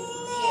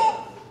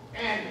up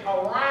and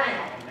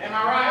around. Am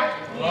I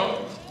right?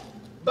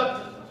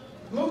 But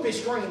the movie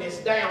screen is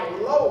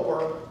down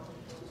lower,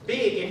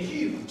 big and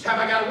huge. Have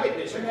I got a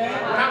witness? When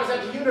I was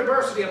at the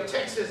University of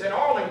Texas at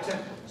Arlington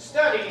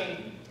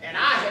studying, and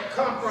I had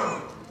come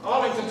from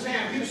Arlington,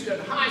 Sam Houston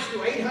High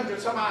School, 800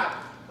 some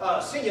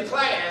odd senior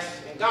class,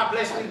 and God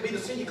bless me to be the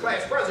senior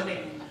class president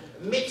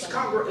mixed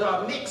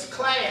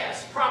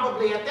class.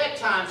 Probably at that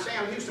time,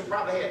 Sam Houston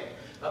probably had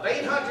of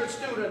 800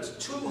 students,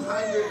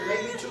 200,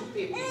 maybe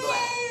 250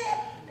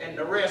 black, and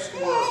the rest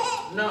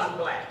were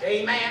non-black.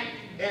 Amen.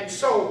 And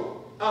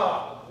so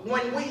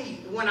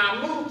when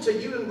I moved to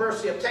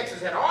University of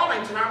Texas at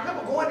Arlington, I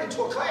remember going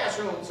into a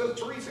classroom. So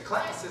Teresa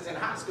classes in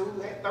high school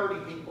had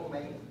 30 people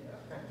maybe.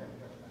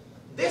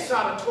 This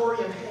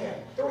auditorium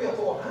had 300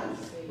 or 400.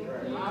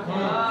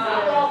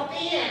 I walked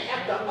in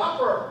at the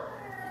upper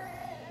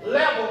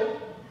level,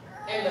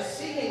 and the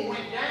ceiling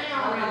went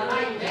down and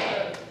like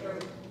that.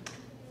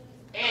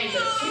 And the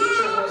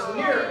teacher was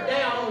near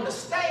down on the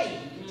stage.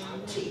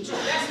 Teacher,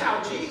 that's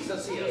how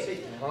Jesus is.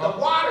 See, the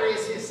water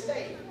is his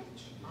stage.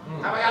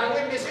 Have I got a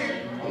witness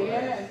here?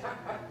 Yes.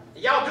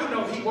 Y'all do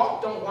know he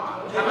walked on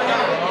water. Have I got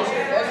a witness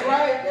here? That's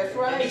right. That's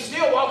right. And he's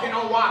still walking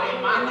on water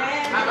in my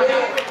life. Have I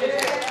got a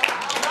witness here?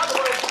 In other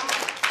words,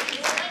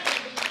 he's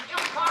making the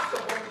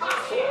impossible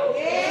possible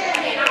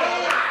in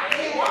our lives.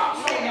 He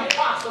walks on the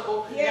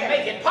impossible and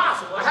make it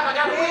possible. Have I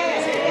got a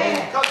witness here?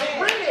 Because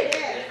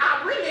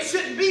I really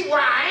shouldn't be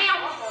where I am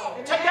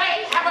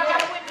today. Have I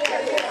got a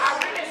witness here? I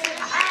really shouldn't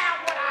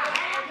have what I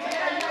have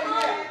today.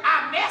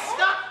 I messed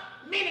up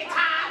many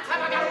times.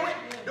 Have I got a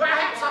witness? Do I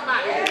have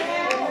somebody?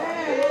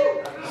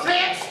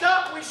 Said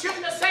stuff we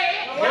shouldn't have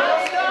said.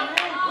 Done stuff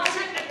we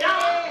shouldn't have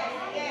done.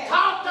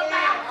 Talked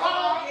about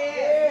called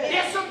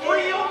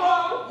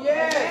disagreeable.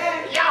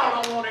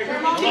 Y'all don't want to hear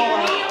me.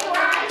 Didn't live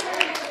right.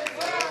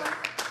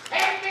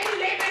 Hadn't been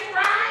living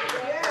right.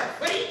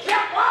 But he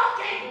kept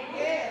walking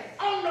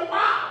on the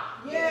water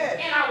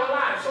in our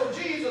lives. So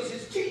Jesus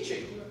is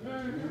teaching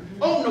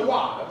on the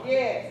water.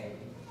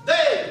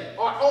 They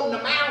are on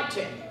the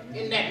mountain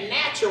in that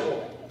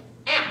natural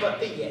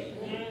amphitheater.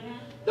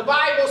 The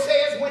Bible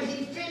says when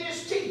he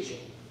finished teaching,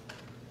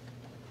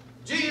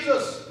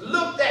 Jesus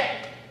looked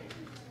at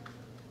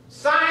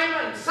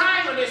Simon.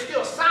 Simon is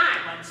still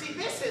Simon. See,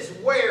 this is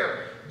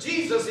where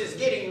Jesus is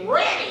getting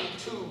ready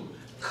to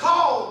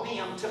call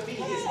them to be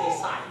his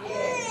disciples.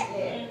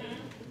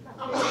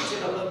 I'm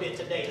teaching a little bit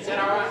today. Is that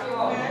all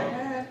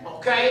right?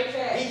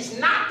 Okay? He's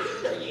not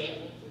Peter yet.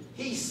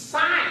 He's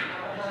Simon.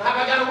 Have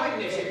I got a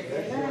witness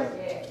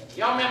here?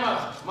 Y'all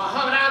remember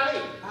Muhammad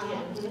Ali?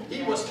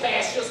 He was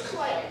Cassius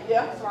Clay.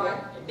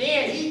 And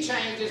then he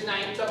changed his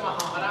name to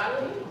Muhammad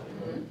Ali.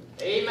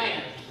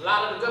 Amen. A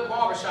lot of the good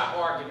barbershop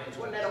arguments.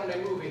 Wasn't that on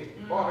that movie,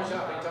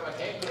 Barbershop? They talk about,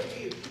 can't play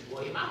you.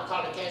 Well, your mama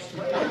called it Cassius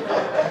Clay.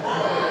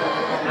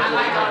 I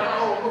like all the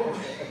old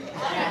movies.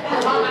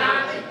 Muhammad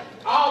Ali,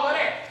 all of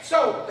that.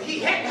 So he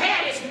hadn't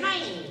had his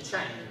name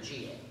changed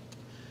yet.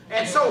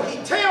 And so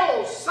he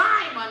tells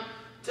Simon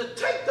to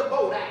take the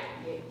boat out.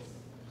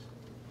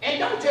 And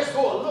don't just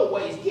go a little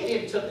ways, get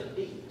into the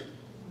deep.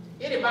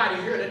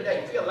 Anybody here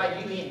today feel like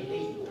you're in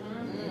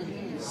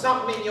deep?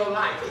 Something in your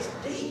life is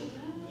deep.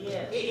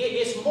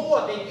 It's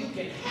more than you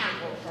can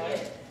handle.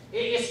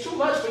 It's too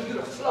much for you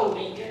to float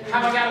in.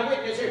 Have I got a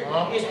witness here?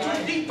 It's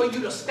too deep for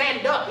you to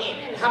stand up in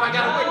it. Have I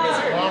got a witness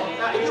here?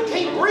 You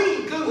can't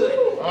breathe good.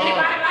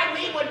 Anybody like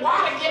me when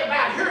water get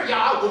about here,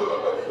 y'all?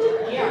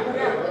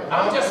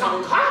 I'm just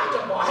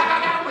uncomfortable. Have I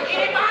got a witness?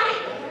 Anybody?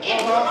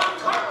 If you're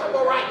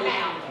uncomfortable right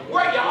now,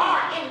 where you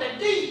are in the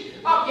deep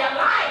of your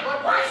life,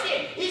 but watch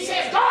it. He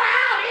says, go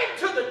out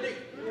into the deep.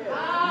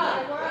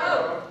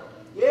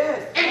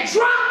 And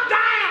drop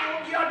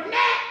down your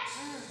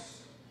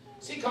nets.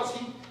 See, because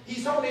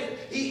he's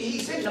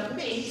in the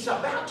midst, he's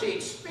about to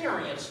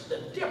experience the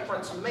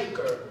difference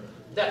maker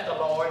that the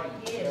Lord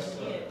is.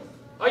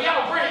 Are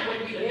y'all agreeing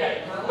with me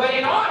today? But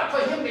in order for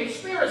him to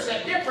experience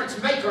that difference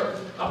maker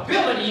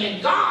ability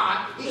in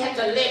God, he had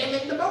to let him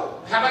in the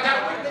boat. Have I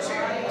got a witness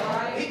here?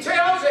 He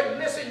tells him,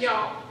 listen,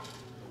 y'all,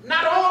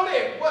 not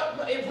only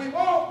but if we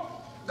want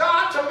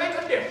God to make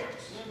a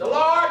difference, the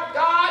Lord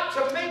God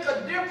to make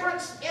a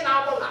difference in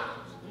our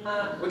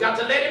lives, we got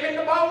to let him in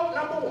the boat,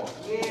 number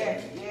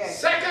one.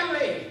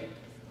 Secondly,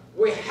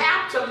 we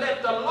have to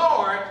let the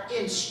Lord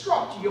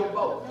instruct your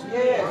boat.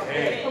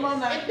 Come on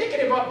now.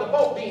 Indicative of the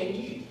boat being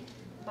you.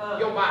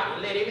 Your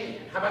body, let him in.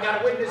 Have I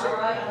got a witness here?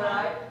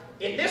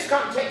 In this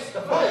context,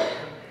 the boat.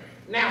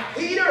 Now,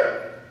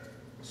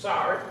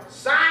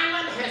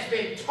 Simon has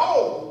been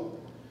told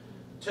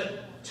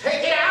to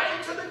take it out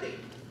into the deep.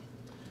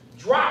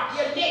 Drop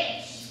your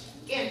nets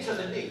into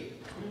the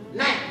deep.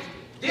 Now,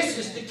 this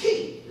is the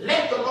key.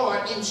 Let the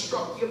Lord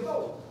instruct your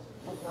boat.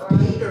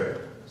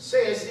 Peter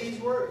says these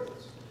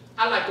words.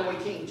 I like the way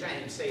King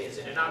James says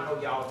it, and I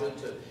know y'all do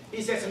too.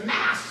 He says,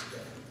 Master.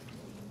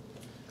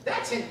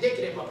 That's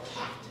indicative of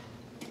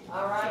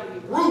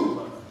captain,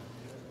 ruler,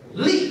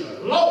 leader,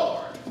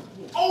 Lord,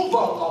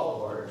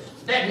 overlord.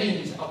 That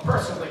means a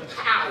person with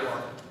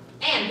power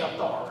and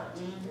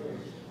authority.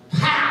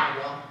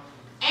 Power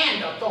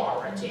and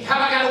authority.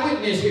 Have I got a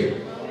witness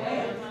here?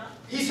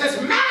 He says,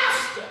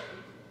 Master,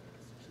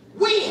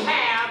 we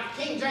have,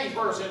 King James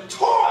Version,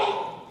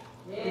 toiled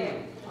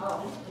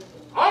all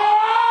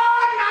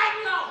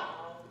night long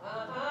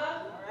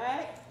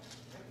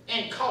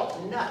and caught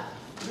nothing.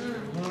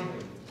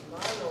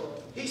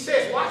 He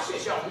says, watch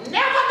this, y'all.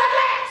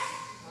 Nevertheless,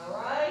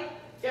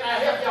 can I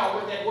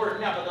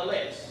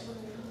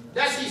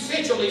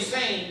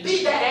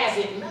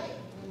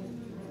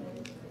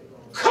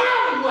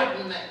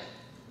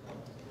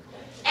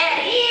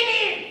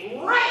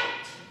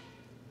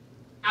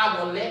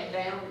God will let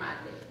down my net.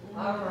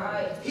 All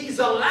right. He's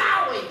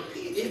allowing,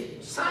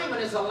 Simon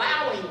is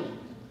allowing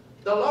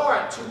the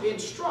Lord to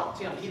instruct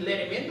him. He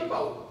let him in the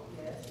boat.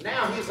 Yes.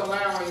 Now he's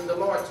allowing the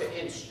Lord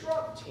to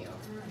instruct him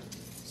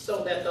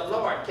so that the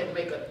Lord can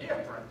make a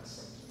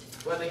difference,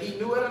 whether he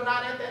knew it or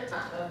not at that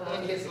time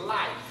in his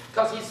life.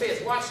 Because he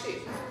says, watch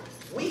this,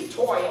 we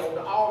toiled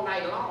all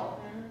night long.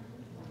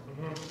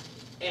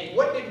 And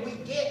what did we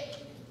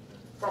get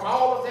from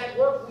all of that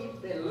work,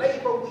 the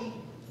labor we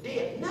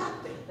did?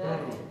 Nothing.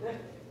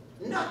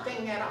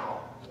 Nothing at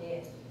all.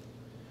 Yes.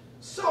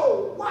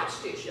 So,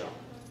 watch this, y'all.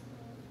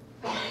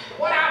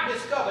 What I've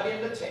discovered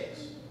in the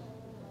text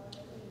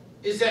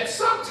is that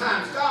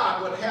sometimes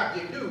God will have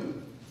you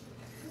do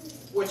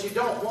what you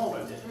don't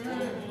want to do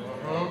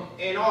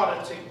in order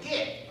to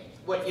get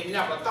what you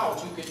never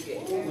thought you could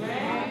get.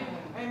 Amen.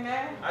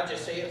 Amen. I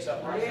just said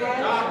something right there.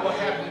 God will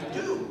have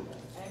you do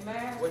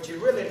what you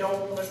really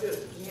don't want to do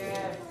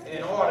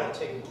in order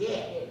to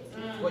get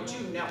what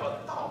you never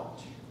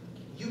thought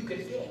you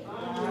could get.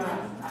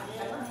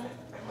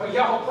 Are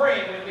y'all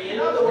praying with me? In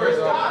other words,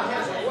 God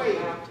has a way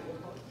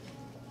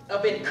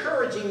of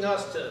encouraging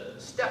us to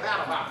step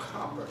out of our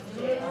comfort.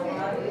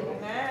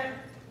 Amen.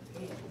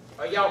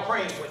 Are y'all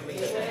praying with me?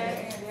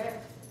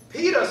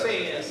 Peter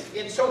says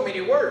in so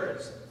many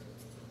words,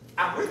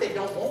 I really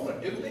don't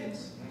want to do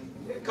this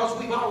because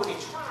we've already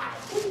tried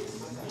this.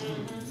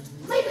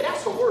 Maybe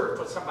that's a word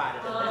for somebody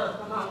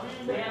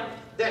today.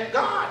 That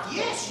God,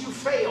 yes, you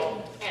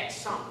failed at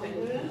something,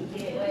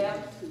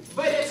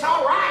 but it's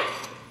all right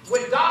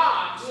with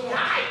God's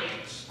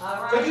guidance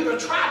for you to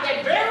try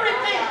that very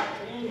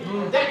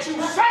thing that you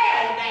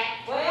failed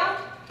at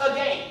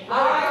again.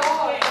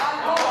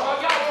 Oh,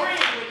 y'all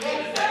praying with me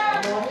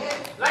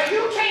today? Like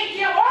you can't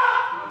give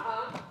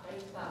up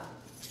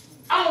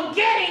on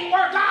getting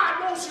where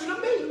God wants you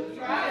to be.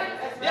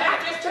 Did I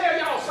just tell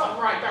y'all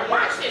something right there?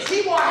 Watch this.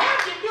 He will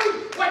have you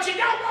do what you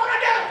don't want to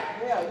do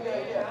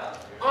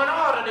in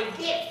order to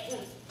get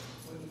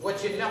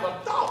what you never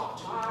thought.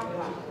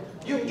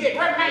 You can get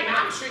right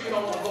now. I'm sure you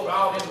don't want to go to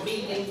all them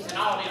meetings and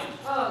all them.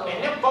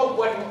 And them folk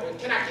wasn't,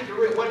 can I keep it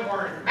real, wasn't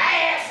wearing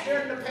masks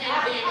during the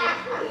pandemic.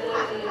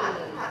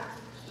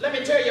 Let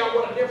me tell y'all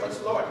what a difference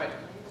the Lord made.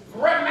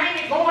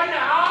 Remaining going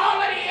to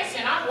all of this,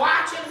 and I'm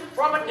watching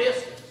from a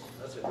distance.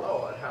 I said,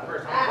 Lord, have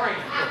mercy. I'm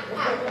praying.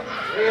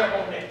 Real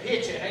on that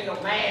picture, ain't no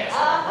mask,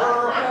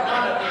 her,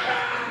 none of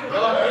that.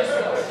 Lord, this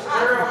is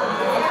terrible.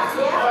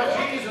 Lord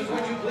Jesus,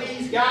 would you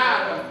please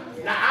guide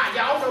me? Now,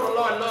 y'all know the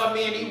Lord loved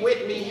me, and He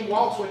with me, He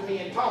walks with me,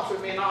 and talks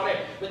with me, and all that.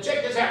 But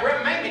check this out.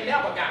 Reverend Mamie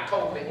never got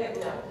COVID.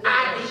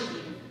 I did.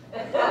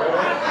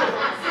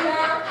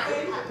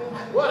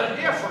 What a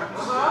difference.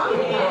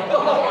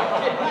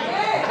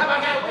 Have I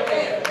got with me?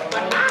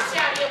 But now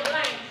shall you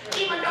blame.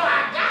 Even though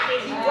I got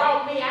it, He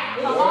brought me out.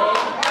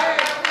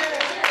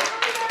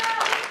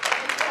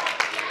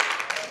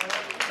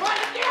 What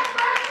a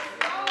difference.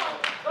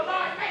 The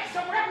Lord makes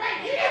some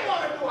Reverend, you didn't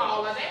want to do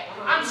all of that.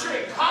 I'm sure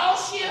it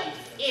costs you.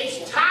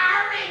 It's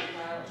tiring.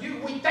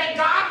 We thank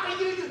God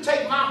for you. You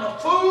take mama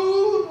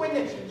food. When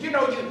you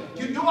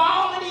do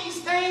all of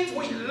these things.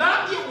 We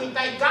love you. We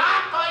thank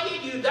God for you.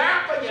 You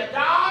there for your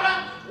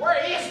daughter. Where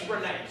is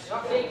Renee? She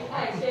had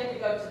to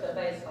go to the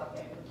baseball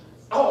game.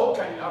 Oh,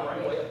 okay. All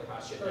right. Well,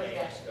 I should have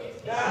asked.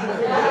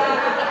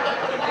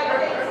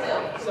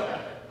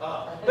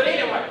 But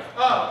anyway,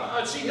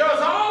 she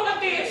does all of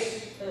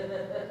this.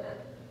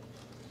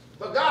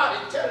 But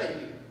God is telling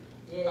you,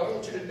 I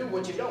want you to do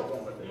what you don't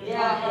want to do.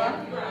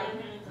 Yeah, right.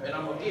 And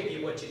I'm going to give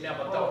you what you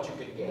never thought you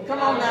could get. Come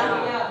on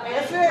now.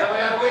 That's it.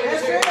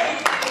 That's it.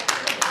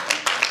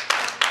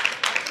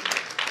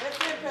 That's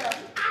it,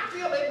 Pastor. I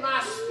feel in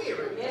my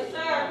spirit. Yes,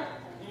 sir.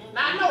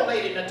 Now, I know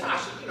Lady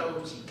Natasha,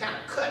 she kind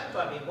of cut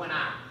for me when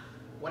I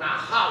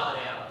hollered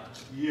at her.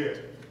 Yeah.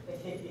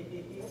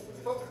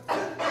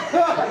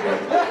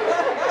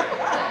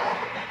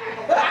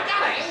 But I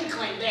got an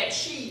inkling that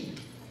she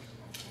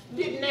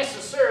didn't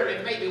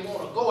necessarily maybe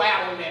want to go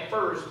out on that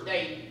first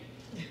date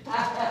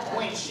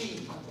when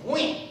she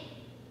went.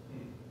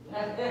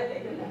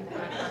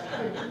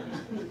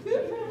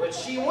 But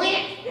she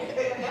went.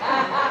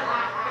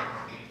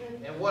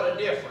 And what a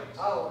difference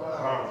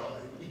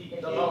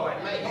the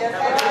Lord made.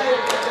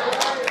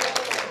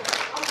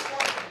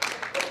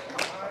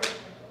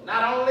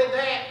 Not only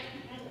that,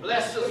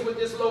 blessed us with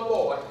this little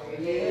boy.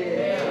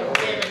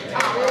 Kevin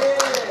Thomas.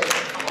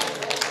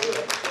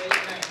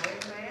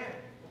 Amen.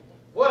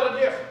 What a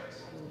difference.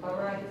 All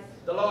right.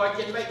 The Lord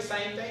can make the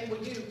same thing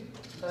with you.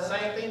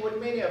 Same thing with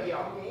many of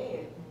y'all.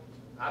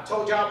 I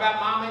told y'all about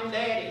Mama and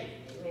Daddy.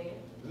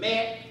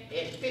 Met,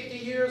 and 50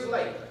 years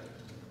later,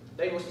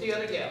 they were still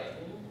together.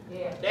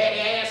 Daddy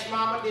asked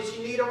Mama, did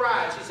she need a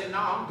ride? She said, no,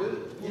 I'm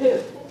good.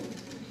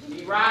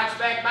 He rides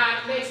back by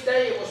the next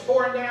day. It was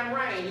pouring down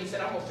rain. He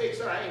said, I'm going to fix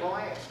her. I ain't going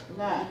to ask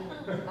her.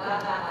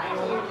 I ain't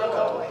going to look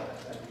her way.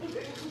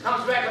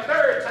 Comes back a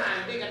third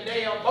time. Big and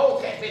Dale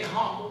both had been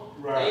humble.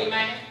 Right.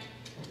 Amen.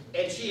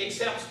 And she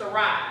accepts the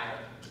ride.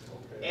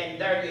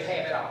 And there you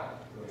have it all.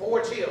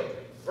 4 children,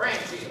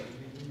 grandchildren,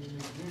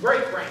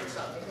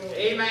 great-grandson.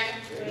 Amen.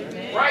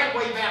 Amen. Right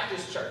Way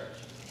Baptist Church.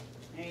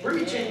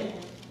 Preaching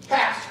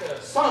pastor,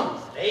 son.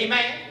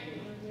 Amen.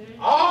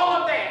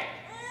 All of that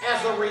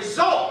as a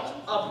result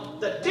of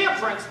the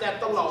difference that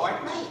the Lord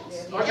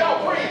makes. Are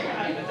y'all praying?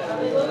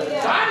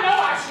 So I know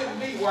I shouldn't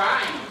be where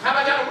I am. Have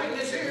I got a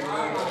witness here?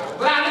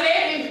 But I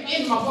led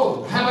him in my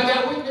boat. Have I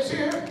got a witness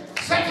here?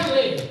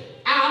 Secondly,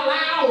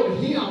 I allowed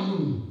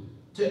him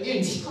to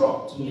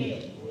instruct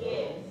me.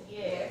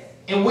 Yes.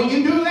 And when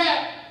you do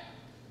that,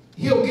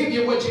 he'll give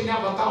you what you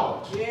never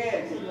thought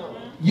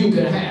you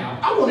could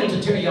have. I wanted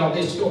to tell y'all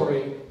this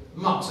story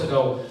months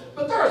ago,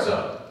 but there's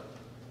a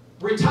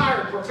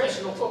retired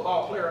professional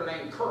football player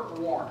named Kurt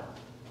Warner.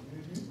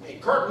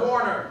 And Kurt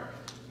Warner,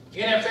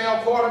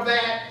 NFL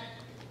quarterback,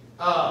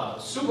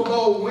 Super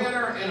Bowl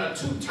winner, and a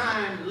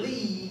two-time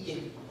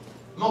league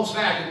most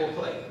valuable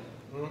player.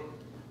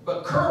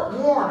 But Kurt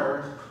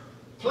Warner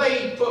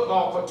played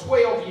football for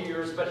 12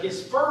 years, but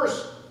his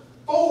first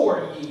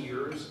 4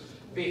 years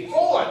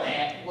before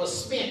that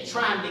was spent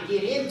trying to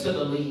get into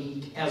the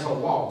league as a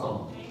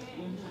walk-on.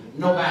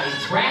 Nobody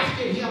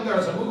drafted him.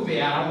 There's a movie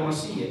out. I want to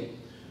see it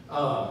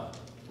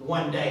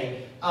one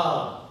day.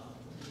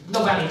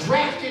 Nobody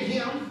drafted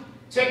him.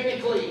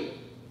 Technically,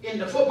 in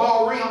the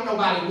football realm,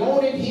 nobody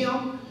wanted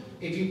him.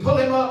 If you pull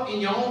him up in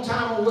your own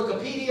time on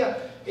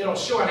Wikipedia, it'll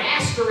show an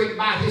asterisk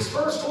by his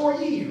first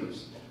 4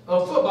 years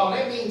of football.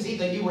 That means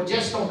either you were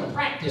just on the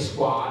practice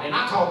squad, and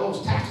I call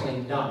those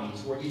tackling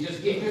dummies, where you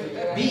just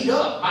get beat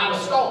up by the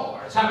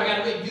stars. How I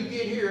got to make you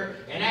get here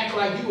and act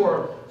like you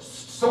are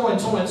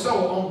so-and-so and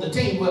so on the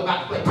team we're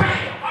about to play.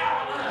 Bam!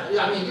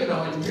 I mean, you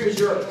know, and here's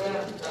your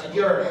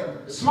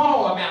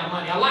small amount of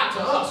money, a lot to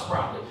us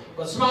probably,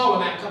 but small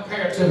amount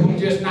compared to who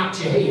just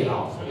knocked your head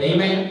off.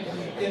 Amen?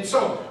 And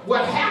so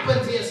what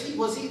happens is he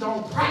was either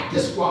on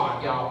practice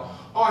squad, y'all,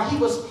 or he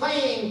was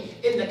playing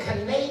in the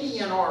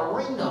Canadian or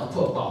arena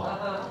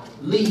football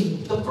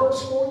league the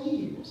first 4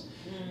 years.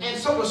 And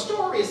so the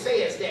story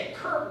says that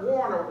Kurt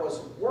Warner was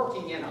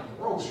working in a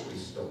grocery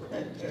store.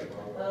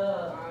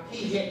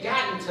 He had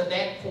gotten to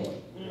that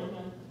point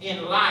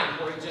in life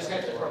where he just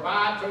had to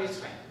provide for his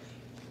family.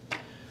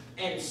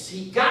 And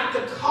he got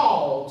the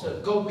call to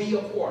go be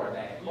a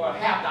quarterback or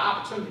have the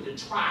opportunity to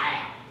try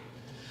out.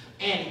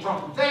 And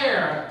from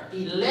there,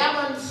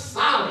 11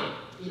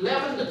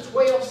 to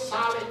 12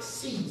 solid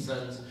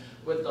seasons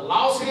with the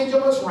Los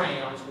Angeles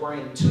Rams, where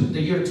in the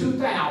year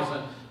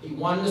 2000, he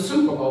won the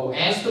Super Bowl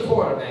as the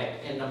quarterback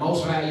and the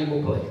most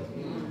valuable player.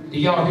 Do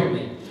y'all hear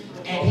me?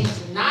 And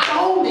he's not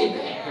only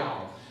that,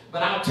 y'all,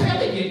 but I'm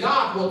telling you,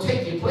 God will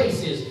take you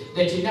places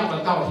that you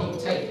never thought he'd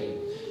take you.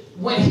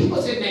 When he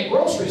was in that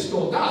grocery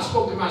store, God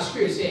spoke to my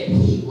spirit, said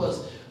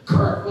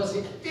Kurt was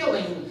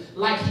feeling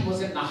like he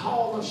was in the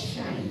Hall of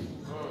Shame.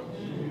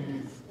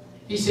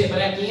 He said,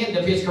 but at the end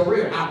of his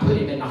career, I put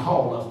him in the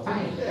Hall of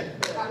Fame.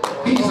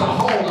 He's a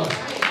Hall of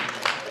Fame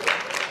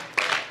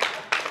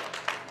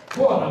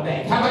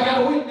quarterback. Have I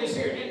got a witness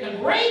here? And the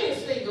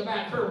greatest thing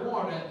about Kurt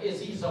Warner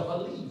is he's a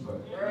believer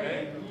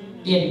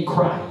in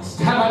Christ.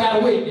 Have I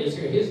got a witness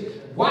here? His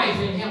wife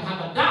and him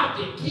have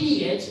adopted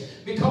kids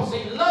because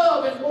they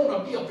love and want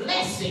to be a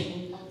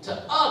blessing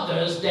to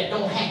others that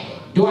don't have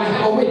it. Do I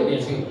have a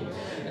witness here?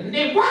 And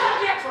then what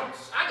a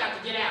difference. I got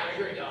to get out of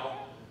here,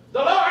 y'all. The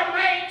Lord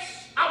makes.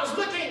 I was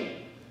looking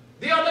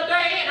the other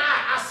day, and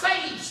I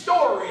save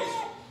stories,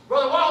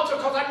 Brother Walter,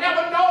 because I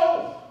never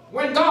know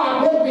when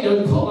God wants me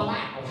to pull them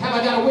out. Have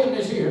I got a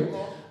witness here?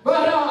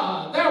 But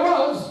there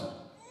was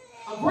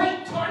a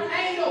great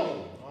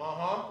tornado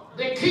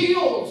that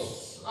killed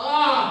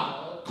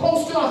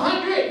close to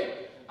 100,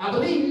 I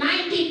believe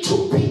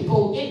 92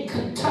 people in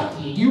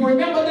Kentucky. Do you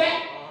remember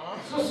that?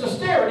 Sister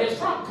Starrett is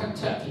from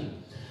Kentucky.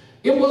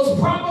 It was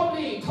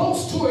probably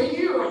close to a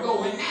year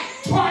ago, and that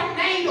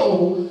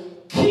tornado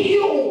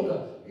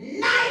killed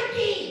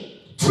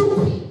 92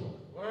 people.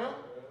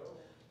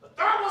 But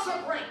there was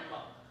a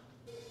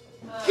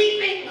grandmother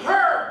keeping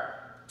her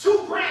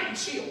 2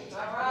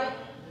 grandchildren.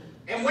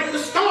 And when the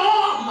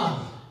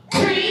storm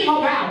came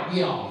about,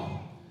 y'all,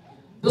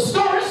 the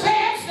story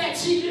says that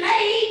she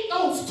laid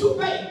those 2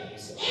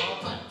 babies,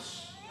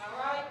 infants,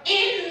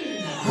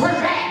 in her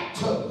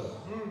bathtub.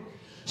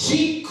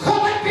 She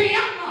covered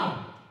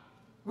them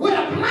with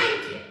a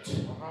blanket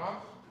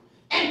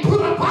and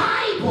put a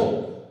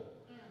Bible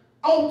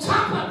on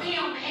top of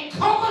them and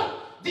covered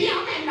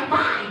them in the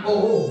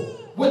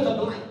Bible with a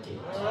blanket.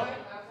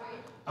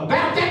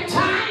 About that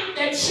time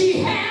that she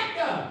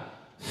had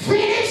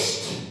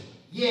finished,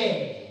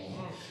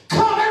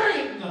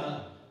 covering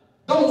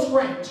those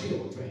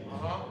grandchildren.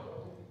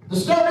 The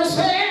story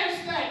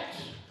says that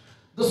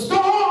the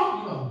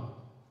storm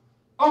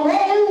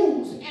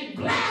arose and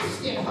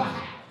blasted her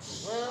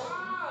house.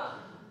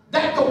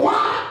 That the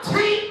water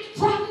tank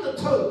from the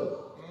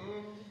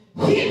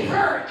tub hit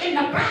her in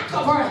the back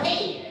of her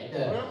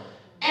head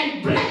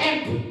and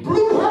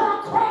blew her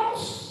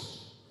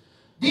across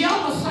the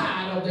other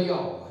side of the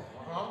yard.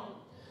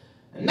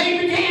 And they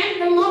began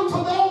to look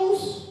for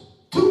those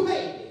 2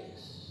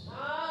 babies.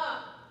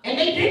 And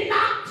they did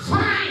not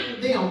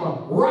find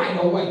them right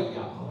away,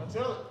 y'all.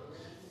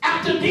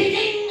 After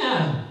digging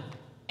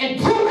and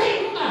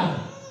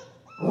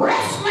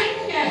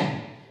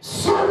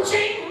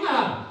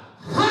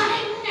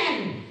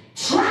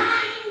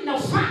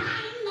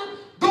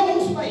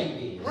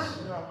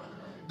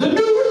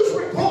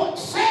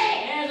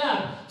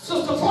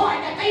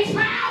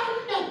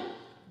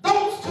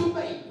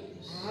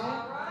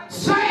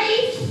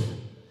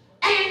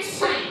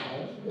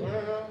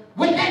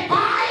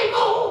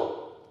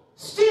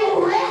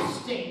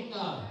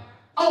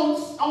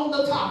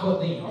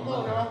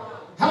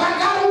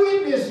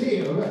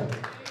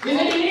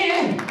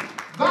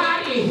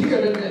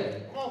here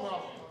today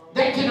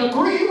that can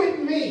agree with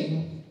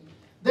me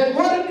that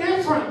what a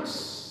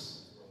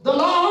difference the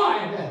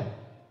Lord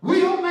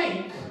will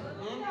make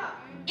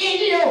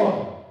in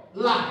your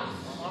life?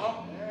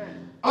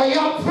 Are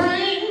y'all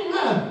praying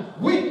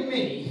with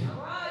me?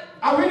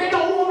 I really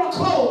don't want to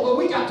close, but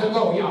we got to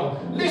go, y'all.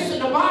 Listen,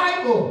 the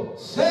Bible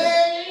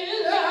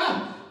says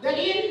that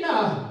in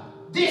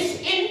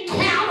this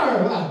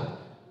encounter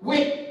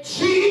with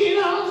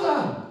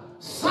Jesus,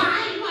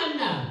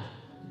 Simon,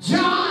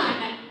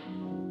 John,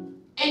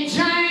 and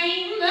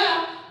James,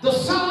 the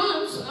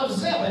sons of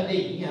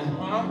Zebedee,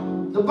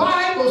 the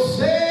Bible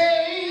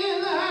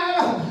says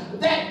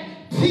that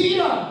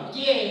Peter,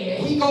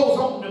 he goes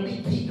on to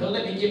be Peter.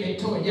 Let me give it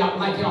to y'all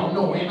like y'all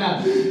know him.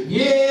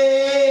 He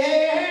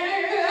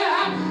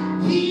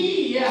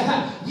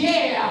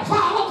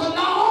followed the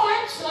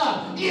Lord's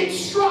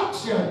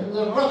instructions,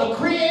 Brother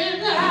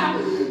Chris,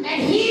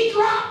 and he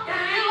dropped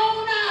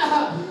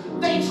down.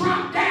 They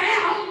dropped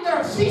down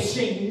their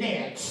fishing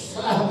nets,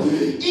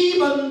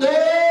 even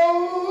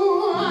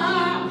though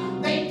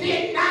they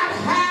did not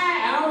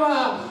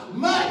have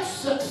much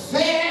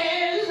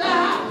success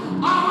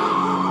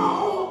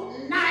all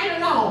night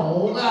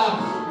long.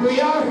 Do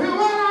y'all hear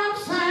what I'm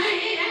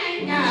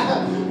saying?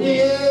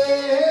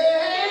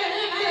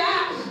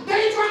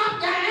 They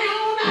dropped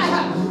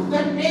down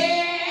the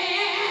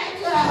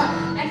nets,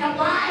 and the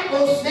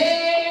Bible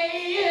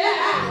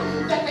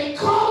says that they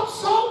caught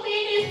so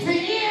many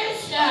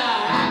fish,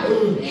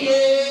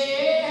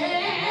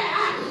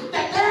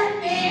 that their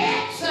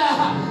nets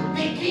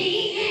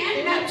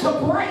began to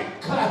break.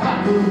 Do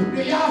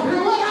y'all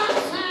hear what I'm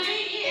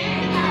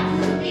saying?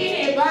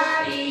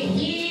 Anybody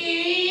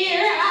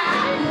here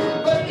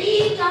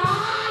believe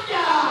God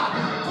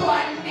for a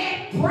net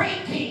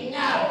breaking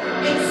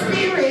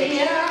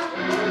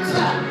experience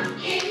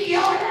in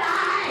your life?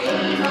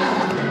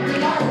 Do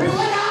y'all hear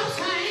what I'm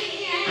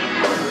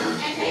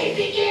saying? And they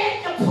began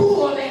to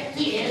pull that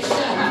fish,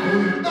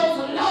 those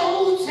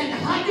loads and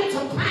hundreds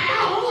of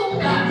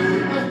pounds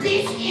of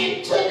fish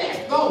into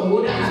that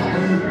boat.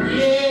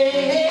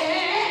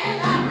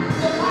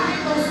 The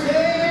Bible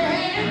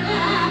says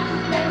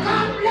that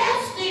God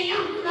blessed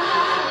them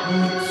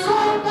so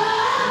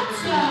much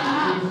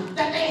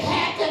that they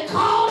had to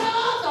call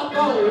another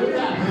boat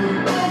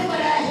over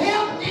to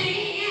help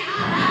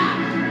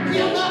them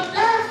fill up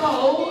their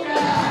boat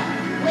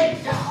with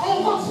the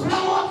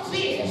overflow of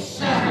fish.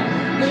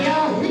 Do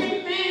y'all hear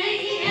me?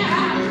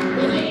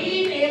 Is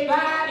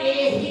anybody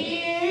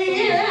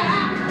here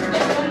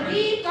that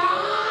believe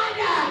God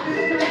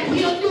that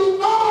He'll do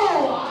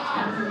more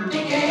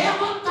than you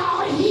ever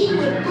thought He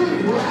would do?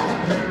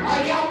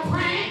 Are y'all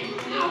praying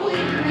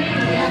with me?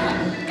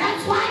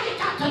 That's why you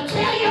got to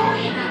tell your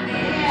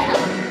enemy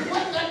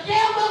what the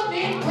devil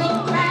meant for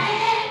bad.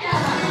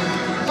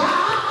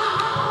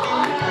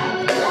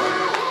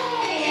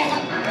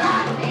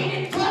 God made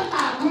it for my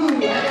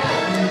good.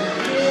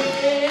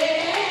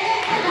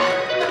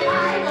 The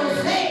Bible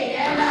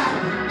said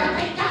that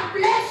they got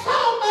blessed so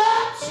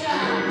much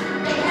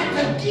they had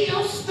to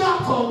give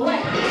stuff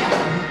away.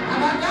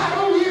 And I got a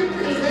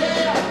witness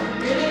here.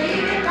 Is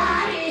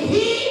anybody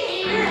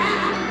here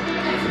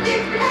that's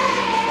been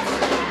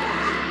blessed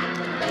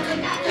that you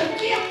got to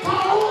give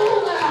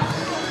gold?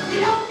 You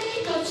don't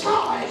need to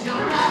charge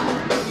them.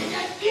 You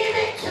just give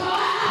it to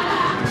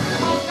them.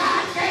 Because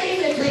God gave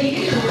it to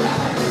you.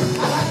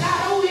 And I got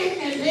a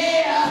witness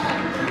here.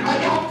 Are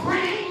y'all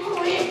praying with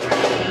me?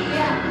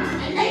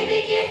 And they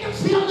begin to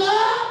fill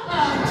up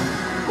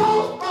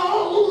both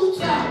boats.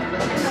 And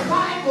the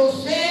Bible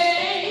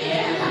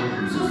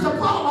says, Sister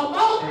Paula,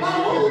 both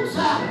boats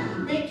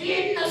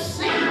begin to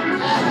sink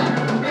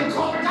because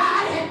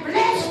God had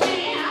blessed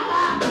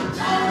them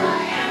over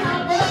and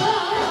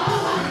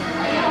above.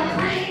 Are y'all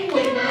praying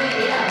with me?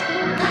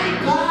 Thank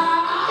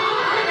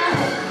God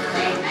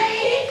they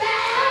made it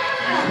back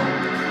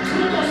to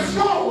the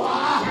shore.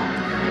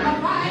 And the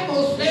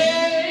Bible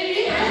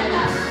says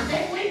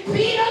that when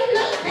Peter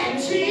looked at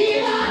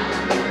Jesus,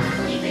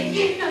 he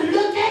began to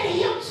look at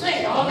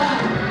himself,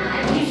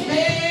 and he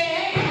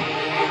said,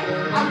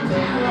 I'm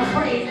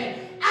paraphrasing,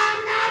 I'm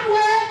not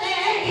worthy.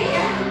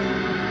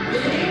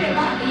 Is there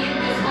anybody in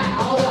this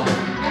house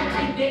that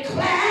can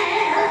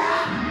declare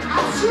I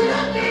should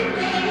have been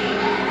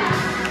dead?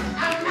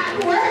 I'm not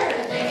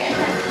worthy. I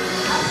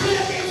should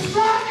have been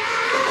strung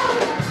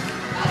out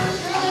of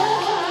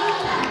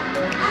blood.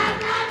 I'm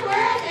not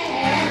worthy.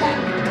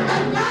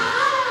 But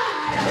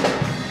God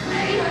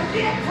made a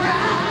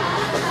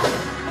difference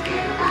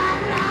in my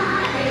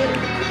life.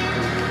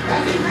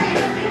 Because He made a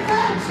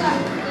difference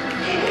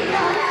in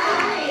your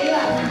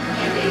life.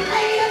 And He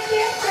made a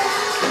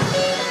difference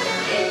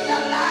in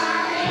your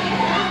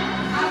life.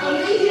 I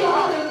believe you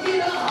ought to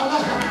get up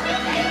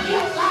and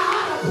give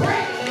God a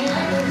praise.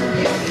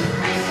 If He's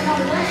making a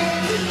way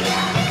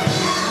out of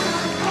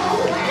no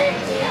way,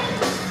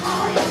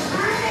 or He's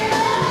turning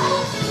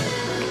up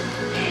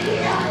in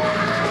your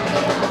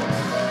life.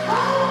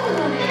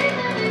 Hold it.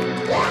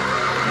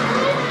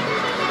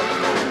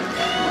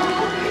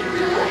 Hold it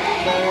to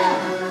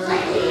it.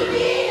 Say He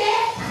did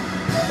it.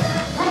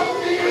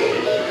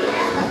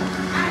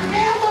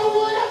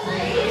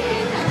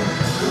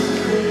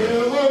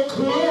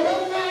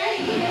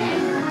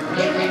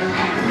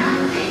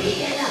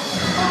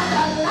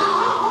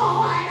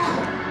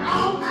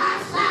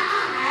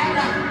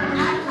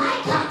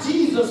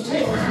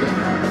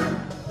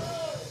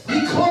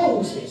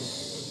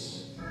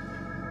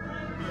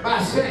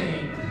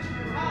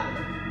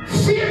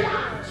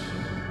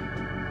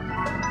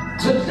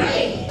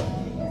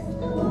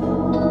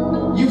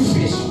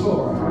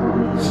 for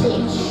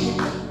fish.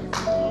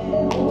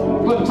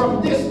 But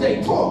from this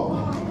day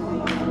forward,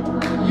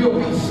 you'll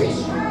be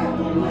fishing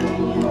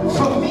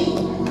for me.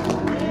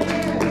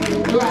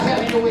 Do I have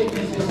any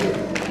witnesses here?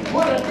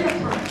 What a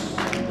difference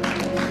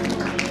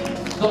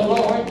the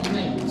Lord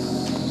makes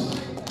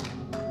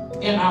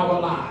in our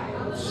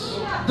lives.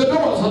 The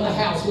doors of the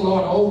house,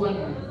 Lord, open.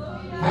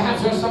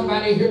 Perhaps there's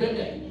somebody here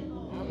today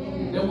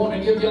that want to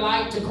give your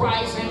life to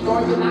Christ and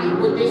or unite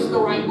with this the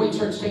right way.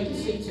 Church, take your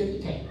seats if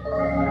you can.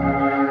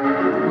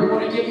 We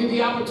want to give you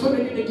the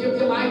opportunity to give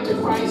your life to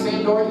Christ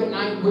and or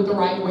unite with the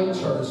right way.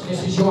 Church,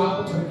 this is your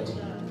opportunity.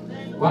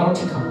 Why don't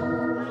you come?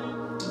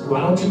 Why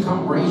don't you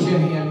come? Raise your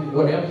hand.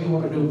 Whatever you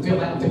want to do,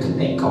 fill out the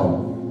connect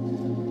card.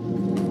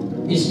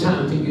 It's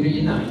time for you to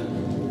unite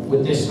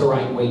with this the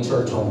right way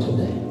church on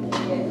today.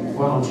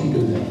 Why don't you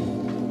do that?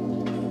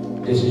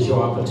 This is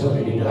your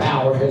opportunity. The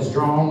hour has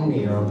drawn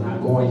near. I'm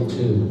not going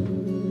to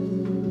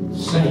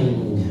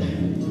sing,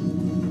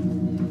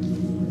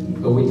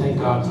 but we thank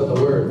God for the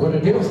word. What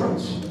a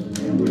difference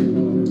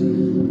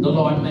the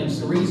Lord makes.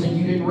 The reason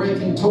you didn't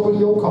wreck and total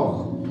your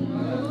car,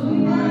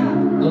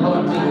 the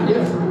Lord made a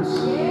difference.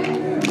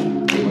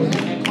 He was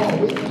in that car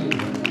with you.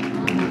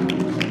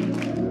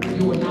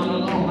 You were not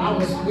alone.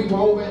 We were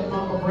over at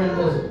Mama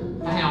Brenda's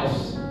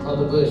house of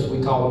the bush.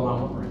 We call her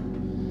Mama Brenda.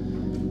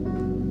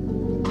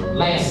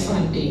 Last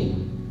Sunday,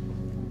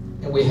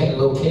 and we had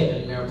little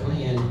Kevin there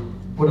playing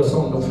with us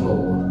on the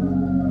floor.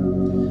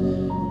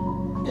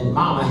 And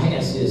Mama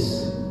has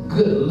this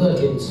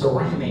good-looking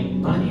ceramic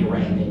bunny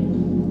rabbit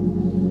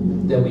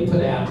that we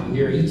put out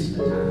near Easter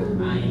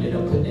time. I ended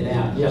up putting it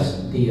out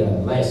just the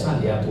last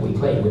Sunday after we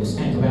played with it.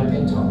 Stand about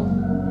that tall.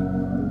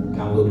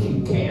 Got a little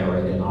cute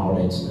carrot and all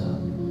that stuff.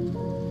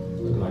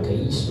 Looked like an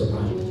Easter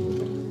bunny.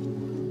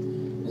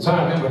 And so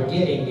I remember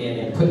getting it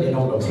and putting it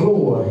on the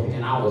floor,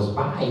 and I was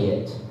by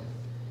it,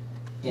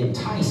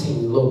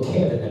 enticing little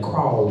Kevin to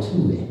crawl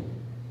to it.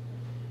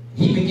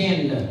 He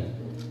began to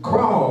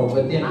crawl,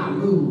 but then I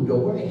moved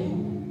away.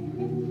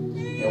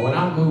 And when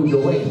I moved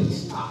away, he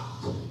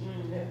stopped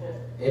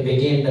and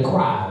began to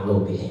cry a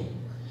little bit.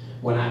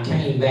 When I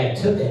came back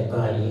to that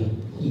bunny,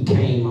 he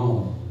came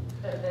on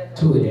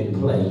to it and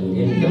played.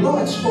 And the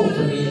Lord spoke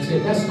to me and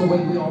said, that's the way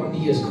we ought to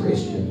be as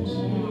Christians.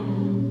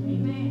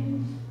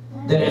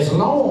 That as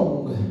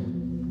long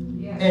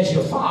as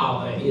your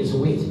Father is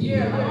with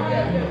you,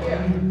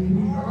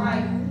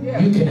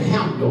 you can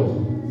handle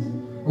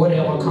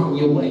whatever come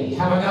your way.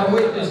 Have I got a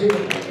witness here?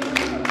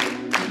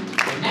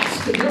 And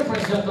that's the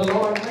difference that the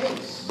Lord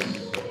makes.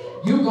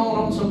 You going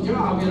on some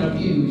job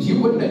interviews, you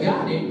wouldn't have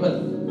got it, but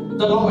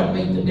the Lord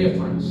made the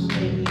difference.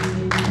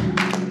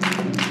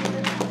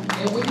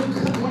 And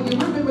when you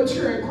really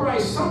mature in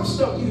Christ, some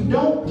stuff you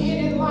don't get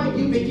in life,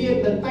 you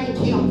begin to thank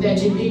Him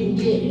that you didn't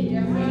get it.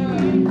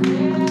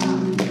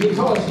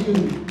 Because you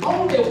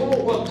only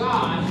want what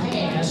God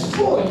has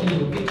for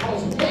you,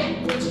 because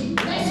that which He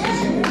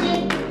blesses you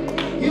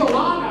with, He'll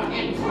honor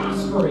and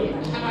prosper it.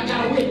 Have I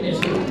got a witness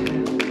here?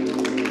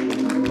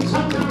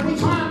 Sometimes we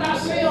find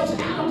ourselves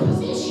out of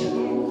position,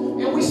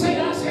 and we say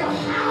to ourselves,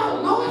 how,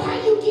 Lord, how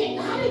did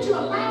you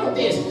allow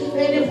this?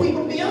 And if we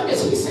would be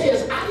honest, He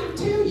says, I didn't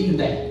tell you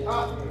that.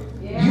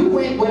 You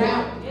went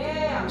without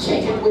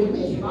checking with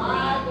me.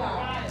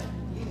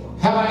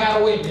 Have I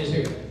got a witness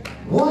here?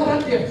 What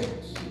a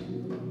difference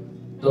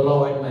the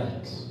Lord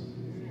makes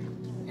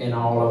in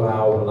all of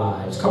our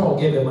lives. Come on,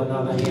 give Him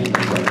another hand.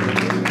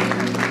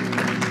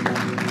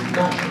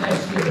 God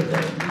bless you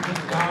today. We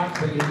thank God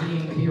for you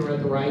being here at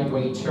the Right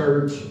Way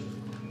Church.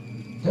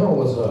 There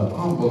was an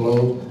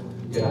envelope.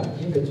 Did I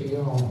give it to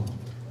y'all?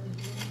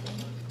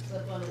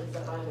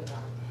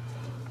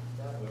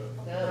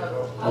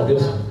 Oh,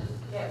 this one.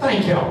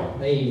 Thank y'all.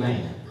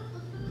 Amen.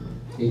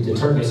 Need to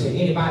turn this in.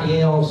 Anybody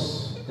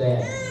else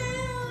that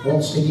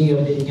wants to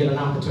give, didn't get an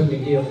opportunity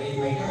to give?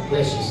 Amen. God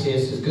bless you,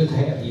 sis. It's good to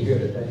have you here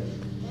today.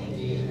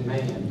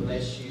 Amen.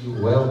 Bless you.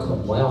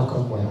 Welcome,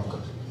 welcome,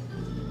 welcome.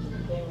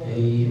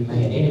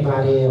 Amen.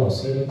 Anybody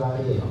else?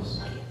 Anybody else?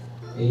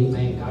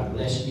 Amen. God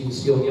bless you. You can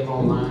still give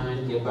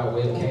online, give by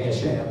way of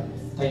Cash App.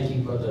 Thank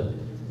you, Brother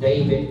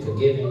David, for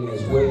giving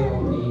as well.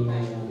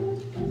 Amen.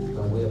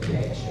 By way of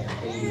Cash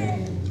App.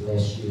 Amen.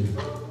 Bless you.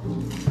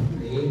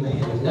 Amen.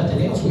 If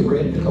nothing else, we're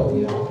ready to go,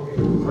 y'all.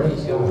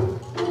 Praise God.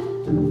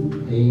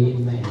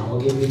 Amen. I'm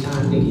going to give you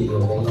time to give.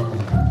 Amen.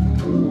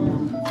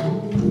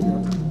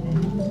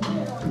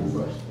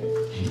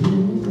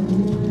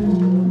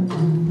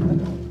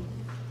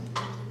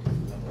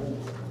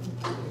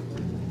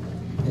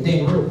 And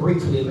then real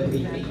briefly, let me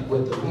meet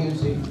with the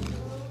music.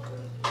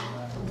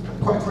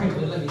 Quite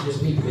frankly, let me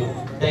just meet with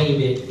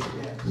David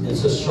and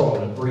Sister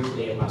Charlotte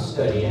briefly in my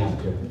study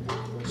after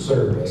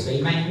service.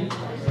 Amen.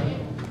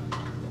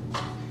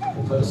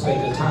 And for the sake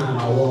of time,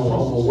 I'm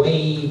going to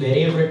wave at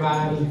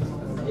everybody.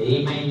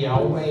 Amen.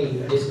 Y'all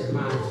wave. This is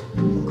my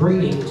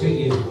greeting to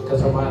you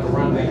because I'm about to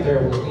run back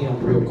there with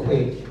them real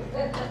quick.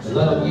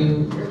 Love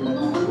you.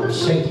 I'm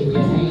shaking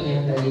your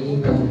hand.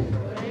 Amen.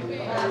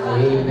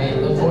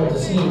 Amen. Look forward to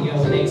seeing you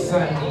on next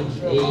Sunday.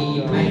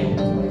 Amen.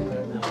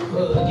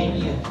 Hugging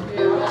you.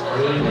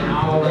 Amen.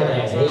 All of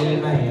that.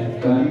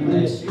 Amen. God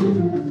bless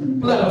you.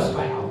 Let us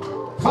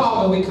bow.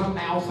 Father, we come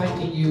now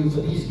thanking you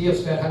for these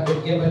gifts that have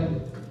been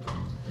given.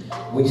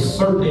 We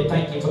certainly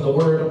thank you for the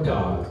Word of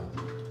God.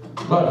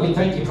 Lord, we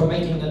thank you for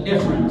making a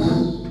difference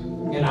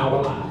in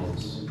our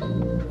lives.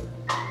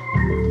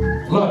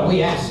 Lord,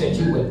 we ask that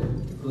you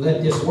would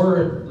let this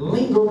Word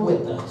linger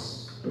with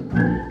us.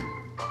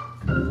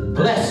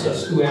 Bless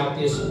us throughout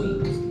this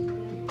week.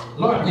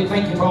 Lord, we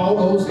thank you for all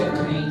those that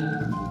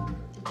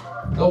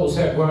came, those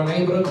that were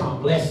unable to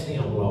come. Bless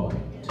them, Lord,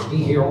 to be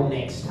here on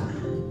next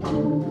time.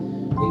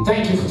 We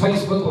thank you for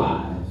Facebook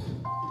Live.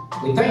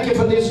 We thank you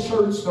for this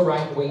church, the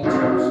Right Way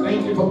Church.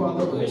 Thank you for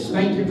Mother Bush.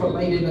 Thank you for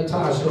Lady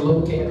Natasha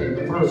Locat and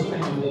the First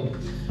Family.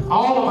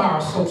 All of our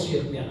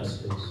associate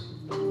ministers,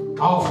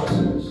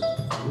 officers,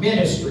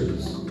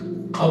 ministries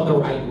of the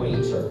Right Way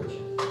Church.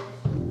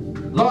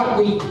 Lord,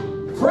 we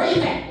pray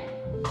that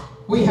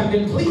we have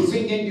been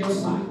pleasing in your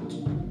sight.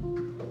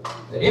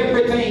 That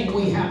everything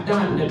we have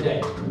done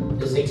today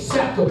is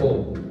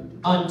acceptable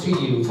unto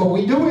you. For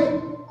we do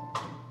it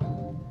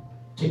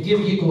to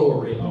give you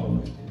glory,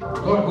 Lord.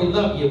 Lord, we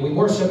love you. We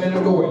worship and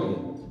adore you.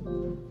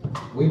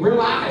 We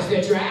realize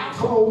that you're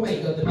Alpha and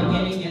Omega, the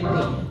beginning and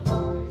the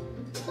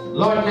end.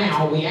 Lord,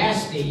 now we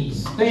ask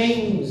these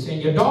things in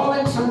your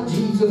darling Son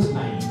Jesus'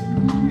 name.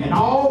 And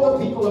all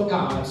the people of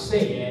God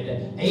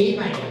said,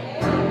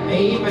 amen,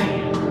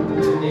 amen,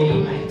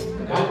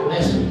 amen. God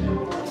bless you.